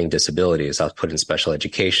had learning disabilities. I was put in special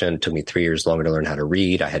education. It took me 3 years longer to learn how to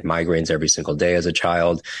read. I had migraines every single day as a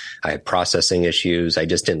child. I had processing issues. I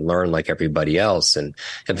just didn't learn like everybody else. And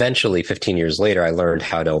eventually, 15 years later, I learned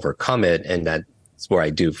how to overcome it. And that's what I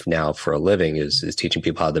do now for a living, is teaching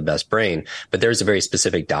people how to have the best brain. But there's a very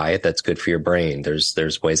specific diet that's good for your brain.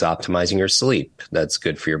 There's ways of optimizing your sleep that's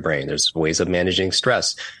good for your brain. There's ways of managing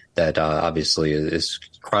stress that obviously is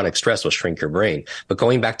chronic stress will shrink your brain. But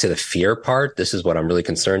going back to the fear part, this is what I'm really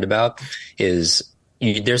concerned about, is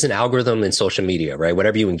there's an algorithm in social media, right?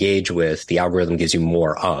 Whatever you engage with, the algorithm gives you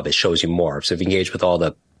more of. It shows you more. So if you engage with all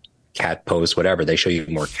the cat posts, whatever, they show you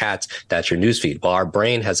more cats, that's your newsfeed. Well, our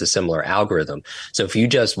brain has a similar algorithm. So if you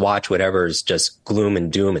just watch whatever is just gloom and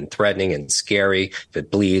doom and threatening and scary, if it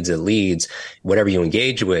bleeds, it leads, whatever you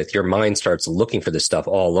engage with, your mind starts looking for this stuff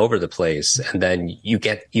all over the place. And then you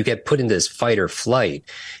get put into this fight or flight.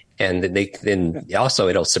 And then also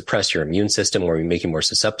it'll suppress your immune system, or make you more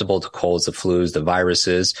susceptible to colds, the flus, the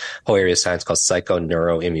viruses, whole area of science called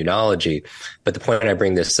psychoneuroimmunology. But the point I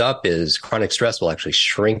bring this up is chronic stress will actually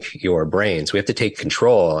shrink your brain. So we have to take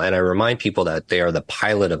control. And I remind people that they are the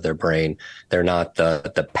pilot of their brain. They're not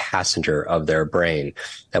the passenger of their brain.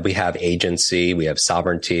 That we have agency, we have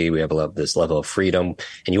sovereignty, we have this level of freedom,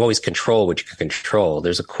 and you always control what you can control.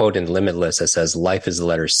 There's a quote in Limitless that says, life is the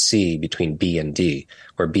letter C between B and D,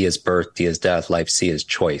 where B is birth, D is death, life C is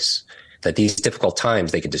choice. That these difficult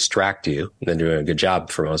times, they can distract you. They're doing a good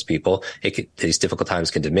job for most people. These difficult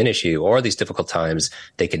times can diminish you, or these difficult times,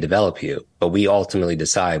 they can develop you. But we ultimately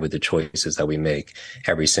decide with the choices that we make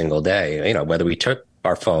every single day. You know, whether we took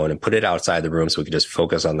our phone and put it outside the room so we could just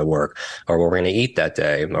focus on the work, or what we're going to eat that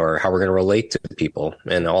day, or how we're going to relate to people.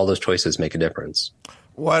 And all those choices make a difference.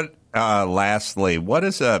 Lastly, what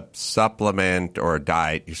is a supplement or a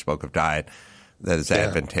diet? You spoke of diet that is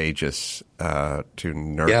advantageous to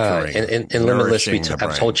nurturing. Yeah, in Limitless, we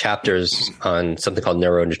have whole chapters on something called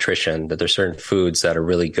neuronutrition, that there's certain foods that are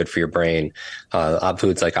really good for your brain.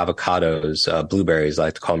 Foods like avocados, blueberries, I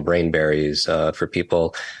like to call them brain berries, for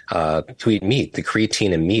people who eat meat. The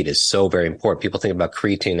creatine in meat is so very important. People think about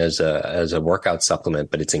creatine as a workout supplement,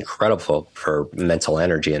 but it's incredible for mental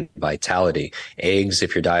energy and vitality. Eggs,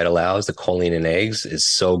 if your diet allows, the choline in eggs is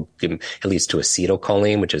so good. It leads to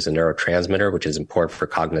acetylcholine, which is a neurotransmitter, which is important for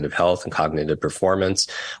cognitive health and cognitive performance.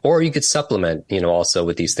 Or you could supplement, also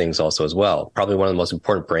with these things also as well. Probably one of the most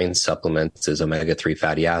important brain supplements is omega-3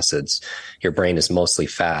 fatty acids. Your brain is mostly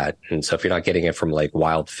fat. And so if you're not getting it from like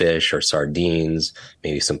wild fish or sardines,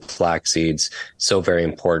 maybe some flax seeds, so very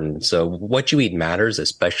important. So what you eat matters,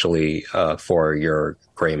 especially for your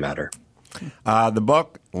gray matter. The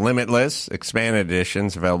book, Limitless, expanded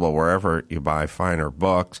editions, available wherever you buy finer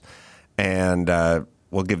books. And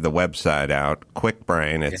we'll give the website out. Kwik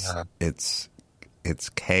Brain. It's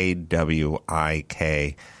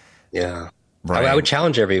KWIK. Yeah. I would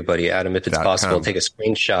challenge everybody, Adam, if it's possible, take a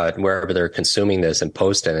screenshot wherever they're consuming this and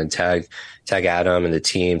post it, and tag Adam and the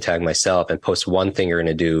team, tag myself, and post one thing you're going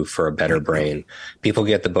to do for a better brain. People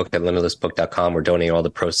get the book at limitlessbook.com. We're donating all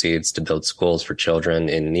the proceeds to build schools for children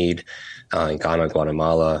in need in Ghana,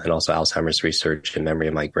 Guatemala, and also Alzheimer's research in memory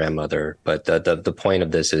of my grandmother. But the point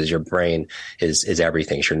of this is your brain is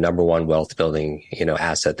everything. It's your number one wealth building,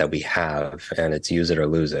 asset that we have, and it's use it or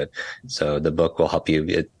lose it. So the book will help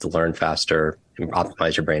you learn faster,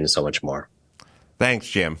 optimize your brain, and so much more. Thanks,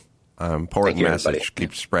 Jim. Important message. Everybody.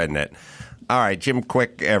 Keep spreading it. All right, Jim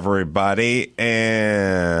Kwik, everybody.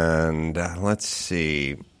 And let's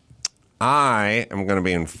see. I am going to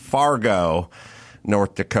be in Fargo,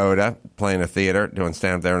 North Dakota, playing a theater, doing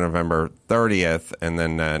stand-up there November 30th, and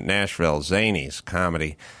then Nashville, Zany's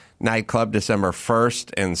Comedy Nightclub, December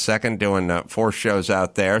 1st and 2nd, doing 4 shows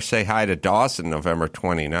out there. Say hi to Dawson, November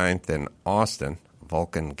 29th in Austin,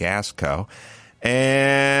 Vulcan Gas Co.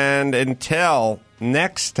 And until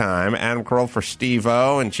next time, Adam Carolla for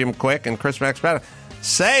Steve-O and Jim Kwik and Chris Max Bada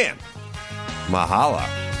saying mahalo.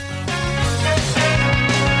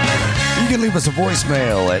 You can leave us a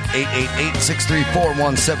voicemail at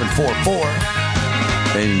 888-634-1744.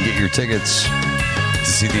 And you can get your tickets to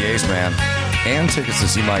see the Ace Man and tickets to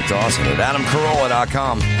see Mike Dawson at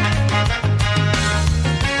adamcarolla.com.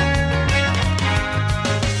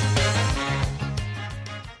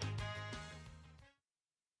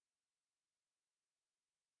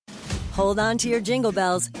 Hold on to your jingle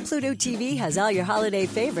bells. Pluto TV has all your holiday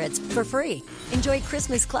favorites for free. Enjoy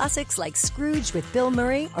Christmas classics like Scrooge with Bill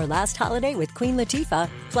Murray or Last Holiday with Queen Latifah.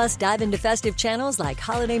 Plus, dive into festive channels like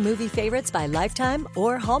holiday movie favorites by Lifetime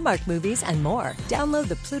or Hallmark movies and more. Download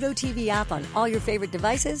the Pluto TV app on all your favorite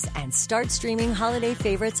devices and start streaming holiday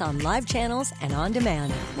favorites on live channels and on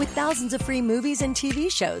demand. With thousands of free movies and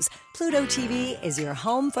TV shows, Pluto TV is your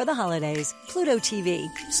home for the holidays. Pluto TV.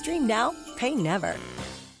 Stream now, pay never.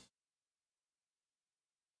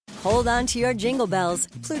 Hold on to your jingle bells.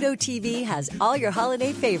 Pluto TV has all your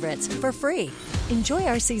holiday favorites for free. Enjoy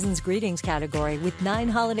our season's greetings category with 9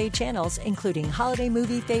 holiday channels, including holiday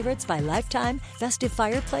movie favorites by Lifetime, Festive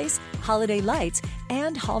Fireplace, Holiday Lights,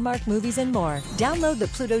 and Hallmark movies and more. Download the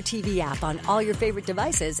Pluto TV app on all your favorite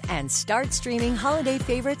devices and start streaming holiday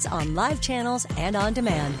favorites on live channels and on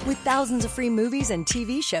demand. With thousands of free movies and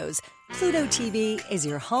TV shows, Pluto TV is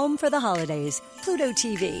your home for the holidays. Pluto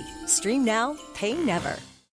TV. Stream now, pay never.